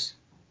wise,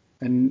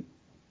 and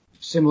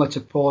similar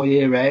to Paul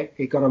Yearate,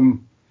 he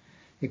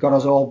got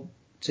us all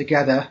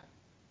together,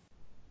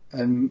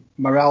 and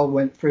morale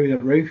went through the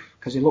roof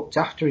because he looked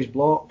after his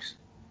blokes.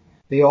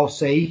 The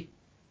OC,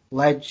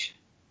 Ledge,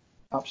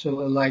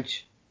 absolutely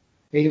Ledge.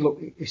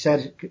 He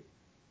said,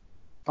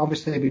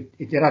 obviously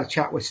he did have a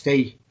chat with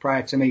Steve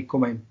prior to me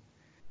coming.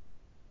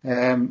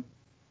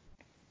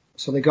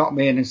 So they got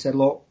me in and said,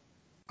 look,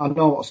 I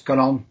know what's gone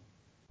on.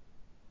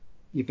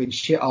 You've been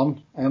shit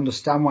on. I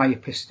understand why you're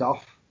pissed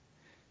off.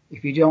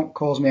 If you don't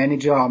cause me any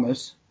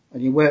dramas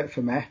and you work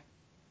for me,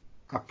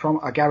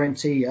 I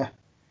guarantee you,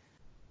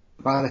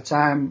 by the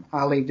time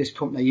I leave this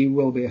company, you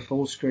will be a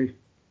full screw.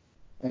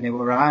 And he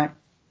was right.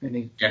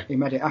 And he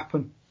made it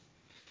happen.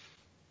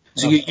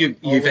 So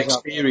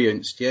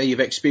you've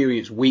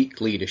experienced weak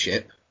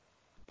leadership.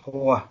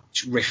 Poor.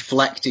 Which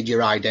reflected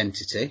your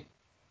identity,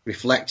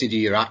 reflected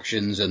your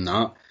actions and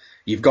that.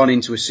 You've gone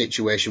into a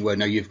situation where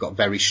now you've got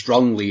very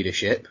strong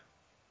leadership.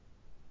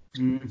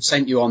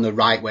 Sent you on the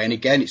right way. And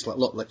again, it's like,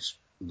 look, let's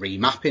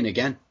remapping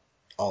again.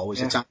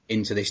 Always attack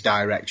into this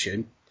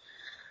direction.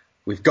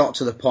 We've got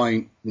to the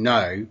point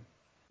now,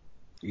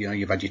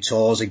 you've had your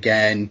tours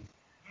again.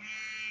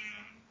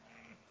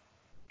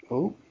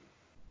 Oh.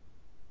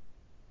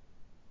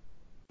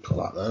 Put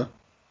that there.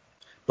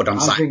 But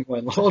I've been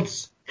going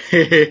loads.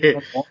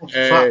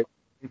 uh,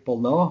 People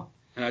know.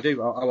 and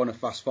I want to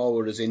fast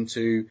forward us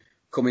into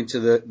coming to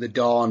the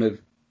dawn of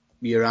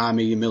your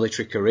army, your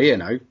military career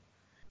now.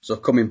 So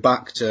coming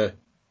back to,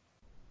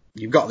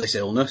 you've got this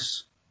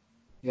illness.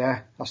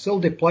 Yeah, I still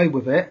deploy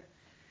with it.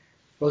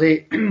 Well,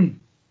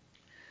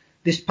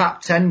 this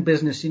PAP-10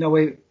 business,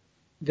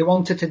 they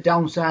wanted to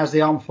downsize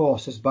the armed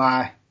forces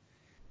by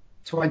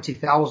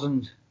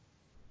 20,000.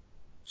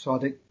 So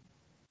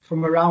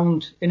from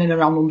in and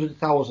around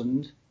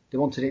 100,000, they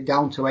wanted it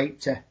down to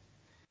 80.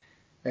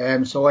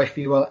 So if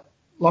you were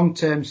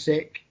long-term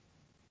sick,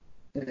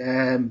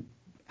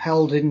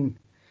 held in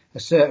a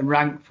certain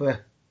rank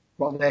for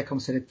what they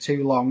considered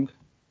too long,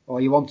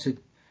 or they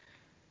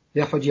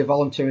offered you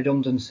voluntary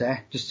redundancy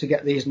just to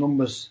get these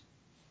numbers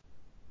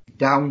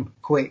down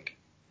quick.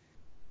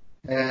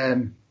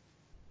 When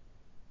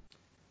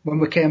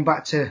we came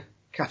back to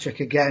Catterick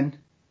again,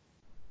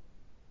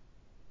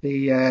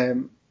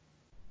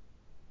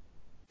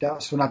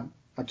 that's when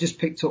I just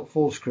picked up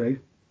full screw,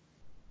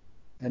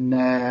 and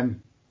I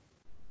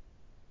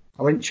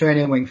went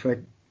training wing for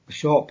a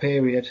short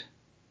period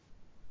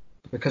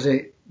because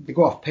they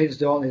go off PIDs,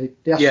 don't they?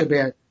 There has to be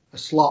a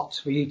slot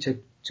for you to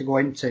go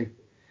into.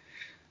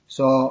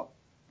 So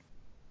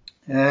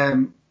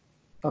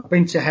I've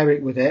been to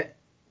Herrick with it.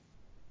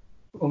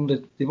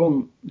 They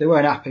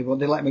weren't happy, but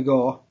they let me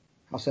go.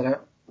 I said,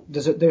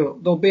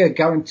 there'll be a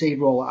guaranteed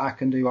role that I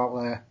can do out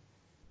there.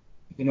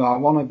 I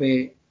want to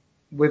be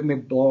with my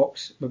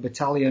blokes, my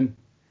battalion.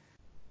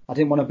 I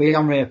didn't want to be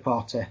on raid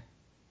party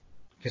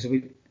because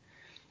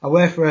I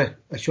worked for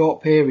a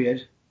short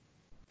period.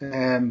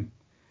 When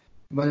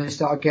they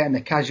started getting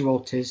the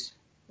casualties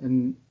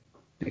and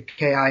the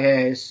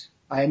KIAs,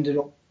 I ended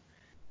up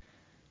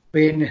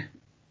being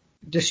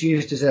just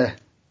used as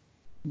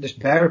this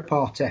bearer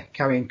party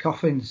carrying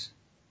coffins,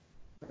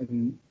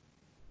 and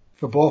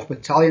for both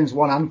battalions,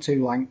 1 and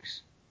 2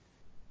 Lancs,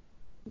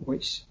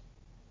 which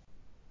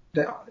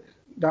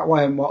that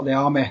wasn't what the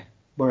army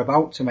were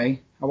about to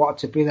me. I wanted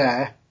to be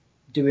there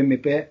doing my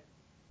bit.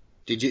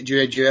 Did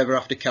you ever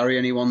have to carry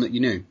anyone that you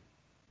knew?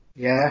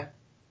 Yeah.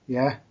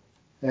 You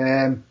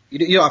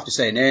don't have to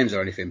say names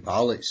or anything,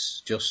 pal.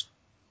 It's just.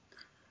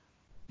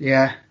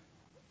 Yeah,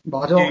 but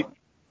I don't.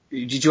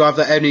 Did you have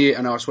any?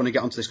 And I just want to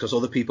get onto this because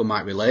other people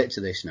might relate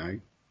to this now.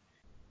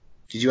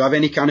 Did you have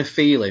any kind of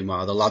feeling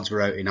while the lads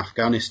were out in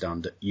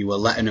Afghanistan that you were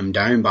letting them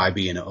down by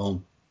being at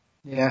home?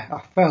 Yeah,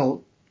 I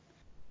felt.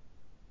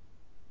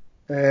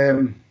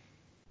 A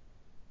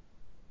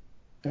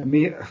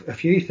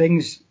few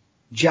things,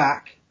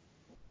 Jack.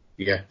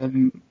 Yeah.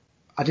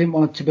 I didn't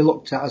want to be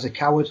looked at as a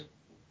coward.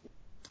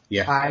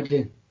 Yeah.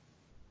 Hiding.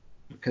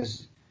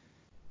 Because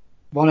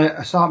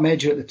a sergeant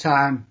major at the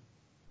time.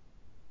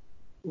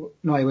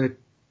 No, it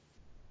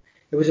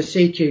was a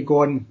CQ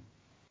going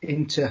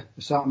into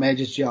the sergeant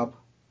major's job.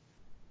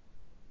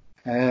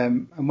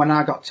 And when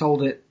I got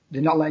told that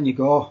they're not letting you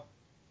go,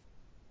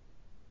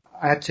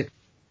 I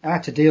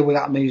had to deal with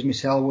that news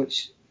myself,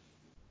 which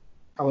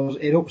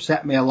it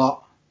upset me a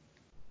lot.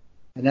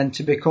 And then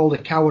to be called a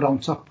coward on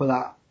top of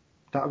that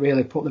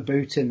really put the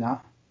boot in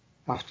that.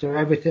 After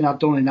everything I'd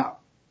done in that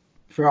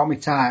throughout my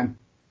time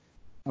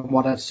and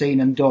what I'd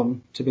seen and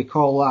done, to be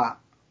called that,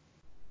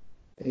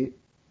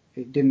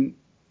 it didn't,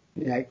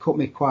 it cut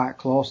me quite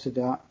close to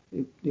that.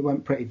 It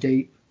went pretty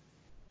deep.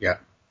 Yeah.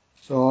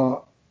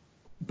 So,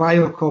 by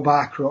hook or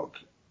by crook,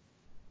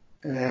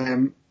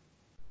 they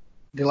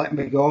let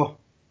me go.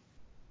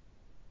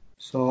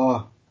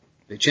 So.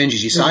 It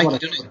changes your psyche,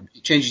 doesn't it?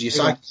 It changes your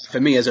psyche. For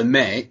me as a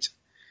mate,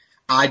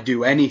 I'd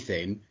do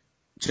anything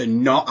to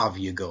not have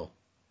you go.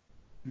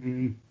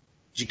 Mm.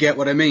 Do you get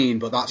what I mean?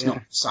 But that's not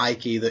the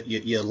psyche that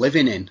you're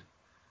living in.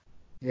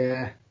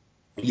 Yeah.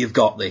 You've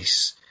got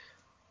this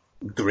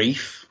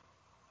grief.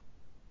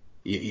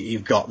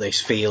 You've got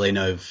this feeling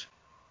of,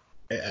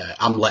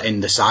 I'm letting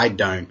the side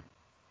down.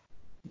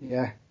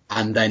 Yeah.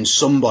 And then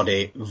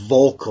somebody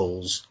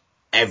vocals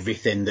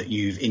everything that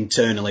you've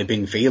internally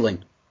been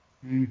feeling.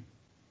 Mm.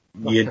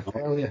 Like a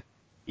failure.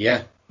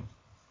 Yeah.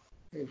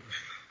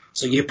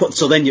 So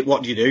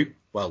what do you do?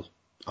 Well,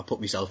 I put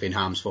myself in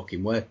harm's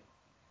fucking way.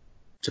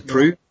 To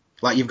prove.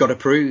 Like you've got to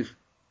prove.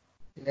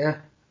 Yeah.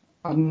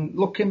 And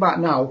looking back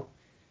now,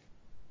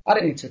 I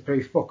didn't need to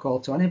prove fuck all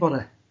to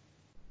anybody.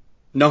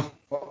 No.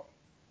 But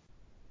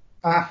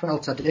I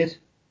felt I did.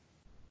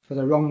 For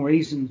the wrong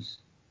reasons.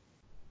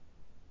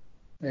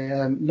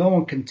 No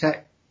one can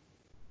take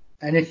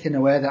anything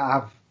away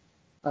that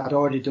I'd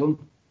already done.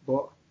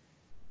 But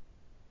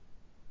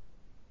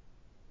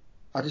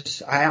I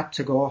had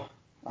to go.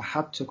 I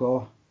had to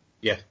go.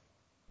 Yeah.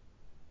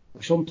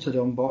 I shouldn't have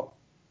done, but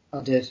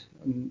I did.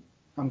 And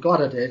I'm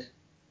glad I did.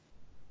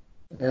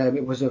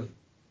 It was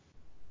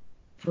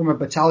from a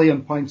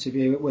battalion point of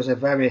view, it was a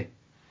very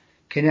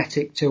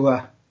kinetic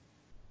tour.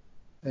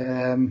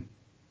 Well,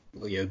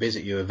 you were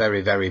busy. You were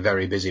very, very,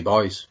 very busy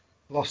boys.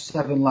 Lost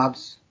 7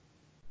 lads.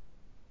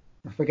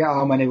 I forget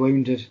how many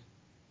wounded.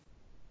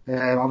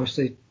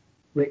 Obviously,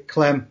 Rick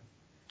Clem.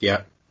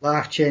 Yeah.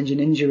 Life-changing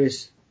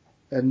injuries.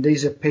 And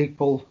these are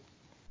people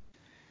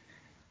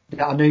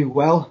that I knew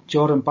well,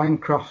 Jordan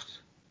Bancroft,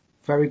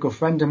 very good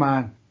friend of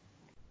mine.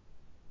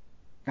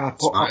 I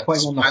put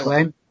him on the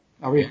plane.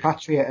 I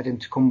repatriated him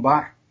to come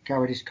back,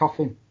 carried his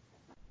coffin.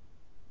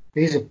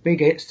 These are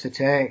big hits to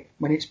take.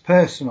 When it's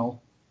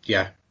personal,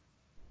 yeah,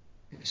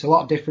 it's a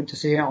lot different to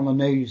see it on the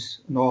news.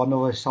 No,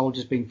 another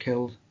soldier's been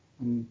killed,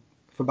 and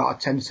for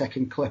about a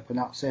 10-second clip, and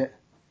that's it.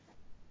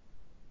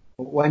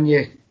 But when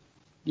you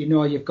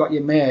know you've got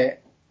your mate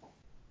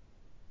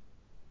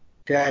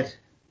dead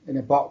in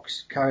a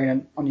box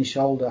carrying on your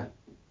shoulder,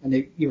 and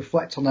you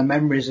reflect on the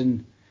memories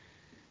and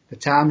the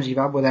times you've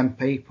had with them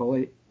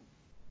people.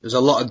 There's a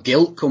lot of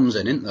guilt comes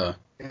in, isn't there?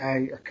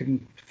 I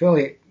can feel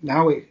it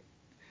now.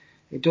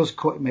 It does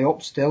cut me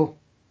up still.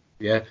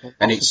 Yeah,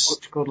 and it's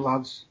such good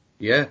lads.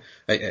 Yeah,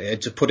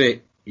 to put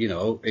it,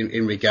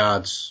 in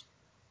regards,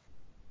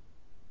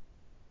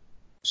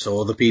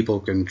 so other people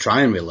can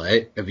try and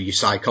relate of your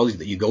psychology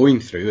that you're going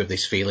through, of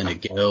this feeling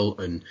of guilt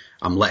and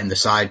I'm letting the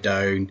side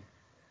down.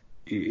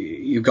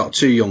 You've got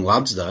two young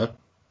lads there.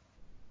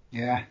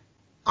 Yeah.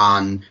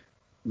 And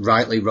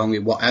rightly, wrongly,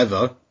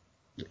 whatever,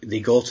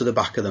 they go to the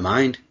back of the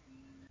mind.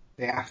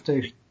 They have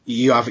to.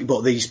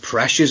 But these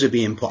pressures are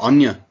being put on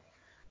you.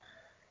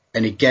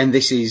 And again,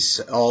 this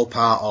is all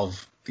part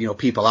of,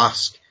 people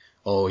ask,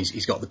 oh,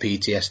 he's got the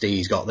PTSD,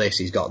 he's got this,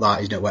 he's got that,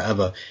 he's not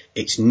whatever.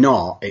 It's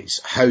not. It's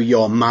how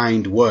your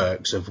mind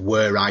works of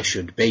where I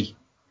should be.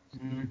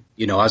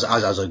 Mm-hmm.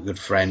 As a good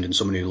friend and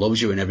someone who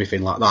loves you and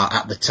everything like that,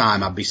 at the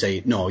time I'd be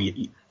saying, no,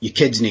 your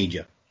kids need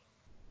you.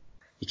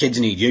 Your kids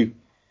need you.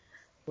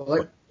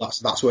 Well,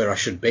 that's where I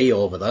should be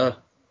over there.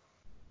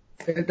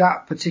 At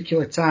that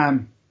particular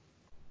time,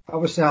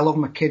 obviously I love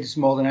my kids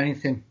more than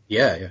anything.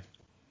 Yeah, yeah.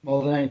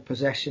 More than any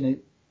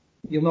possession.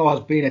 You'll know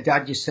as being a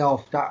dad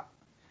yourself, that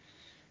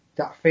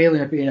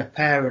feeling of being a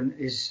parent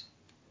it's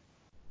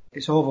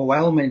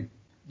overwhelming.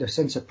 The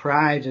sense of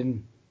pride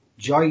and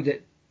joy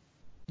that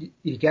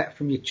you get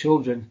from your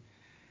children.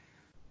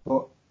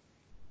 But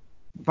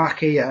back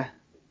here,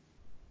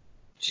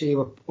 she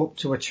was up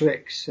to her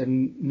tricks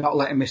and not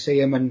letting me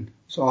see him, and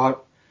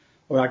so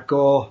I'd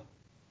go.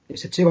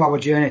 It's a 2-hour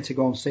journey to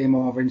go and see him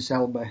over in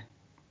Selby.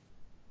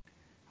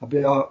 I'd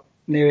be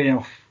near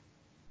enough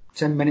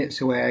 10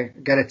 minutes away,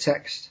 get a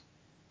text,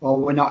 oh,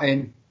 we're not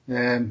in,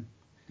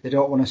 they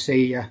don't want to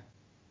see you.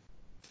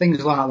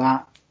 Things like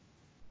that.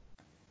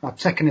 I'd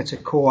taken her to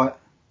court,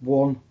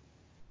 won,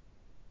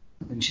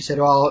 and she said,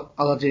 well,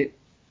 I'll adhere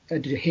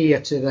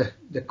to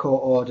the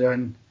court order,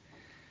 and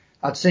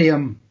I'd see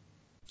him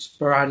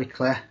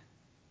sporadically,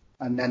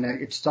 and then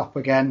it'd stop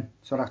again,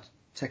 so I'd have to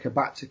take her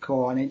back to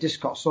court, and it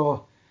just got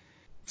so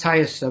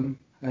tiresome,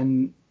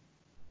 and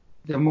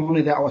the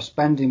money that I was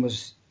spending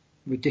was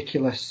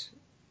ridiculous,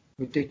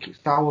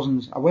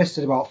 thousands. I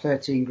wasted about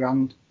 13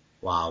 grand.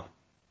 Wow.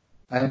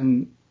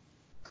 And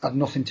I had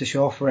nothing to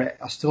show for it.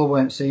 I still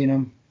weren't seeing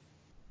him.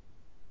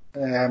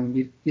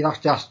 You'd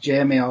have to ask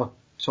Jamie or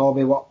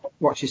Toby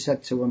what she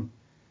said to him.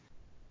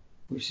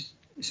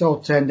 It's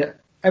all turned out.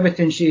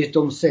 Everything she's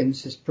done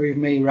since has proved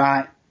me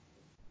right.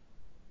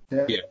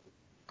 That yeah.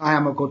 I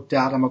am a good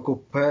dad. I'm a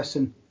good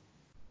person.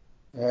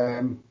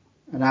 And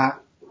I'm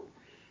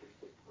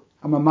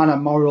a man of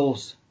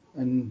morals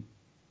and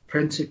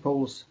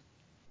principles.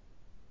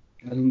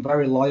 And I'm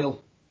very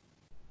loyal.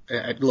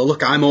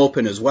 Look, I'm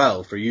open as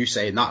well for you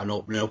saying that and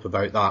opening up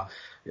about that.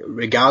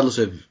 Regardless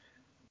of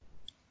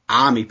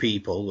army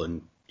people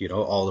and,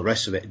 all the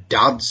rest of it,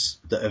 dads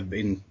that have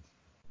been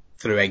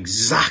through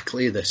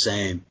exactly the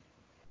same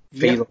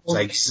feelings,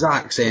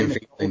 exact same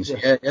feelings.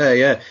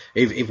 Yeah.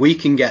 If we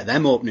can get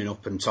them opening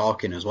up and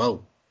talking as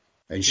well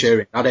and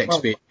sharing that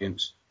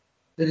experience.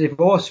 The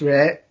divorce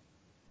rate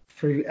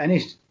through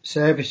any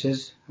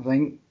services, I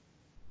think,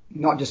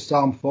 not just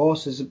armed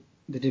forces,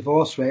 the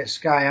divorce rate is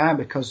sky high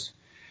because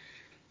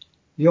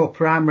your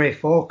primary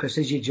focus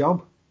is your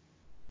job.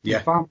 Yeah.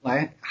 Your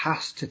family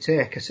has to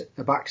take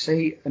a back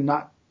seat, and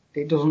that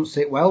it doesn't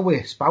sit well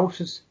with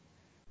spouses.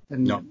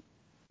 And no.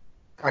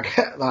 I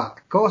get that.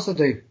 Of course I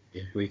do.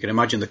 Yeah, well, you can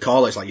imagine the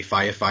call. It's like your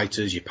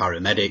firefighters, your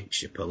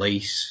paramedics, your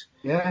police.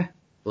 Yeah.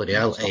 Bloody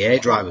hell, AA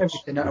drivers.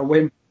 Everything at a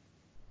whim.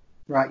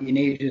 Right, you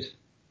needed.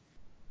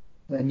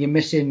 And you're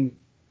missing.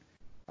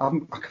 I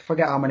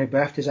forget how many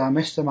birthdays I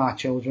missed to my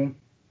children.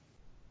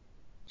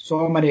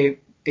 So many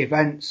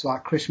events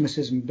like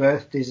Christmases and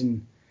birthdays,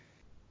 and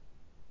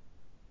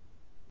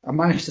I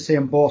managed to see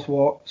them both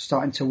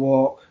starting to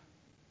walk,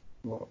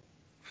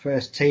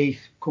 first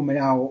teeth coming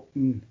out,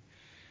 and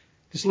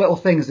just little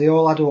things, they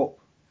all add up,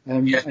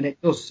 and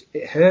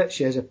it hurts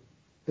you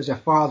as a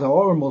father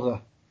or a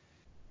mother.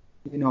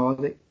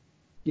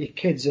 Your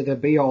kids are the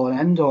be all and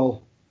end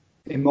all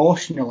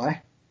emotionally,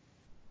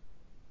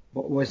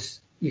 but with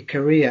your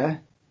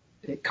career,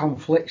 it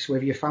conflicts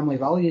with your family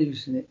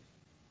values, and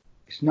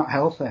it's not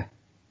healthy.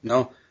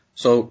 No.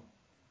 So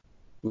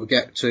we'll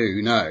get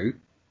to now,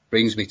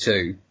 brings me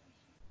to,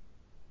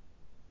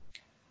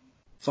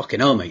 fucking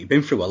hell, mate, you've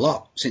been through a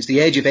lot. Since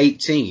the age of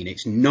 18,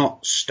 it's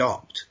not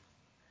stopped.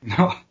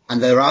 No. And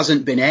there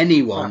hasn't been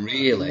anyone,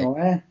 really. No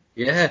way.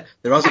 Yeah,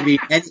 there hasn't been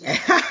any.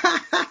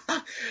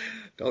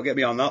 Don't get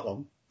me on that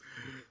one.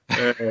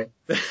 There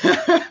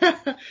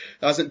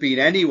hasn't been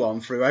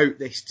anyone throughout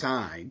this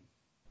time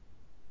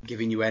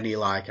giving you any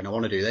and I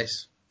want to do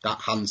this,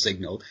 that hand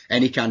signal,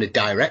 any kind of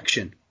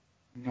direction.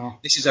 No.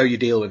 This is how you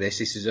deal with this.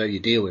 This is how you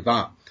deal with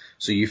that.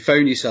 So you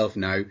found yourself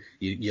now,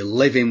 you're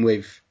living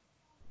with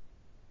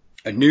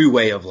a new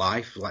way of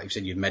life. Like you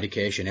said, you have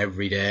medication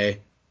every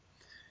day.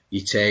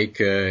 You take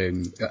a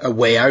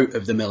way out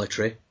of the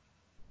military.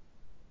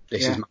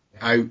 This is my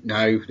out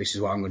now. This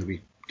is what I'm going to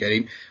be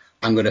getting.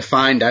 I'm going to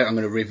find out. I'm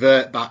going to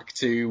revert back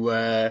to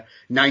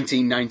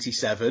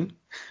 1997.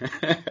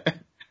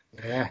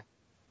 Yeah.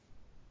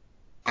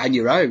 And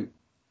you're out.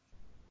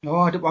 No,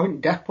 I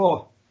went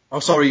depot. Oh,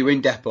 sorry, you were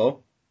in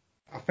depot.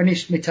 I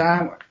finished my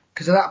time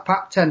because of that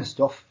PAP 10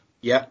 stuff.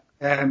 Yeah.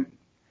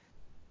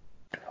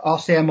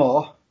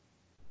 RCMO,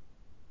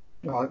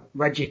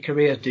 Reggie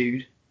Career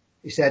dude,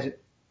 he said,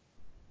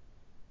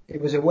 he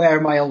was aware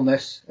of my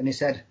illness and he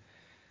said,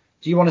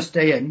 do you want to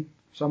stay in?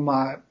 So I'm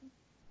like,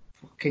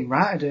 fucking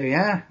right, I do,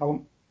 yeah. I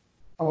want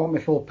my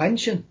full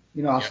pension.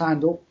 I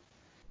signed up.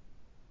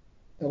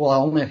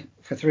 Well, only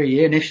for 3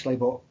 years initially,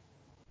 but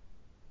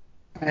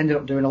I ended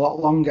up doing a lot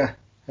longer.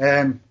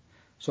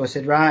 So I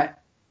said, right,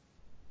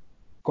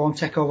 go and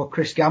take over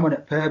Chris Gammon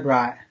at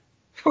Pirbright.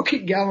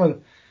 Fucking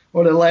Gammon,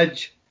 what a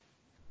ledge.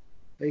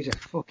 He's a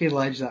fucking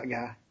ledge, that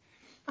guy.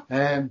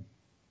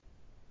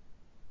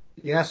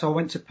 So I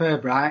went to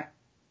Pirbright,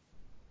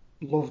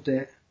 loved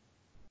it.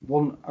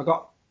 I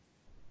got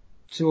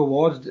 2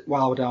 awards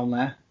while I was down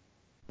there.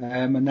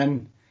 And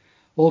then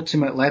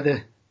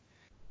ultimately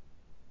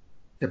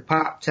the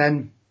PAP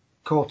 10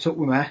 caught up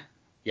with me.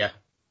 Yeah.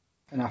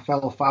 And I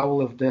fell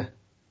foul of the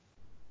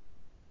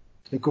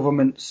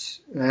government's,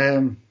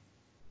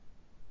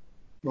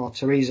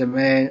 Theresa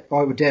May, it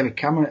was David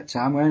Cameron at the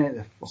time, weren't it?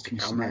 The fucking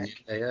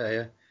snake.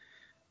 Yeah.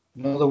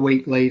 Another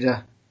weak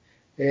leader.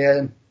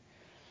 I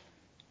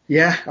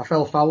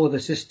fell foul of the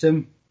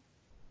system.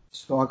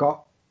 So I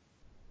got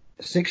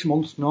 6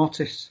 months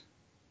notice.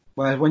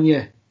 Whereas when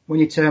you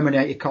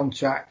terminate your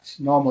contract,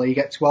 normally you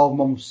get 12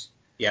 months.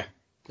 Yeah.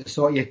 To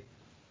sort your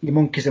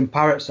monkeys and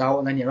parrots out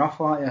and then you're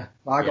off, aren't you?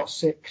 But I got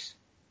 6.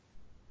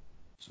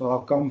 So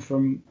I've gone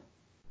from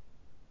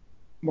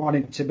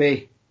wanting to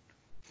be,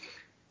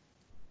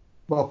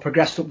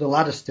 progressed up the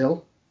ladder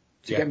still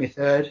to get me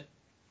third,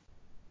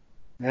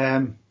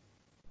 to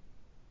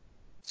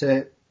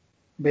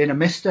being a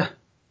Mr.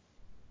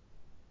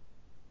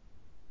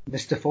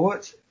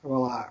 Fort.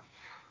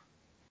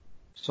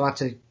 So I had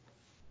to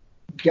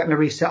get my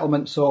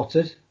resettlement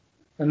sorted.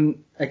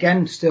 And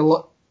again,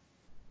 still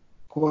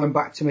going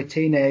back to my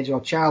teenage or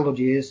childhood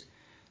years,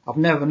 I've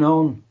never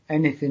known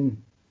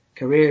anything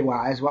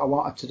career-wise what I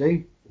wanted to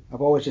do.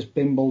 I've always just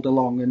bimbled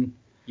along and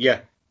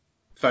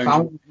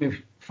found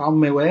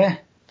my way.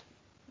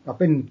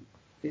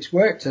 It's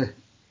worked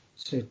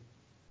to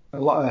a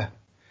lot of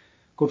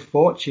good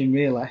fortune,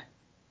 really,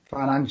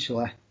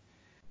 financially.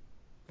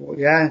 But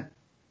yeah,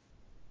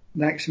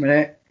 next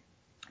minute,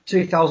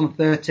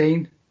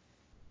 2013,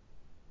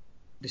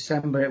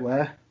 December it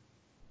were.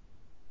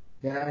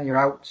 Yeah, you're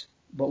out.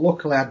 But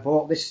luckily I'd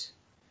bought this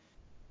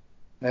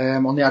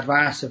on the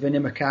advice of Vinnie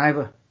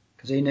McIver,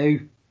 because he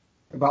knew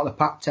about the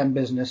PAP 10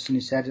 business, and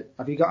he said,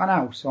 have you got an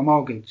house or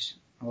mortgage?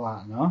 I was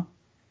like, no.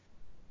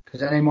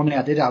 Because any money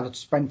I did have, I'd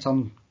spent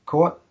on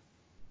court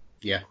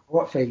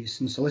fees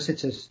and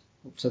solicitors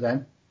up to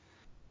then.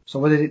 So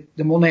with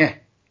the money,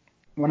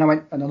 when I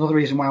went, and another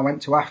reason why I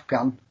went to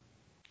Afghan,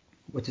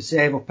 was to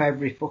save up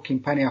every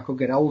fucking penny I could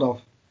get hold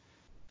of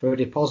for a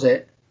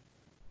deposit,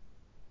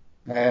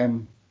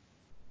 to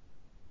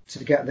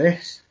get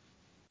this.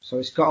 So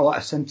it's got a lot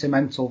of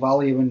sentimental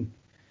value and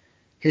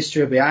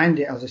history behind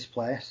it as this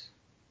place.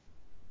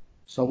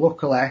 So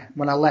luckily,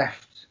 when I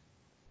left,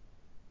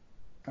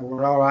 I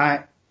were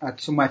alright. I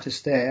had somewhere to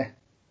stay.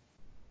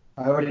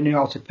 I already knew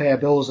how to pay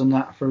bills and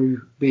that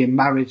through being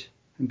married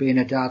and being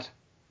a dad.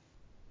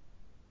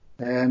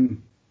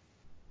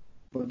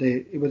 But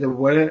it was the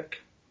work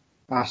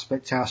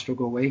aspect I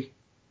struggle with.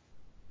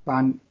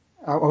 And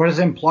I was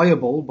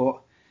employable,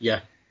 but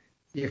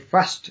you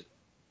fast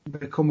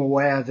become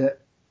aware that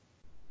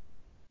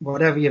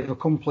whatever you've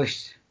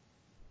accomplished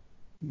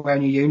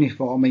wearing your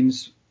uniform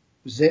means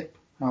zip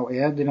out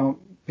here.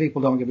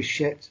 People don't give a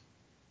shit.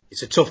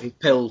 It's a tough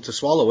pill to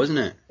swallow, isn't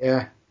it?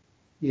 Yeah.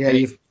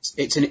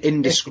 It's an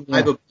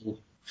indescribable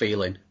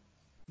feeling.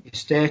 Your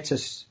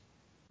status,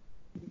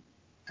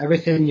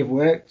 everything you've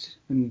worked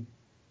and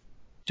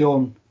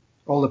done,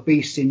 all the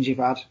beastings you've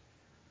had,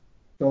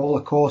 all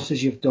the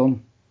courses you've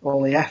done,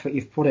 all the effort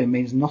you've put in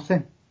means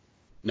nothing.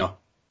 No.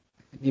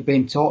 You're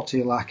being taught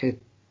to like a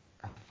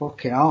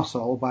fucking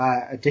arsehole by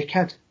a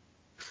dickhead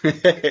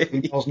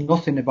who knows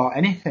nothing about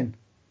anything.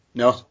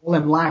 No. So all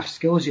them life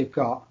skills you've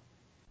got,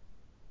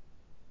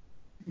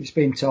 it's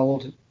been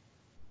told,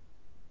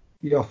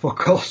 you're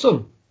fuck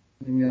awesome.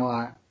 And you're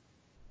like,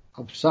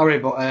 I'm sorry,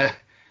 but I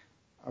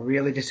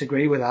really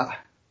disagree with that.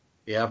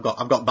 Yeah, I've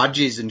got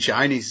badges and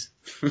shinies.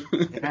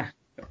 Yeah.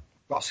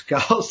 Got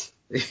scars.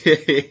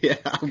 Yeah,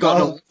 I've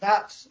got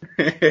tats.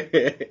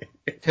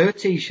 2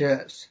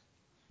 t-shirts.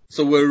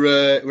 So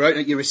we're out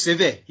at your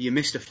civvy. You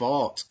missed a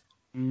fort.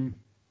 Mm.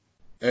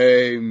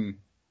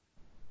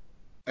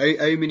 How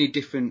many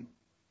different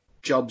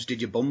jobs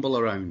did you bumble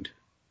around?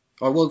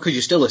 Oh, well, because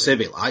you're still a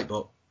civvy, like,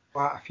 but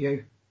Quite a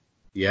few.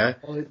 yeah,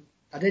 Well,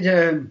 I did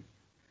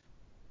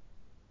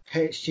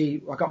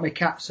HG. I got my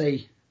Cat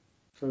C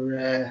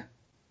for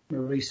my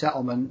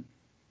resettlement.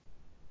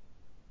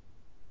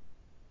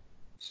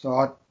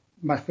 So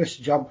my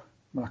first job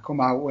when I come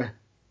out with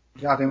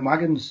driving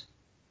wagons,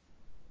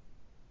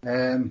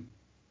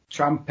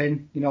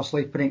 tramping,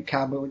 sleeping in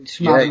cab, but it's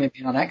reminded me of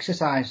being on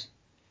exercise.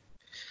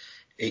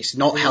 it's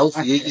not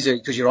healthy, is it?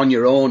 Because you're on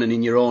your own and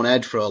in your own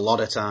head for a lot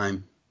of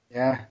time.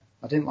 Yeah,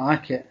 I didn't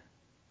like it.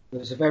 There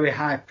was a very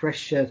high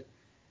pressure.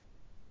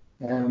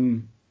 I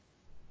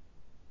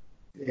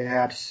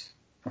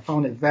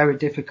found it very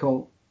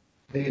difficult.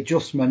 The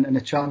adjustment and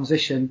the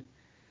transition.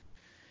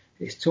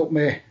 It took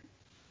me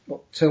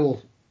up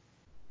till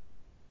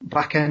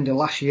back end of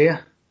last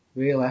year,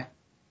 really,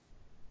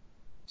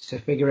 to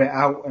figure it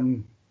out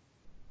and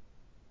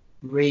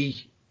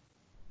remap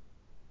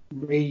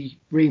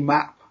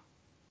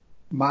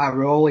my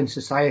role in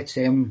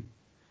society and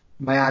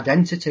my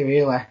identity,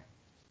 really,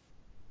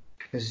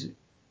 because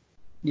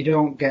you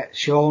don't get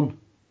shown.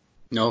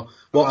 No,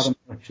 what's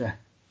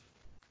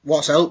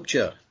helped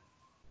you?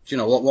 Do you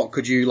know what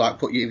could you like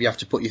put you if you have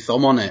to put your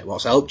thumb on it?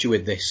 What's helped you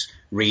with this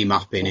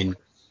remapping in?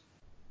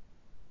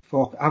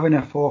 Having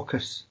a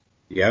focus.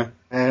 Yeah.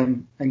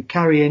 And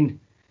carrying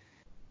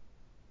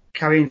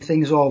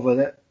things over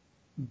that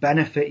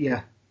benefit you.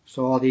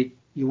 So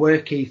your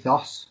work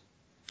ethos.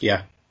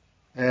 Yeah.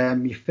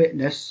 Your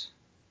fitness.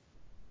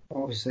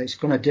 Obviously, it's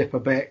going to dip a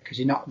bit because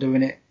you're not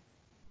doing it.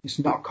 It's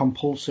not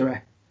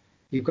compulsory.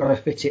 You've got to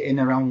fit it in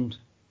around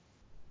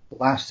the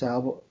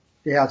lifestyle. But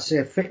yeah, I'd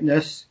say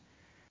fitness.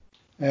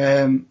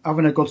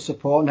 Having a good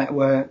support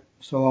network.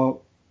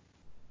 So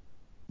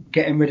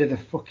getting rid of the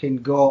fucking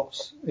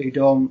goats who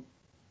don't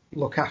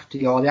look after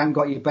you or they haven't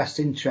got your best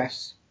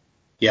interests.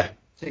 Yeah.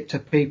 Stick to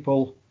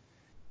people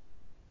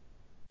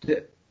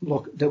that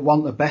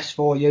want the best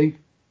for you.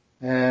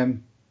 I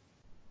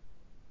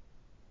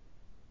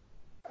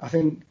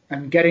think,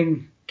 and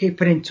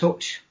keeping in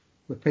touch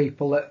with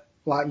people that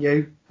like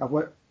you.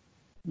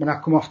 When I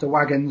come off the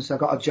wagons, I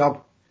got a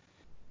job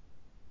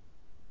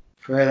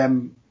for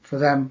them.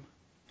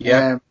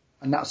 Yeah.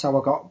 And that's how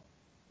I got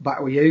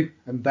back with you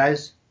and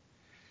Bez.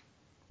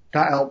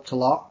 That helped a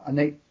lot.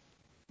 And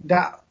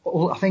I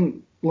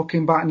think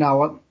looking back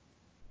now,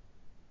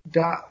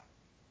 that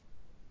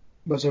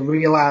was a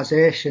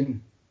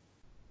realisation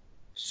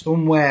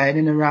somewhere in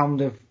and around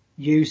of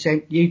you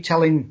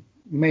telling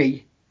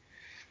me,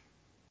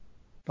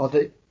 or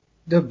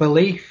the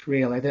belief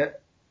really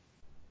that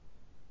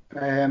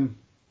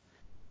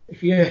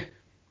if you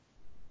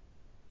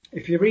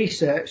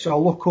research or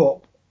look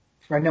up,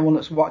 for anyone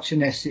that's watching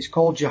this, it's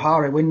called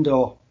Johari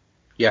window.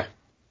 Yeah.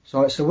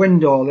 So it's a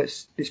window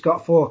it's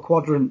got 4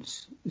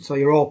 quadrants. So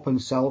your open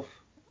self,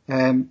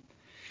 and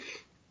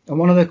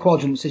one of the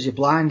quadrants is your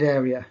blind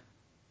area,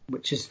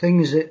 which is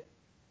things that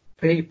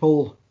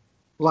people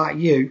like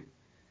you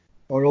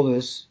or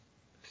others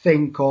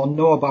think or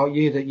know about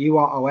you that you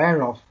aren't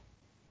aware of.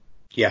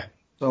 Yeah.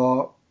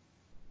 So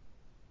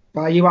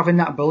by you having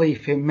that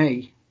belief in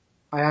me,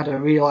 I had a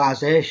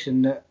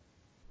realisation that,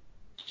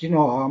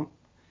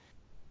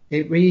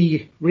 it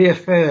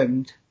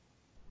reaffirmed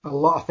a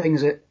lot of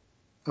things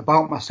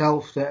about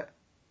myself,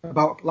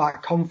 about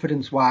like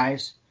confidence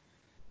wise,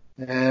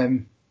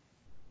 little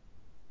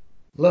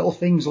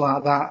things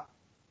like that,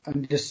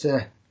 and just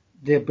the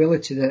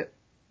ability that,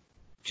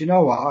 do you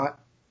know what,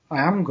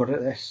 I am good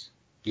at this.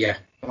 Yeah.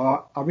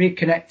 So I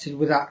reconnected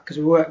with that because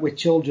we work with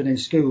children in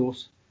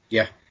schools.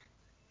 Yeah.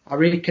 I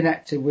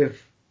reconnected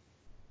with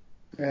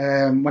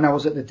when I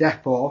was at the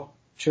depot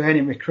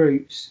training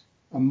recruits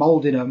and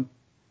moulding them,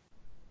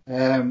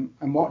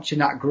 and watching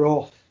that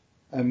growth,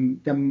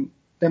 them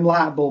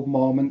light bulb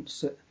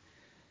moments that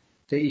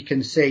you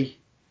can see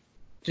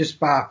just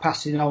by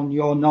passing on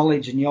your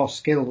knowledge and your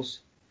skills.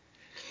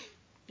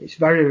 It's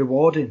very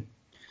rewarding.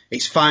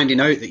 It's finding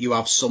out that you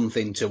have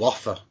something to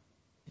offer.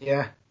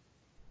 Yeah.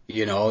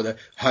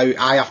 How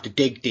I have to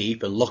dig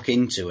deep and look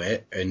into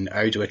it and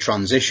how do a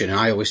transition. And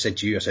I always said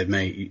to you, I said,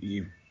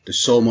 mate, there's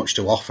so much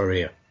to offer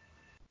here.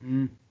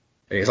 Mm.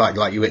 It's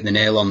like you hit the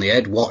nail on the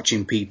head,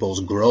 watching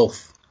people's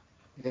growth.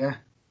 Yeah.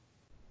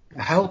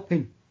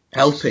 Helping.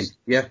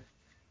 Yeah.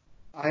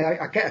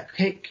 I get a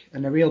kick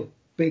and a real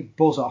big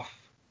buzz off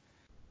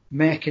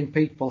making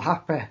people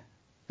happy.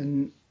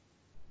 And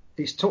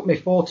it's took me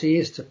 40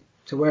 years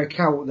to work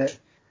out that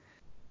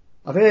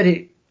I've heard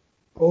it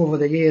over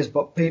the years,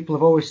 but people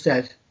have always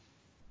said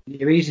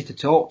you're easy to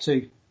talk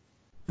to.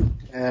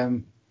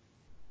 And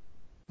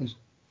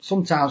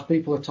sometimes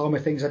people have told me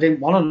things I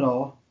didn't want to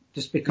know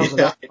just because of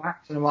that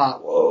fact. And I'm like,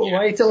 whoa, why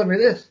are you telling me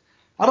this?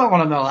 I don't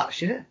want to know that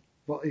shit.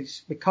 But it's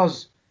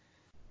because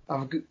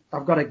I've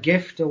got a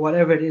gift or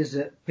whatever it is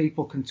that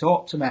people can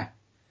talk to me.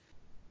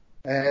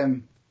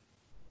 And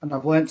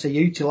I've learned to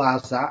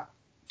utilise that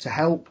to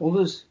help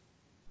others,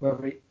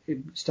 whether it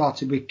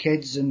started with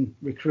kids and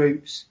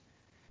recruits,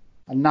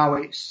 and now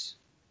I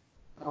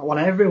want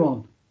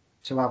everyone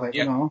to have it,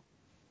 Yeah. you know.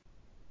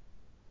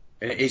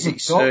 And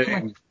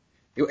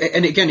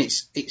again,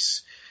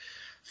 it's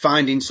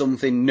finding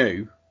something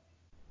new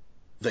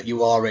that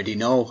you already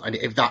know, and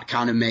if that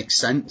kind of makes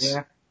sense.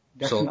 Yeah,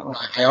 definitely.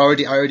 So I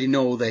already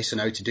know this and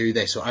how to do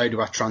this, so how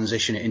do I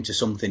transition it into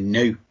something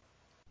new?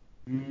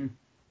 Mm.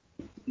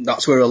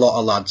 That's where a lot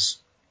of lads,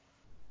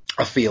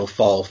 I feel,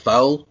 fall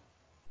foul.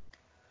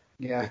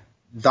 Yeah.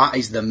 That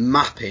is the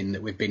mapping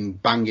that we've been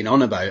banging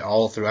on about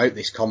all throughout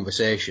this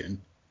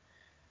conversation.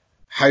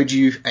 How do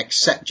you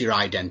accept your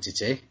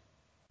identity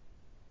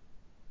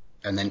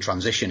and then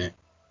transition it?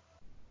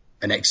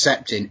 And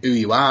accepting who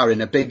you are,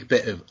 and a big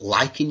bit of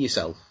liking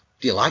yourself.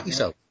 Do you like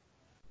yourself?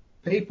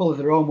 People are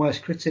their own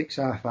worst critics,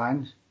 I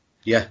find.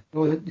 Yeah.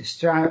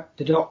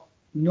 They don't,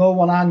 no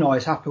one I know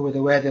is happy with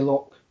the way they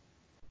look,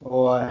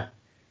 or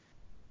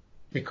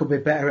they could be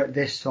better at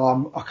this,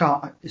 or I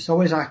can't, it's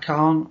always I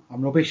can't,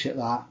 I'm rubbish at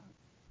that.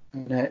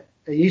 And it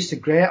used to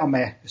grate on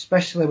me,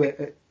 especially with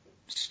at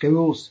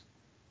schools.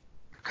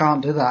 I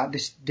can't do that,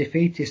 this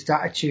defeatist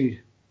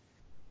attitude.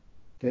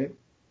 That,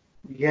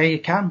 yeah, you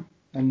can.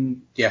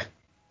 And Yeah.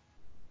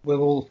 we're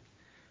going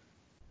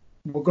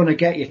to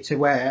get you to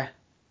where,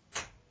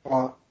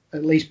 or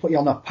at least put you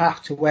on a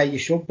path to where you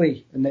should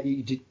be, and that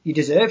you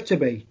deserve to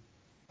be.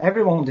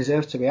 Everyone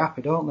deserves to be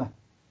happy, don't they?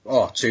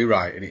 Oh, too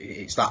right. And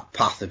it's that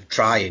path of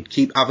trying.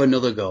 Have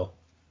another go.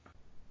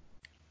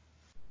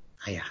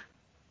 Yeah.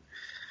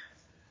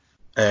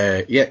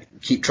 Yeah.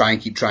 Keep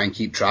trying.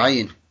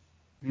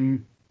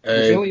 Mm.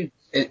 Resilience.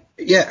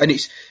 Yeah, and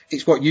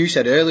it's what you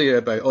said earlier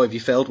about, if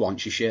you failed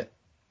once, you're shit.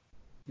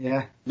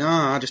 Yeah.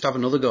 No, just have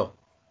another go.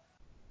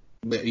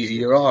 But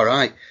you're all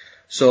right.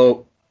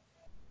 So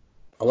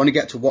I want to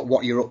get to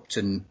what you're up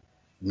to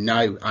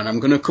now, and I'm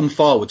going to come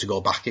forward to go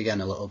back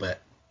again a little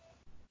bit.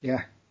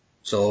 Yeah.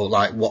 So,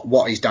 like,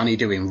 what is Danny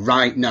doing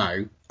right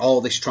now?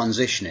 All this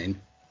transitioning,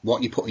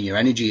 what you putting your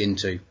energy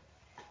into?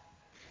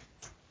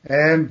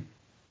 Well,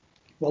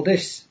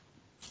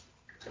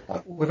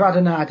 we've had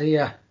an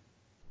idea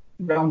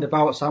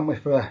roundabouts, haven't we,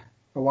 for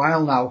a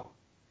while now.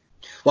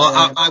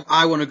 Well,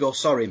 I want to go.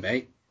 Sorry,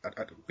 mate.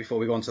 Before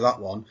we go on to that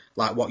one,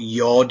 like what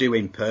you're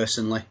doing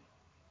personally.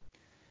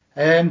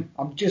 I'm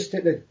just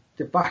at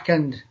the back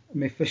end of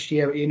my first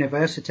year at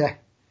university.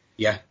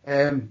 Yeah.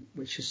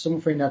 Which is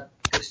something that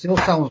it still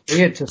sounds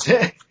weird to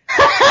say.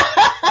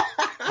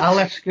 I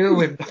left school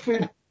with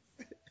nothing.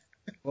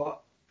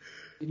 But,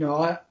 you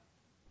know,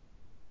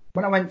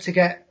 when I went to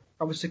get,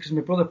 obviously because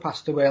my brother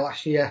passed away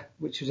last year,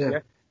 which was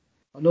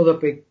another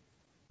big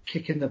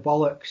kick in the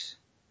bollocks.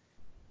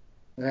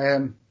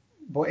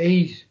 But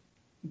he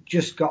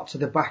just got to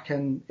the back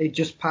end, he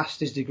just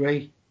passed his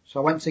degree. So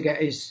I went to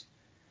get his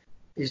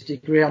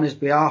degree on his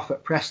behalf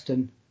at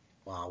Preston.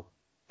 Wow.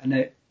 And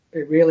it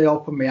really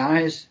opened my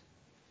eyes.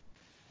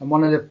 And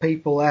one of the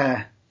people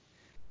there,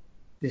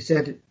 they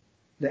said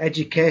that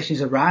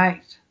education's a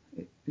right.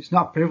 It's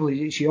not a privilege,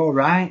 it's your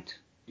right.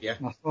 Yeah.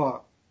 And I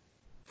thought,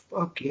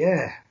 fuck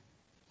yeah,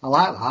 I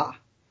like that.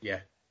 Yeah.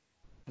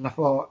 And I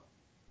thought,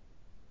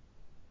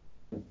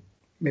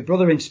 my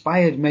brother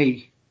inspired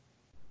me,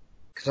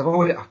 because he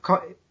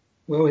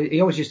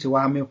always used to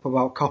wind me up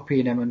about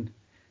copying him, and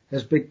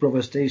as big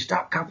brothers do,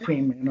 stop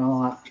copying me and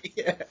all that.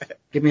 Yeah.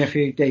 Give me a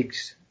few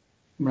digs.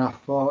 And I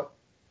thought,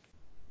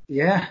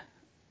 yeah,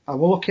 I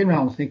was looking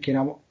around thinking,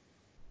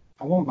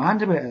 I won't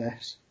mind a bit of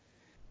this.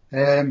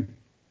 And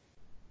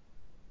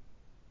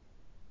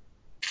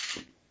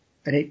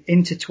it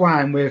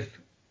intertwined with,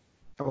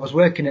 I was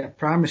working at a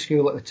primary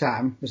school at the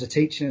time as a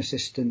teaching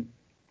assistant,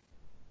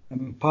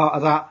 and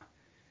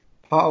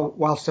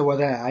whilst I was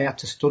there, I had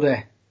to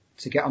study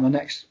to get on the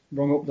next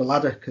rung up the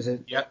ladder, because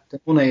the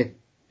money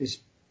is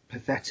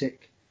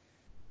pathetic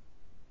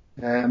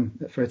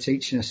for a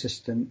teaching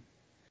assistant.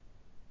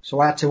 So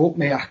I had to up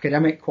my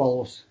academic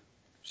quals.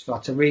 So I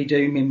had to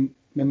redo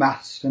my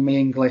maths and my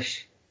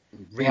English.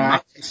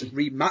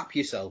 Remap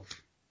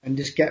yourself. And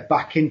just get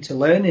back into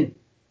learning.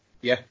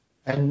 Yeah.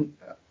 And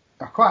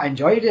I quite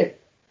enjoyed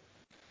it.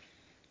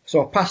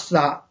 So I passed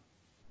that,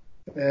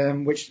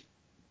 which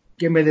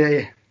gave me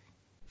the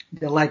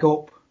leg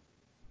up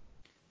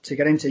to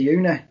get into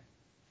uni. How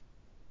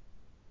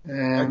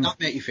did that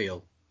make you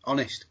feel?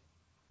 Honest.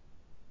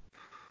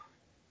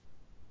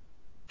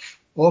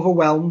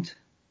 Overwhelmed,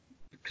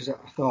 because I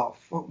thought,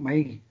 fuck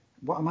me,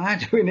 what am I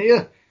doing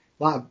here?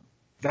 Like,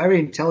 very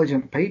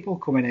intelligent people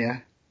coming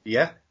here.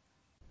 Yeah.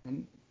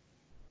 And,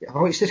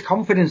 it's this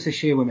confidence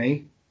issue with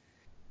me.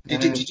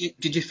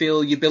 Did you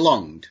feel you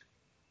belonged?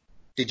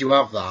 Did you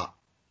have that?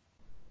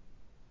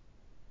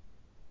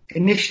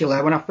 Initially,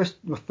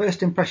 the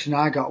first impression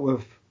I got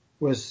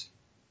was,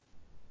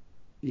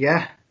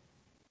 yeah,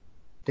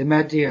 they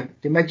made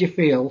you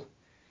feel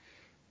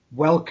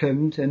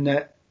welcomed, and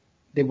that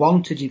they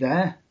wanted you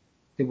there.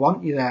 They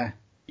want you there.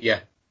 Yeah.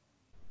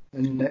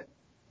 And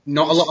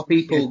not a lot of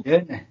people.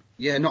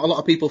 Yeah, not a lot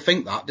of people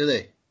think that, do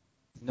they?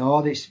 No,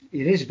 it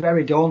is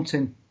very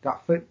daunting.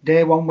 That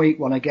day one, week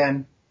one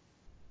again,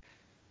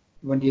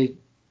 when you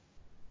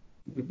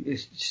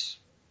it's just,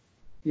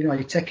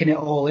 you're taking it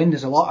all in.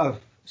 There's a lot of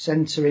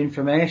sensory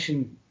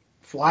information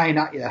flying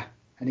at you,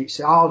 and it's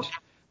hard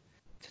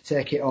to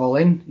take it all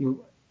in.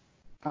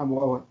 I'm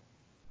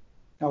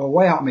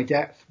way out of my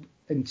depth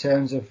in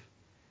terms of,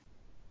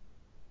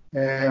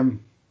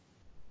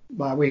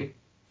 like we're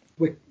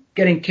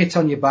getting kit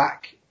on your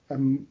back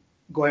and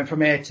going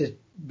from A to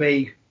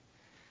B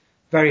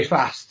very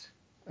fast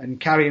and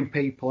carrying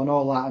people and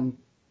all that, and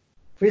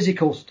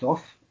physical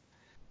stuff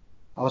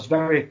I was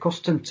very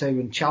accustomed to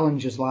and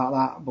challenges like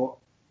that, but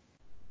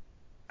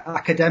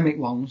academic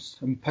ones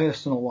and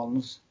personal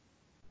ones,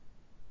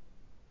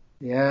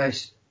 yeah,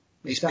 it's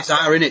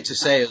bizarre in it to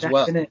say as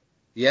well.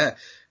 Yeah,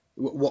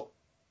 what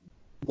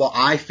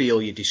I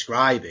feel you're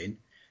describing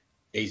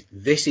is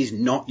this is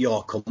not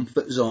your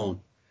comfort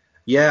zone.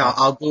 Yeah,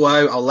 I'll go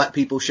out, I'll let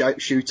people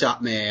shoot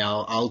at me,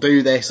 I'll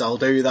do this, I'll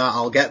do that,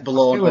 I'll get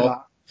blown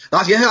up.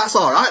 That's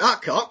alright,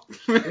 that cock.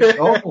 It's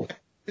normal.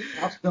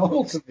 That's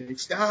normal to me.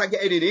 Start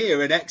getting in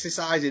here and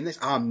exercising this.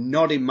 I'm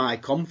not in my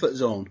comfort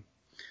zone.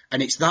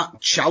 And it's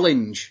that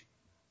challenge.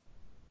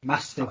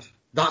 Massive.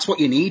 That's what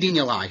you need in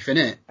your life,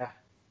 innit? Yeah.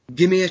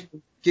 Give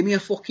me a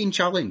fucking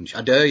challenge.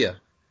 I dare you.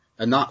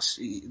 And that's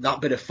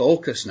that bit of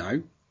focus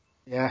now.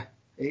 Yeah,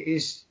 it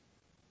is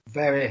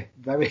very,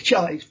 very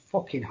challenging. It's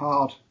fucking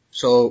hard.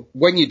 So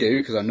when you do,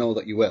 because I know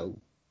that you will,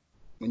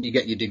 when you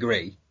get your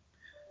degree,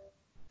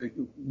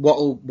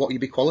 what you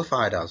be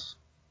qualified as?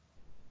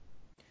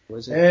 What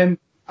is it?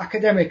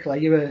 Academically,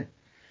 you're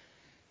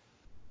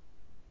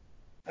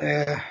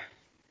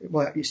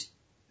well, it's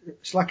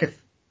like a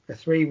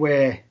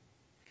three-way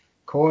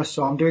course.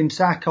 So I'm doing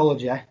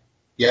psychology.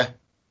 Yeah.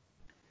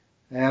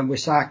 With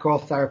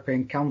psychotherapy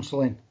and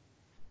counselling.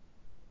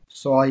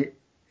 So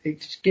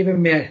it's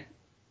given me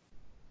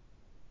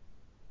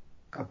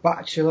a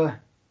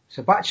bachelor. It's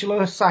a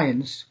Bachelor of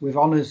Science with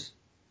honours.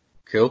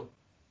 Cool.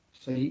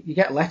 So you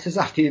get letters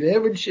after your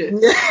name and shit.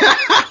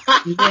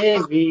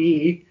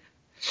 Yay.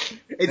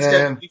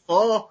 Instead of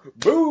before,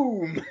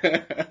 boom.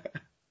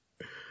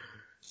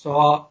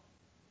 So,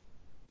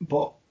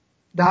 but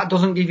that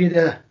doesn't give you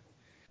the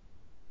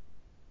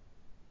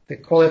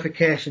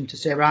qualification to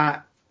say,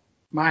 right,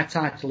 my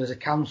title is a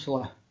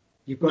counsellor.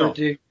 You've got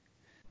to do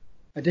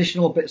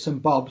additional bits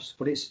and bobs,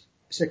 but it's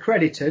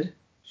accredited,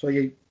 so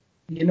you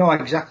know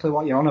exactly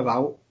what you're on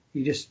about.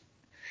 You just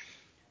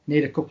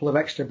need a couple of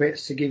extra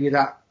bits to give you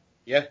that.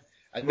 Yeah,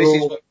 and this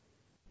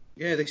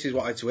is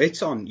what I had to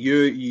hit on.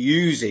 You're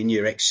using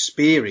your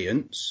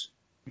experience,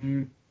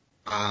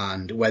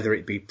 and whether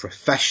it be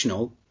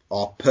professional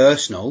or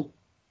personal,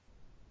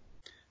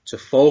 to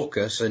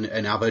focus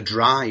and have a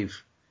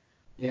drive.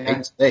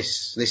 Yeah.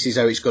 This is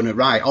how it's going to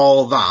write.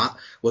 All that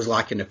was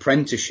like an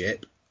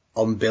apprenticeship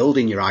on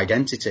building your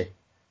identity.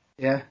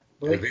 Yeah.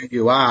 Who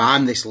you are.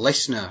 I'm this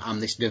listener. I'm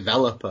this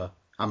developer.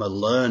 I'm a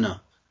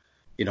learner.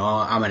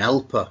 I'm an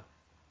helper.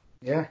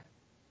 Yeah.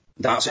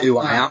 That's who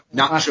I am.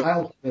 Natural. I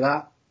help with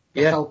that.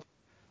 Yeah.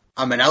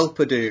 I'm an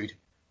helper, dude.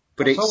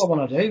 But that's all I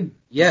want to do.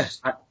 Yes.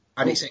 Yeah,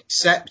 and it's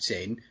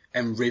accepting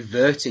and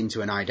reverting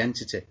to an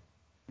identity.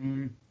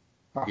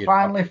 I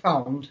finally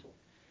found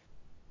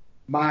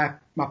my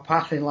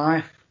path in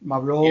life, my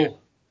role.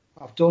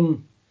 Yeah.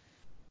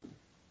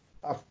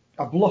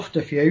 I've bluffed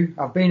a few,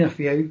 I've been a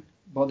few,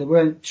 but they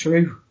weren't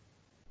true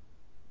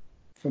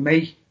for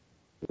me.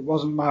 It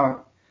wasn't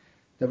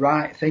the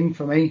right thing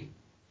for me.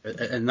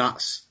 And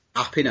that's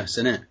happiness,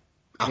 isn't it?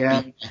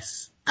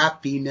 Happiness. Yeah.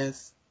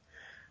 Happiness.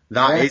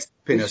 That is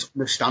happiness,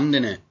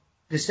 understanding it.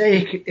 They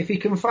say if you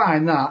can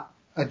find a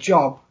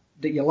job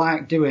that you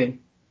like doing,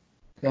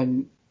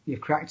 then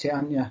you've cracked it,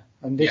 haven't you?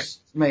 And this,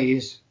 to me,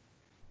 is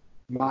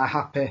my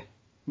happy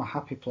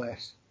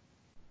place.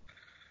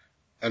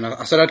 And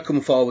I said I'd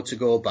come forward to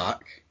go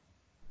back,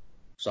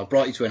 so I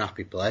brought you to an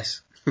happy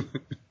place.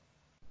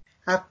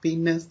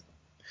 Happiness.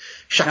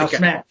 Now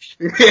smash.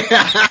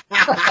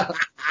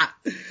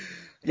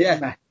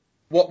 Yeah.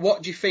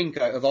 What do you think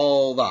out of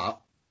all that?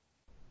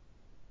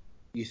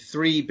 Your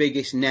three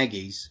biggest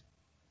neggies,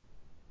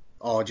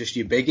 or just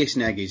your biggest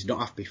neggies, don't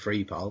have to be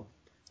three, pal,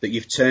 that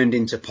you've turned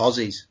into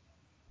posies?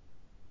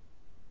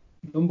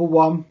 Number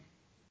one,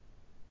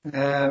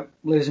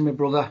 losing my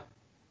brother.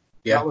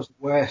 Yeah. That was the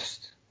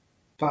worst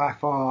by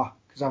far,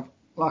 because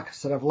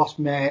I've lost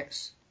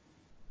mates,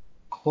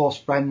 close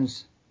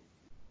friends,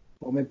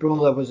 but my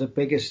brother was the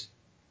biggest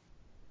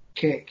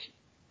kick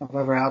I've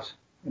ever had,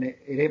 and it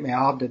hit me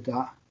hard, did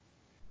that.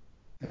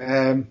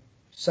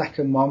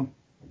 Second one,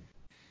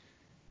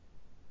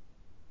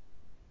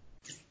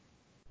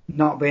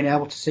 not being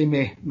able to see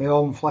my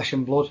own flesh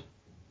and blood,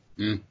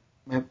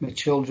 my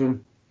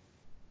children,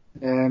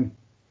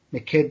 my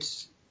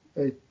kids.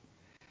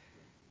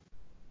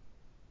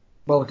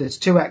 Well, there's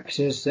two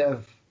exes that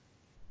have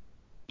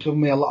done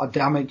me a lot of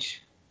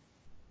damage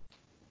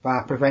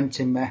by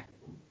preventing me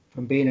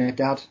from being a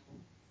dad.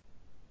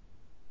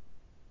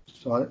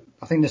 So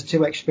I think there's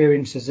two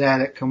experiences there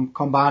that can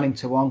combine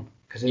into one,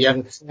 because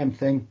they're the same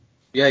thing.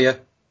 Yeah.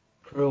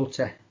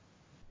 Cruelty.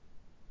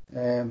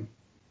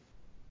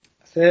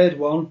 Third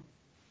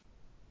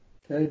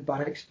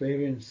bad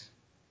experience.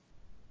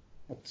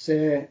 I'd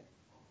say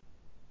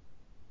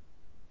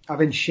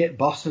having shit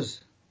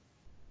bosses.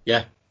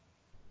 Yeah.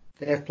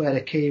 They've played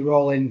a key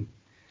role in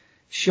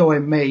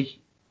showing me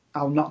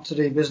how not to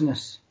do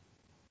business.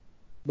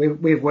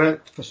 We've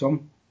worked for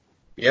some.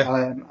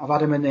 Yeah. I've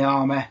had them in the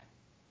army,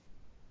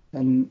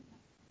 and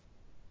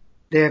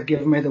they've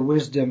given me the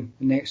wisdom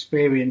and the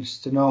experience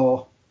to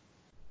know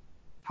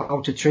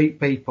how to treat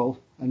people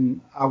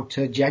and how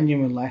to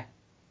genuinely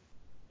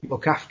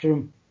look after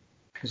them.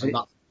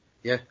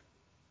 Yeah.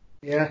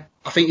 Yeah.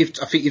 I think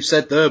you've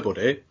said there,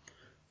 buddy,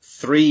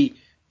 3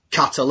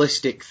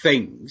 catalytic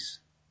things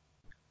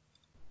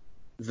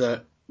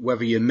that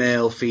whether you're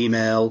male,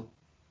 female,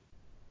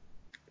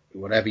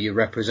 whatever you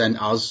represent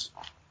as,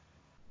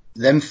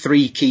 them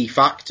 3 key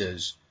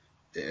factors,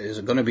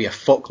 there's going to be a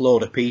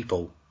fuckload of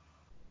people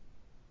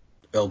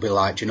who'll be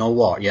like, do you know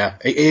what? Yeah,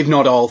 if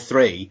not all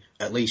 3,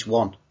 at least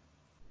one.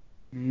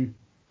 Mm.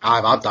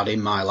 I've had that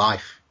in my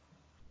life.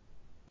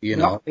 You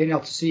know, not being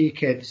able to see your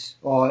kids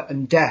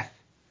and death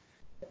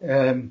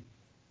of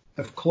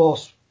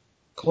close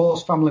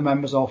family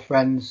members or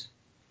friends,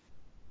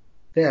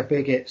 they're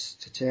big hits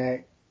to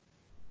take.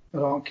 I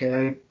don't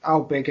care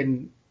how big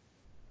and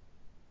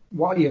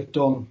what you've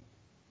done,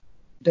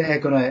 they're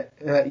going to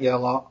hurt you a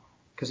lot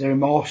because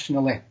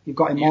you've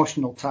got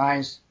emotional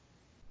ties.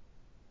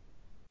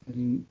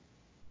 And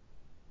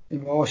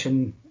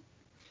emotion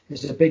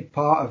is a big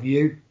part of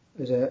you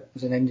as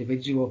an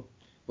individual.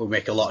 we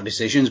make a lot of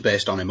decisions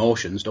based on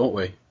emotions, don't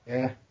we?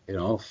 Yeah. You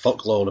know,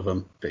 fuckload of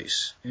them. But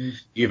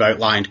you've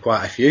outlined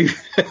quite a few.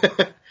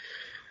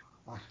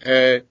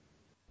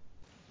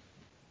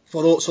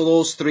 So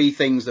those 3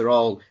 things, they're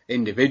all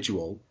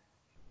individual.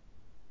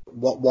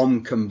 What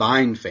one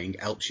combined thing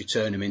helps you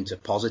turn them into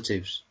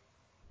positives.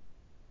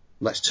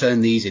 Let's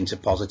turn these into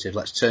positives.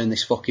 Let's turn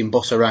this fucking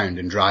bus around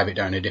and drive it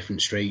down a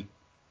different street.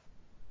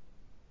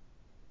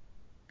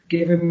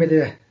 They've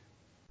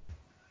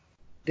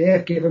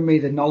given me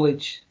the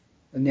knowledge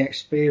and the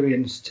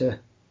experience to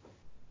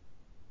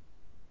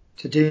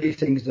do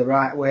things the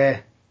right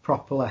way,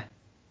 properly.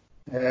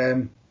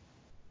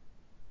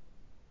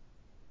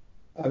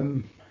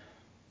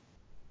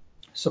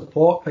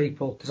 Support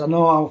people, because I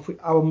know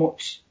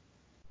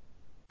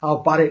how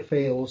bad it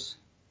feels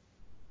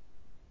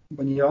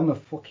when you're on the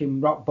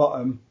fucking rock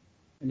bottom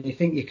and you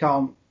think you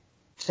can't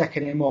take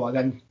any more,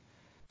 then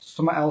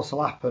something else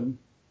will happen.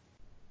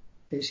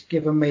 It's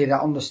given me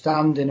that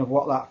understanding of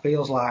what that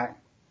feels like.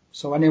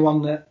 So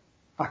anyone that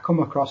I come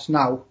across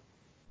now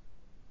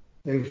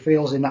who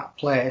feels in that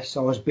place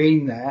or has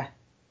been there,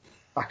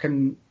 I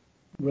can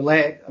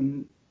relate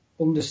and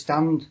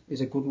understand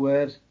is a good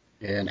word.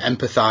 Yeah, and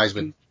empathise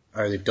with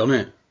how they've done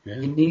it. Yeah.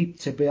 You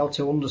need to be able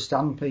to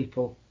understand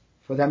people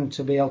for them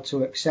to be able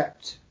to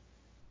accept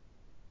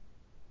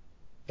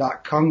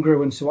that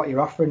congruence to what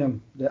you're offering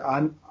them.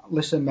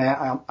 Listen, mate,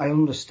 I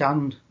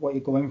understand what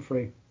you're going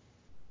through.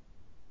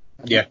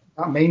 And yeah.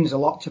 That means a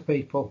lot to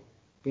people,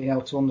 being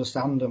able to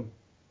understand them.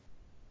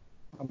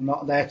 I'm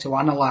not there to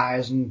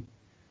analyse and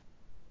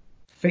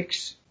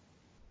fix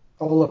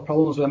all the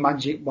problems with a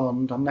magic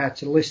wand. I'm there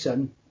to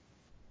listen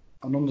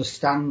and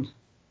understand.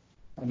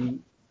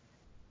 And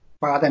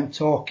by them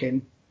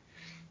talking,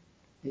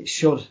 it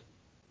should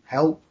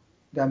help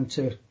them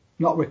to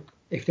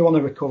if they want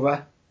to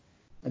recover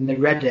and they're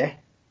ready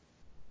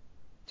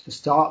to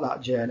start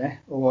that journey,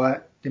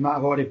 or they might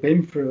have already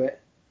been through it.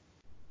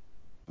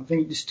 I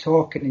think just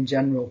talking in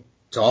general.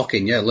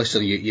 Talking, yeah.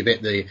 Listen, you've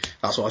hit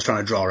that's what I was trying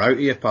to draw out of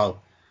you,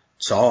 pal.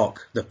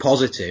 Talk. The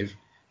positive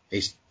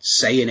is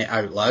saying it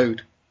out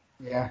loud.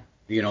 Yeah.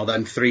 You know,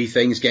 them 3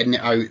 things, getting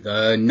it out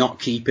there, not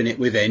keeping it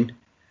within,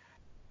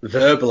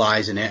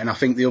 verbalising it. And I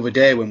think the other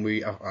day when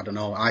I don't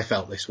know, I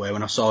felt this way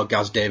when I saw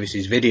Gaz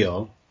Davis's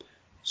video,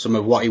 some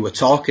of what he were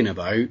talking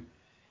about,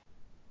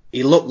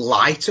 he looked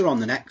lighter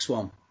on the next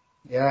one.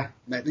 Yeah.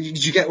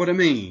 Did you get what I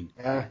mean?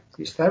 Yeah.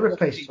 It's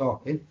therapy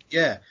talking.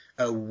 Yeah.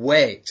 A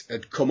weight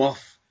had come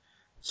off.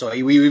 So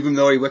even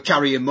though he were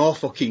carrying more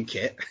fucking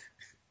kit,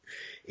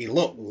 he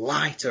looked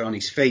lighter on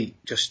his feet.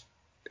 Just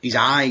his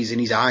eyes,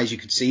 you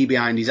could see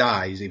behind his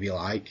eyes, if you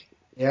like.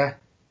 Yeah.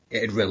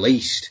 It had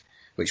released.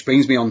 Which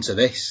brings me on to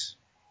this.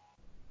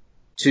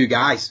 2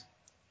 guys.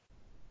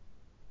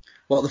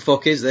 What the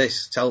fuck is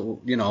this?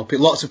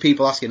 Lots of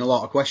people asking a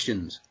lot of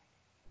questions.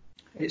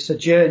 It's a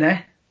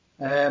journey.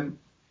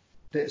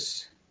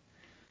 It's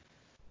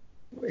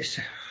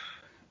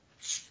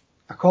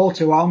a call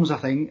to arms, I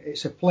think.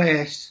 It's a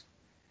place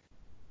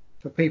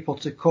for people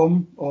to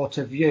come or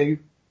to view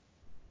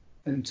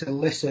and to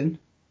listen,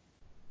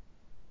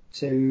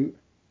 to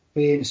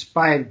be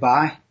inspired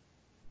by,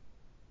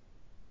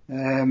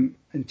 and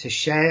to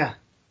share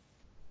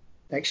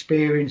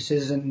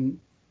experiences and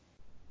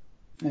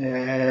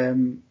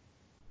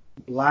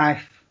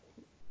life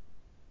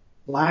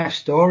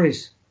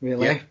stories,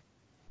 really,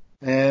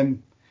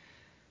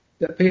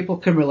 that people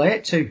can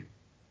relate to.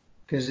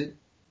 Because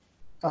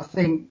I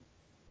think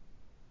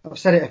I've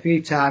said it a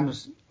few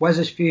times.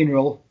 Wes's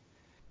funeral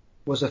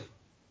was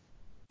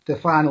the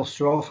final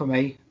straw for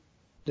me.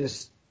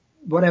 There's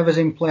whatever's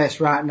in place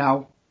right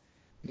now.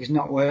 is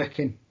not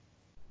working.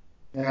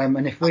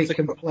 And if we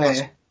can play,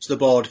 that's the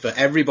board for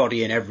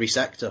everybody in every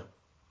sector.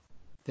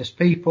 There's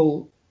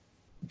people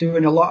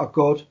doing a lot of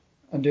good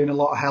and doing a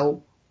lot of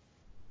help,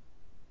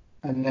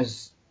 and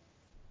there's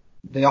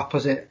the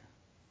opposite.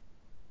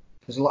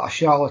 There's a lot of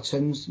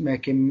charlatans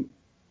getting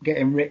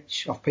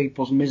rich off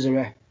people's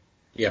misery.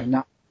 Yeah. And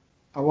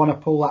I want to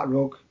pull that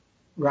rug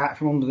right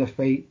from under the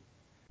feet.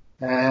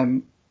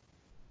 Because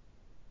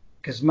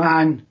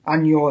mine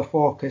and your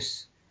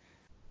focus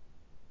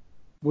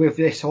with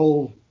this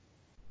whole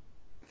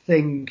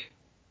thing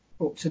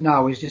up to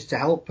now is just to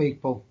help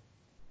people.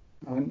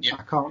 And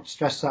I can't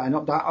stress that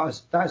enough.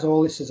 That is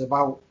all this is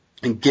about.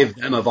 And give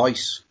them a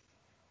voice.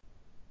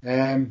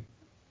 It's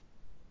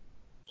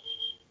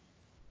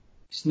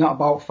not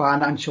about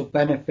financial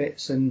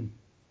benefits and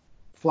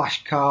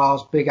flash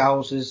cars, big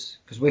houses,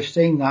 because we've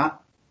seen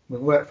that.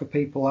 We've worked for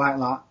people like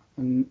that,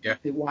 and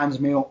it winds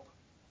me up.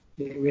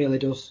 It really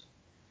does.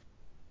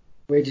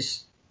 We're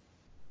just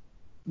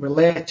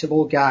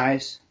relatable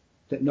guys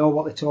that know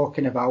what they're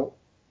talking about,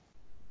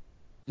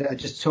 that are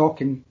just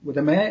talking with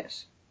their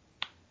mates.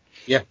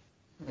 Yeah.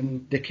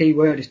 And the key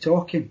word is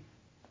talking.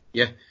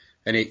 Yeah.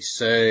 And it's,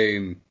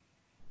 again,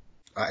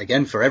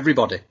 for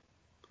everybody.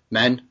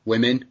 Men,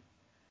 women,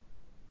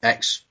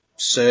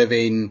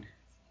 ex-serving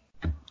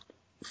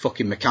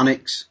fucking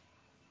mechanics,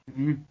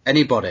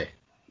 anybody,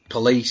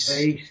 police,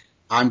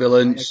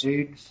 ambulance,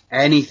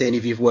 anything.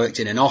 If you've worked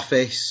in an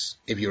office,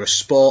 if you're a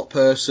sport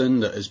person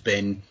that has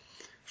been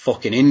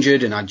fucking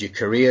injured and had your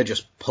career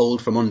just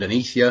pulled from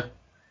underneath you.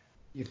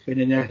 You've been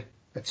in a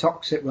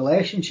toxic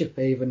relationship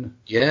even.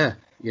 Yeah,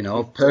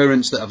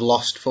 parents that have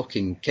lost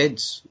fucking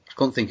kids. I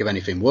can't think of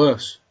anything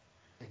worse.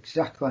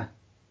 Exactly.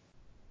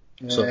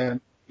 So,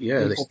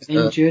 people been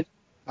injured,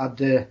 had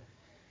the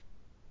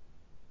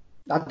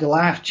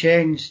life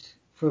changed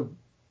for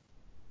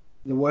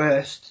the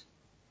worst.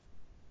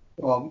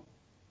 Well,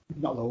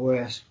 not the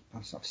worst.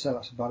 I've said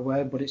that's a bad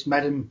word, but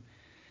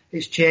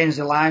it's changed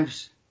their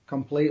lives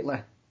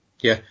completely.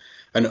 Yeah,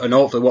 and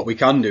hopefully what we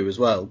can do as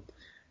well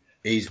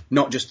is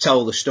not just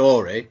tell the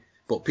story,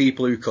 but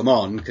people who come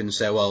on can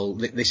say, well,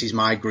 this is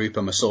my group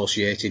I'm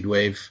associated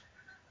with.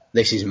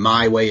 This is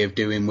my way of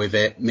doing with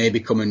it. Maybe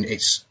come and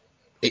it's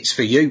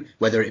for you,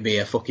 whether it be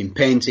a fucking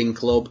painting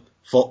club,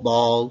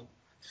 football,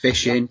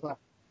 fishing,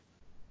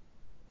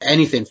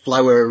 anything,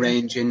 flower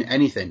arranging,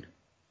 anything.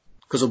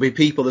 Because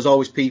there's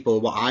always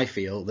people, what I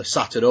feel, they're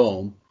sat at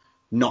home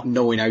not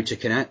knowing how to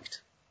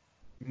connect.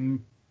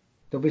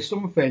 There'll be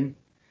something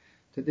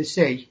that they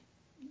see,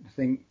 I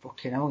think,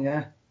 fucking hell,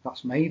 yeah,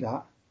 that's me,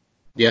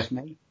 That's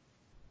me.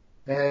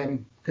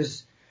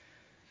 Because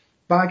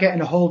by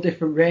getting a whole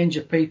different range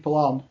of people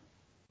on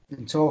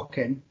and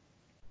talking,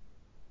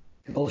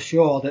 it'll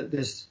show that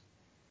there's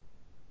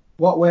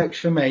what works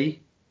for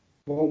me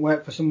won't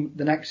work for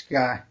the next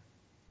guy,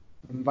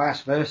 and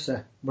vice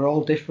versa. We're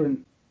all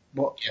different,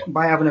 but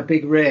by having a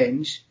big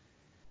range,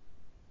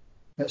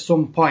 at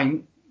some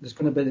point there's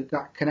going to be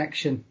that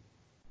connection,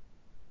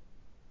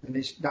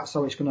 and that's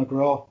how it's going to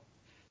grow,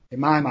 in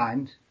my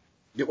mind.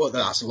 Well,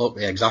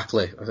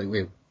 exactly. I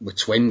think we're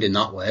twinned in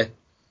that way.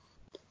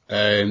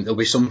 There'll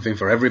be something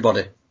for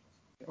everybody.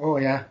 Oh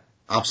yeah.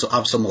 Have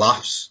some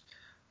laughs.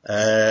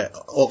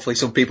 Hopefully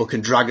some people can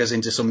drag us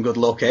into some good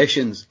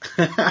locations.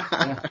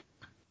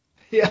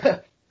 Yeah.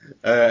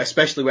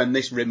 Especially when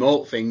this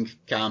remote thing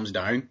calms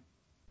down.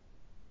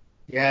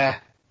 Yeah.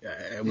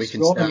 And we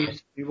can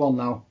start. Be one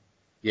now.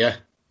 Yeah.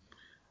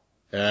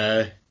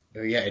 We're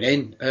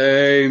getting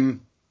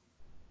in.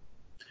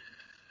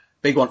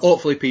 Big one.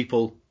 Hopefully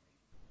people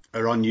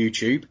are on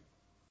YouTube.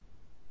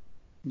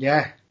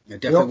 Yeah.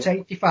 We're up to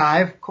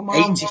 85. Come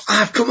on.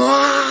 85. Come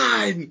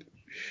on.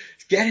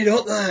 Get it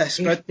up there.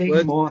 Spread the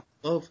word. More.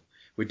 Love.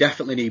 We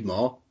definitely need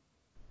more.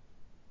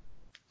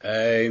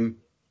 Knowing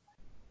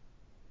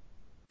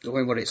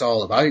what it's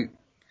all about.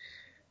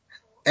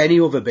 Any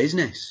other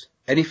business?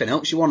 Anything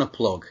else you want to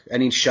plug?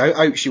 Any shout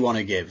outs you want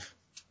to give?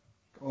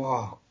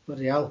 Oh,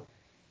 bloody hell.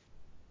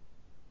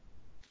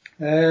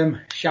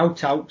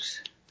 Shout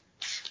outs.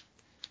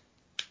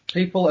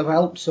 People have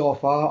helped so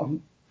far.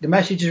 The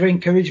messages of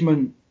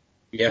encouragement.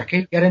 Yeah. I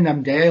keep getting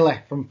them daily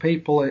from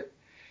people that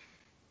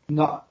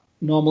not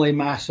normally in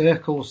my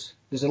circles.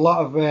 There's a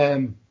lot of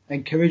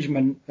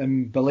encouragement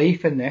and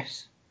belief in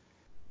this.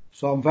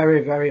 So I'm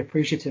very, very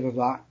appreciative of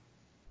that.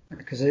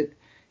 Because it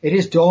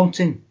is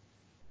daunting.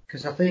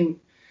 Because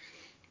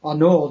I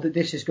know that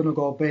this is going to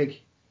go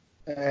big.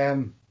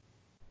 And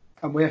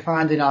we're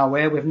finding our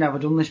way. We've never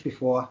done this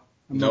before.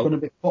 And we're going to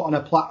be put on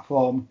a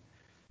platform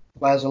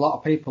where there's a lot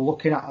of people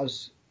looking at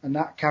us. And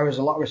that carries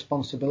a lot of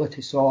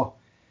responsibility. So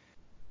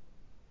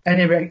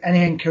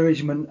any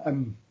encouragement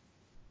and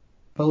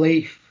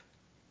belief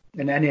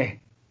and any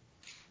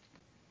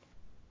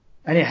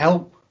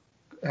help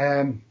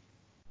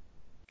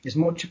is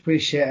much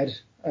appreciated.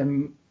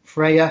 And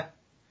Freya,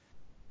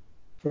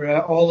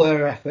 for all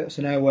her efforts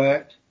and her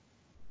work,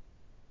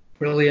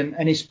 brilliant.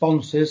 Any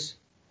sponsors,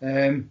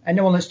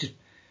 anyone that's just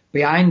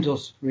behind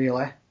us,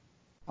 really.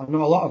 I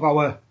know a lot of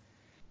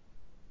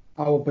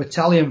our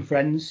battalion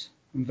friends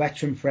and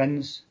veteran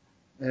friends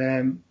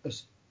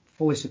as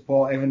fully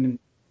supportive, and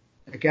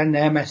again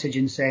their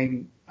messaging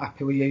saying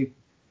happy with you,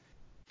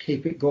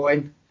 keep it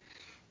going.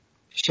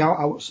 Shout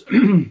outs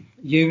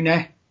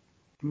uni,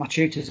 my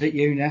tutors at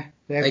uni.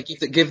 Hey,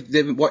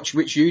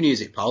 which uni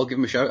is it, pal? Give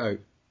them a shout out.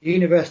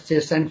 University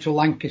of Central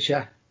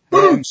Lancashire.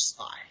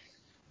 Bullseye.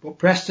 But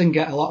Preston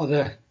get a lot of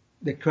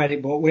the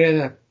credit, but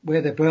we're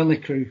the Burnley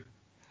crew.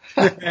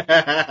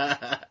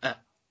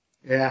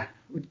 Yeah,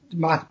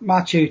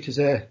 my tutors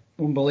are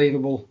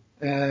unbelievable.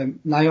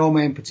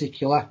 Naomi in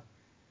particular,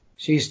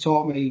 she's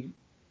taught me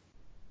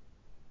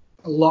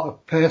a lot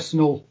of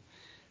personal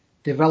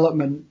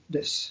development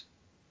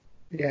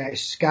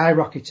it's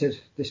skyrocketed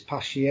this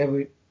past year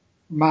with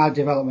my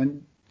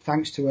development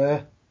thanks to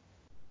her.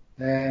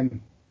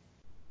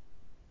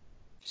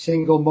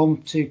 Single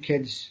mum, 2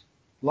 kids,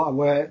 a lot of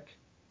work,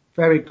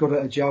 very good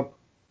at her job.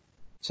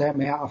 Take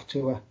me out off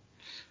to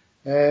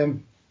her.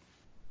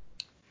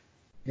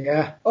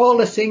 Yeah, all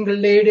the single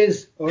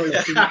ladies. Love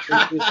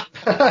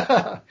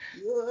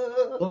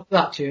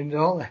that tune,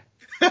 don't they?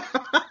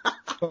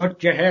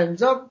 Put your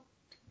hands up.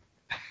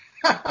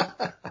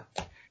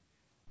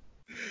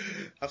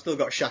 I've still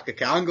got Shaka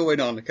Khan going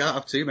on. I can't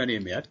have too many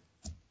in my head.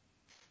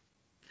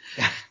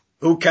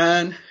 Who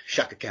can?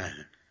 Shaka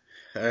Khan.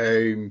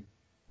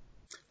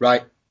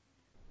 Right.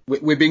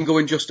 We've been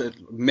going just a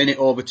minute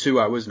over 2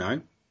 hours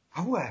now.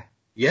 Have we?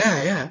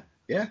 Yeah.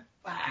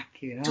 Fuck,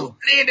 you know. 2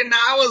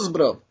 hours,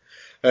 bro.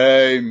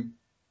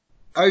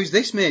 How's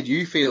this made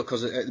you feel?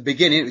 Because at the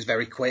beginning it was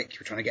very quick.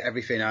 You were trying to get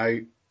everything out.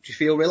 Do you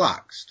feel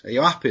relaxed? Are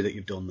you happy that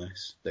you've done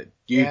this? That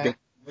you've been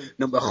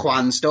number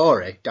Juan's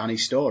story,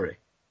 Danny's story?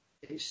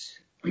 It's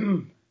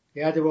there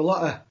were a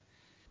lot of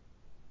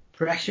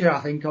pressure, I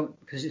think,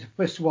 because it's the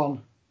first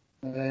one.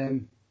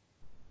 But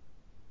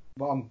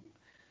I'm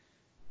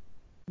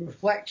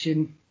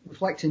reflecting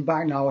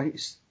back now.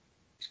 It's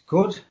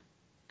good.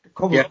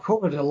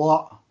 Covered a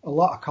lot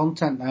of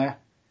content there.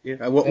 Yeah.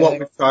 And what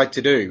we've tried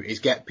to do is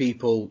get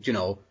people,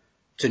 to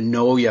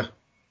know you.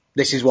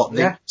 This is what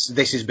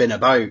this has been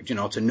about,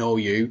 to know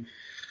you.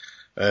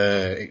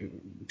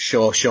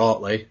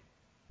 Shortly,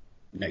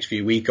 next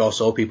few weeks or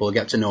so, people will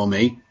get to know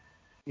me.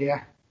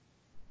 Yeah.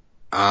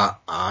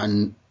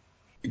 And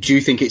do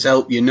you think it's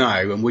helped you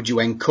now? And would you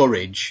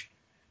encourage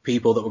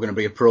people that we're going to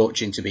be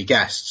approaching to be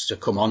guests to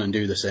come on and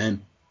do the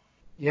same?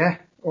 Yeah,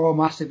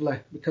 massively.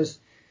 Because,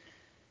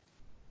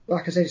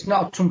 like I said, it's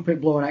not a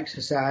trumpet blowing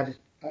exercise.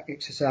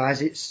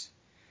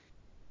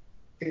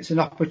 It's an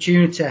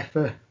opportunity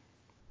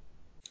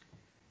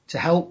to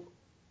help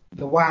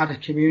the wider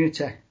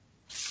community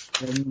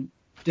and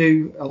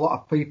do a lot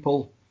of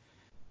people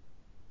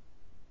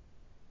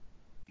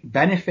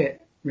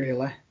benefit,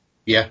 really.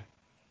 Yeah.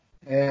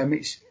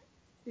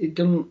 It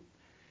doesn't,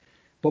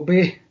 but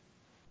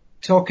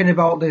talking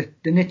about the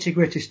nitty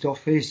gritty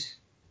stuff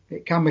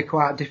it can be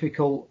quite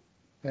difficult.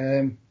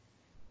 Don't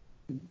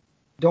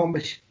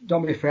be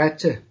afraid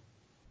to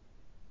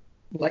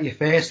let your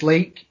face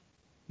leak.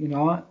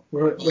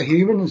 We're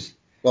humans.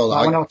 Well,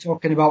 when I was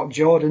talking about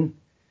Jordan,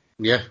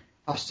 yeah,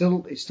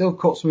 it still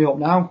cuts me up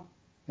now.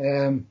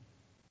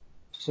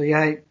 So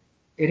yeah,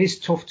 it is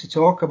tough to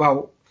talk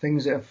about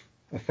things that have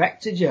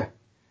affected you,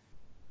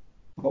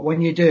 but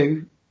when you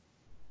do,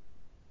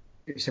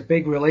 it's a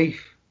big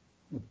relief.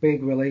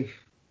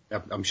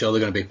 I'm sure there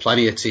are going to be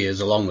plenty of tears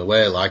along the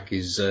way.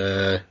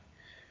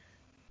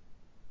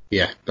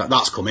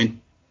 That's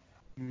coming.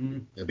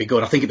 Mm. It'll be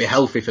good. I think it'd be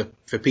healthy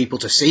for people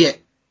to see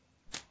it,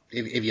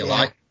 if you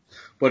like.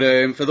 But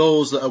for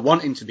those that are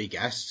wanting to be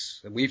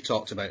guests, and we've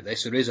talked about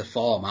this, there is a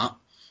format,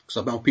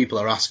 because I know people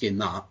are asking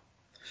that.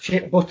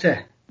 Shit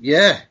butter.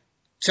 Yeah.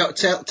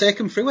 Take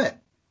them through it.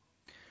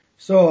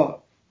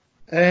 So,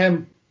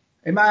 in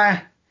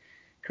my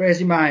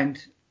crazy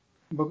mind,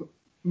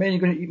 me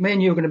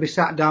and you are going to be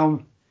sat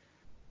down.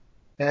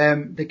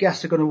 The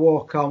guests are going to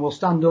walk on. We'll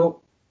stand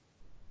up,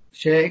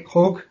 shake,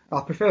 hug.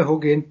 I prefer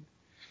hugging.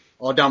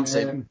 Or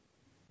dancing.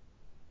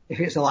 If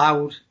it's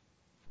allowed.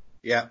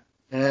 Yeah.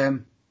 Get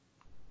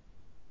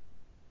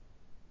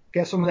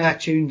some of their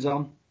tunes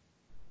on.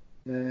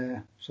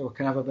 So we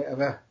can have a bit of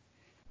a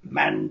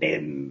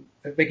mandem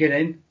at the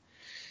beginning.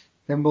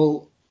 Then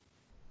we'll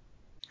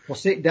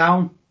sit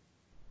down.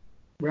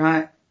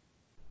 Right.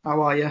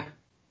 How are you?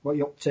 What are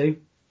you up to?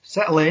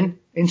 Settle in.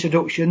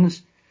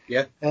 Introductions.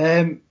 Yeah.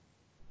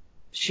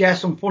 Share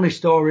some funny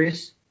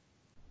stories.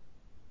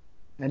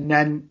 And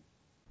then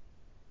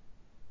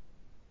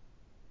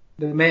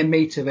the main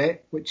meat of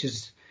it, which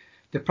is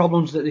the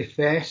problems that they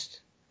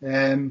faced,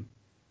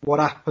 what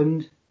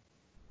happened,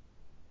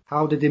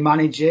 how did they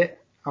manage it,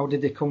 how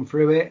did they come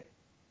through it,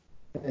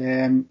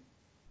 and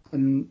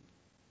on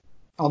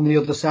the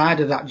other side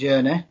of that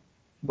journey,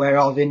 where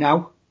are they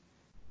now,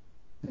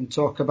 and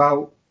talk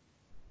about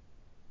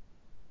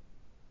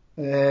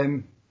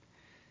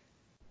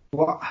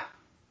what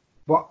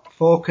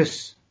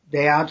focus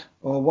they had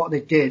or what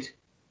they did.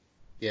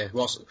 Yeah,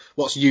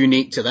 what's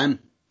unique to them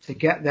to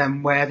get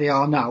them where they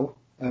are now,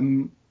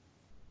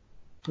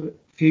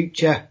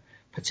 future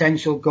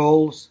potential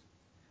goals,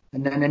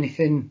 and then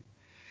anything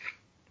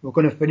we're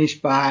going to finish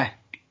on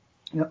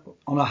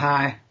a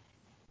high.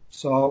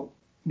 So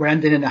we're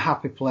ending in a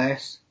happy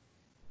place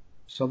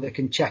so they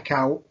can check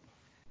out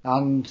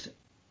and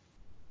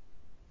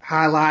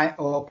highlight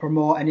or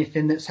promote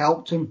anything that's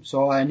helped them.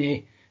 So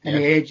any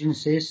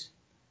agencies,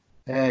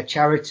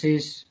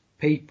 charities,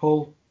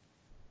 people,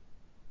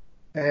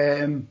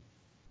 anything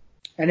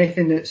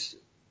that's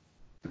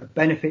a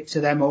benefit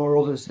to them or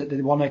others that they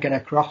want to get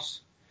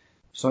across.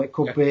 So it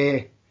could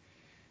be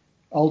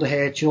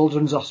Alderhay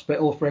Children's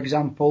Hospital, for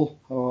example,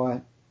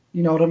 or,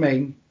 you know what I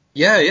mean?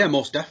 Yeah,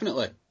 most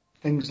definitely.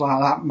 Things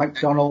like that.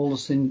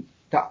 McDonald's in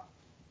that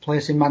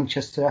place in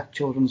Manchester,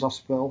 Children's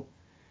Hospital.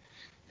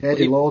 They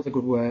do loads of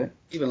good work.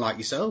 Even like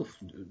yourself,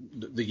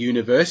 the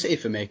university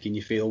for making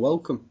you feel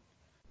welcome.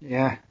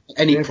 Yeah.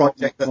 Any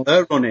project that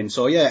they're running.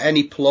 So yeah,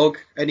 any plug,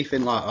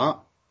 anything like that.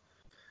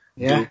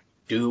 Yeah.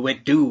 Do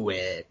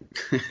it.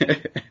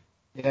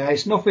 Yeah,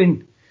 it's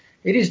nothing.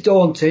 It is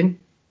daunting,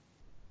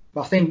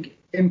 but I think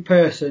in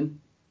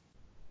person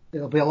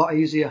it'll be a lot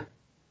easier.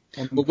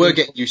 But we're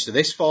getting used to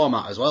this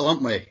format as well,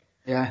 aren't we?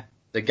 Yeah.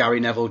 The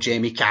Gary Neville,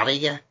 Jamie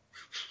Carragher.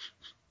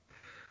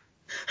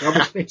 Don't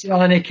be spitting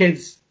on any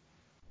kids.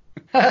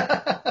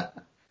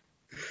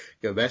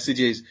 Good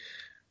messages.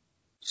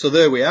 So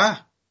there we are.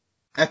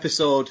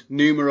 Episode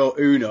numero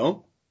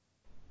uno.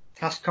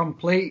 Task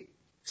complete.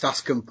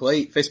 Task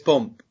complete. Fist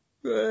pump.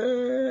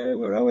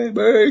 Where are we?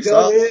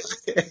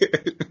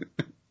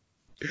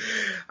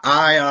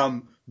 I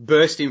am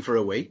bursting for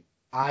a wee.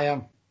 I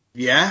am.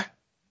 Yeah?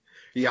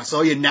 Yeah, I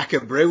saw your neck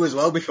of brew as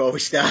well before we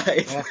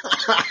started. Yeah.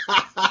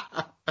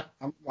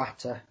 I'm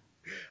water.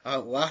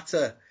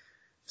 Water.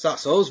 So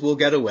that's us. We'll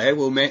get away.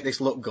 We'll make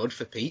this look good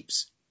for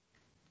peeps.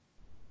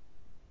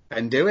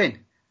 And doing.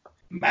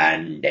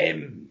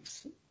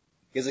 Mandims.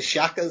 Because of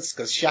Shackers,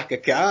 because Shaka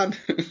can.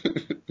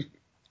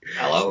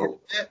 Hello.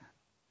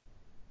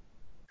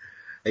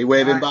 Are you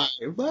waving bye?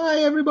 Bye,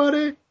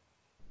 everybody.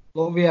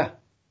 Love you.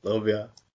 Love ya.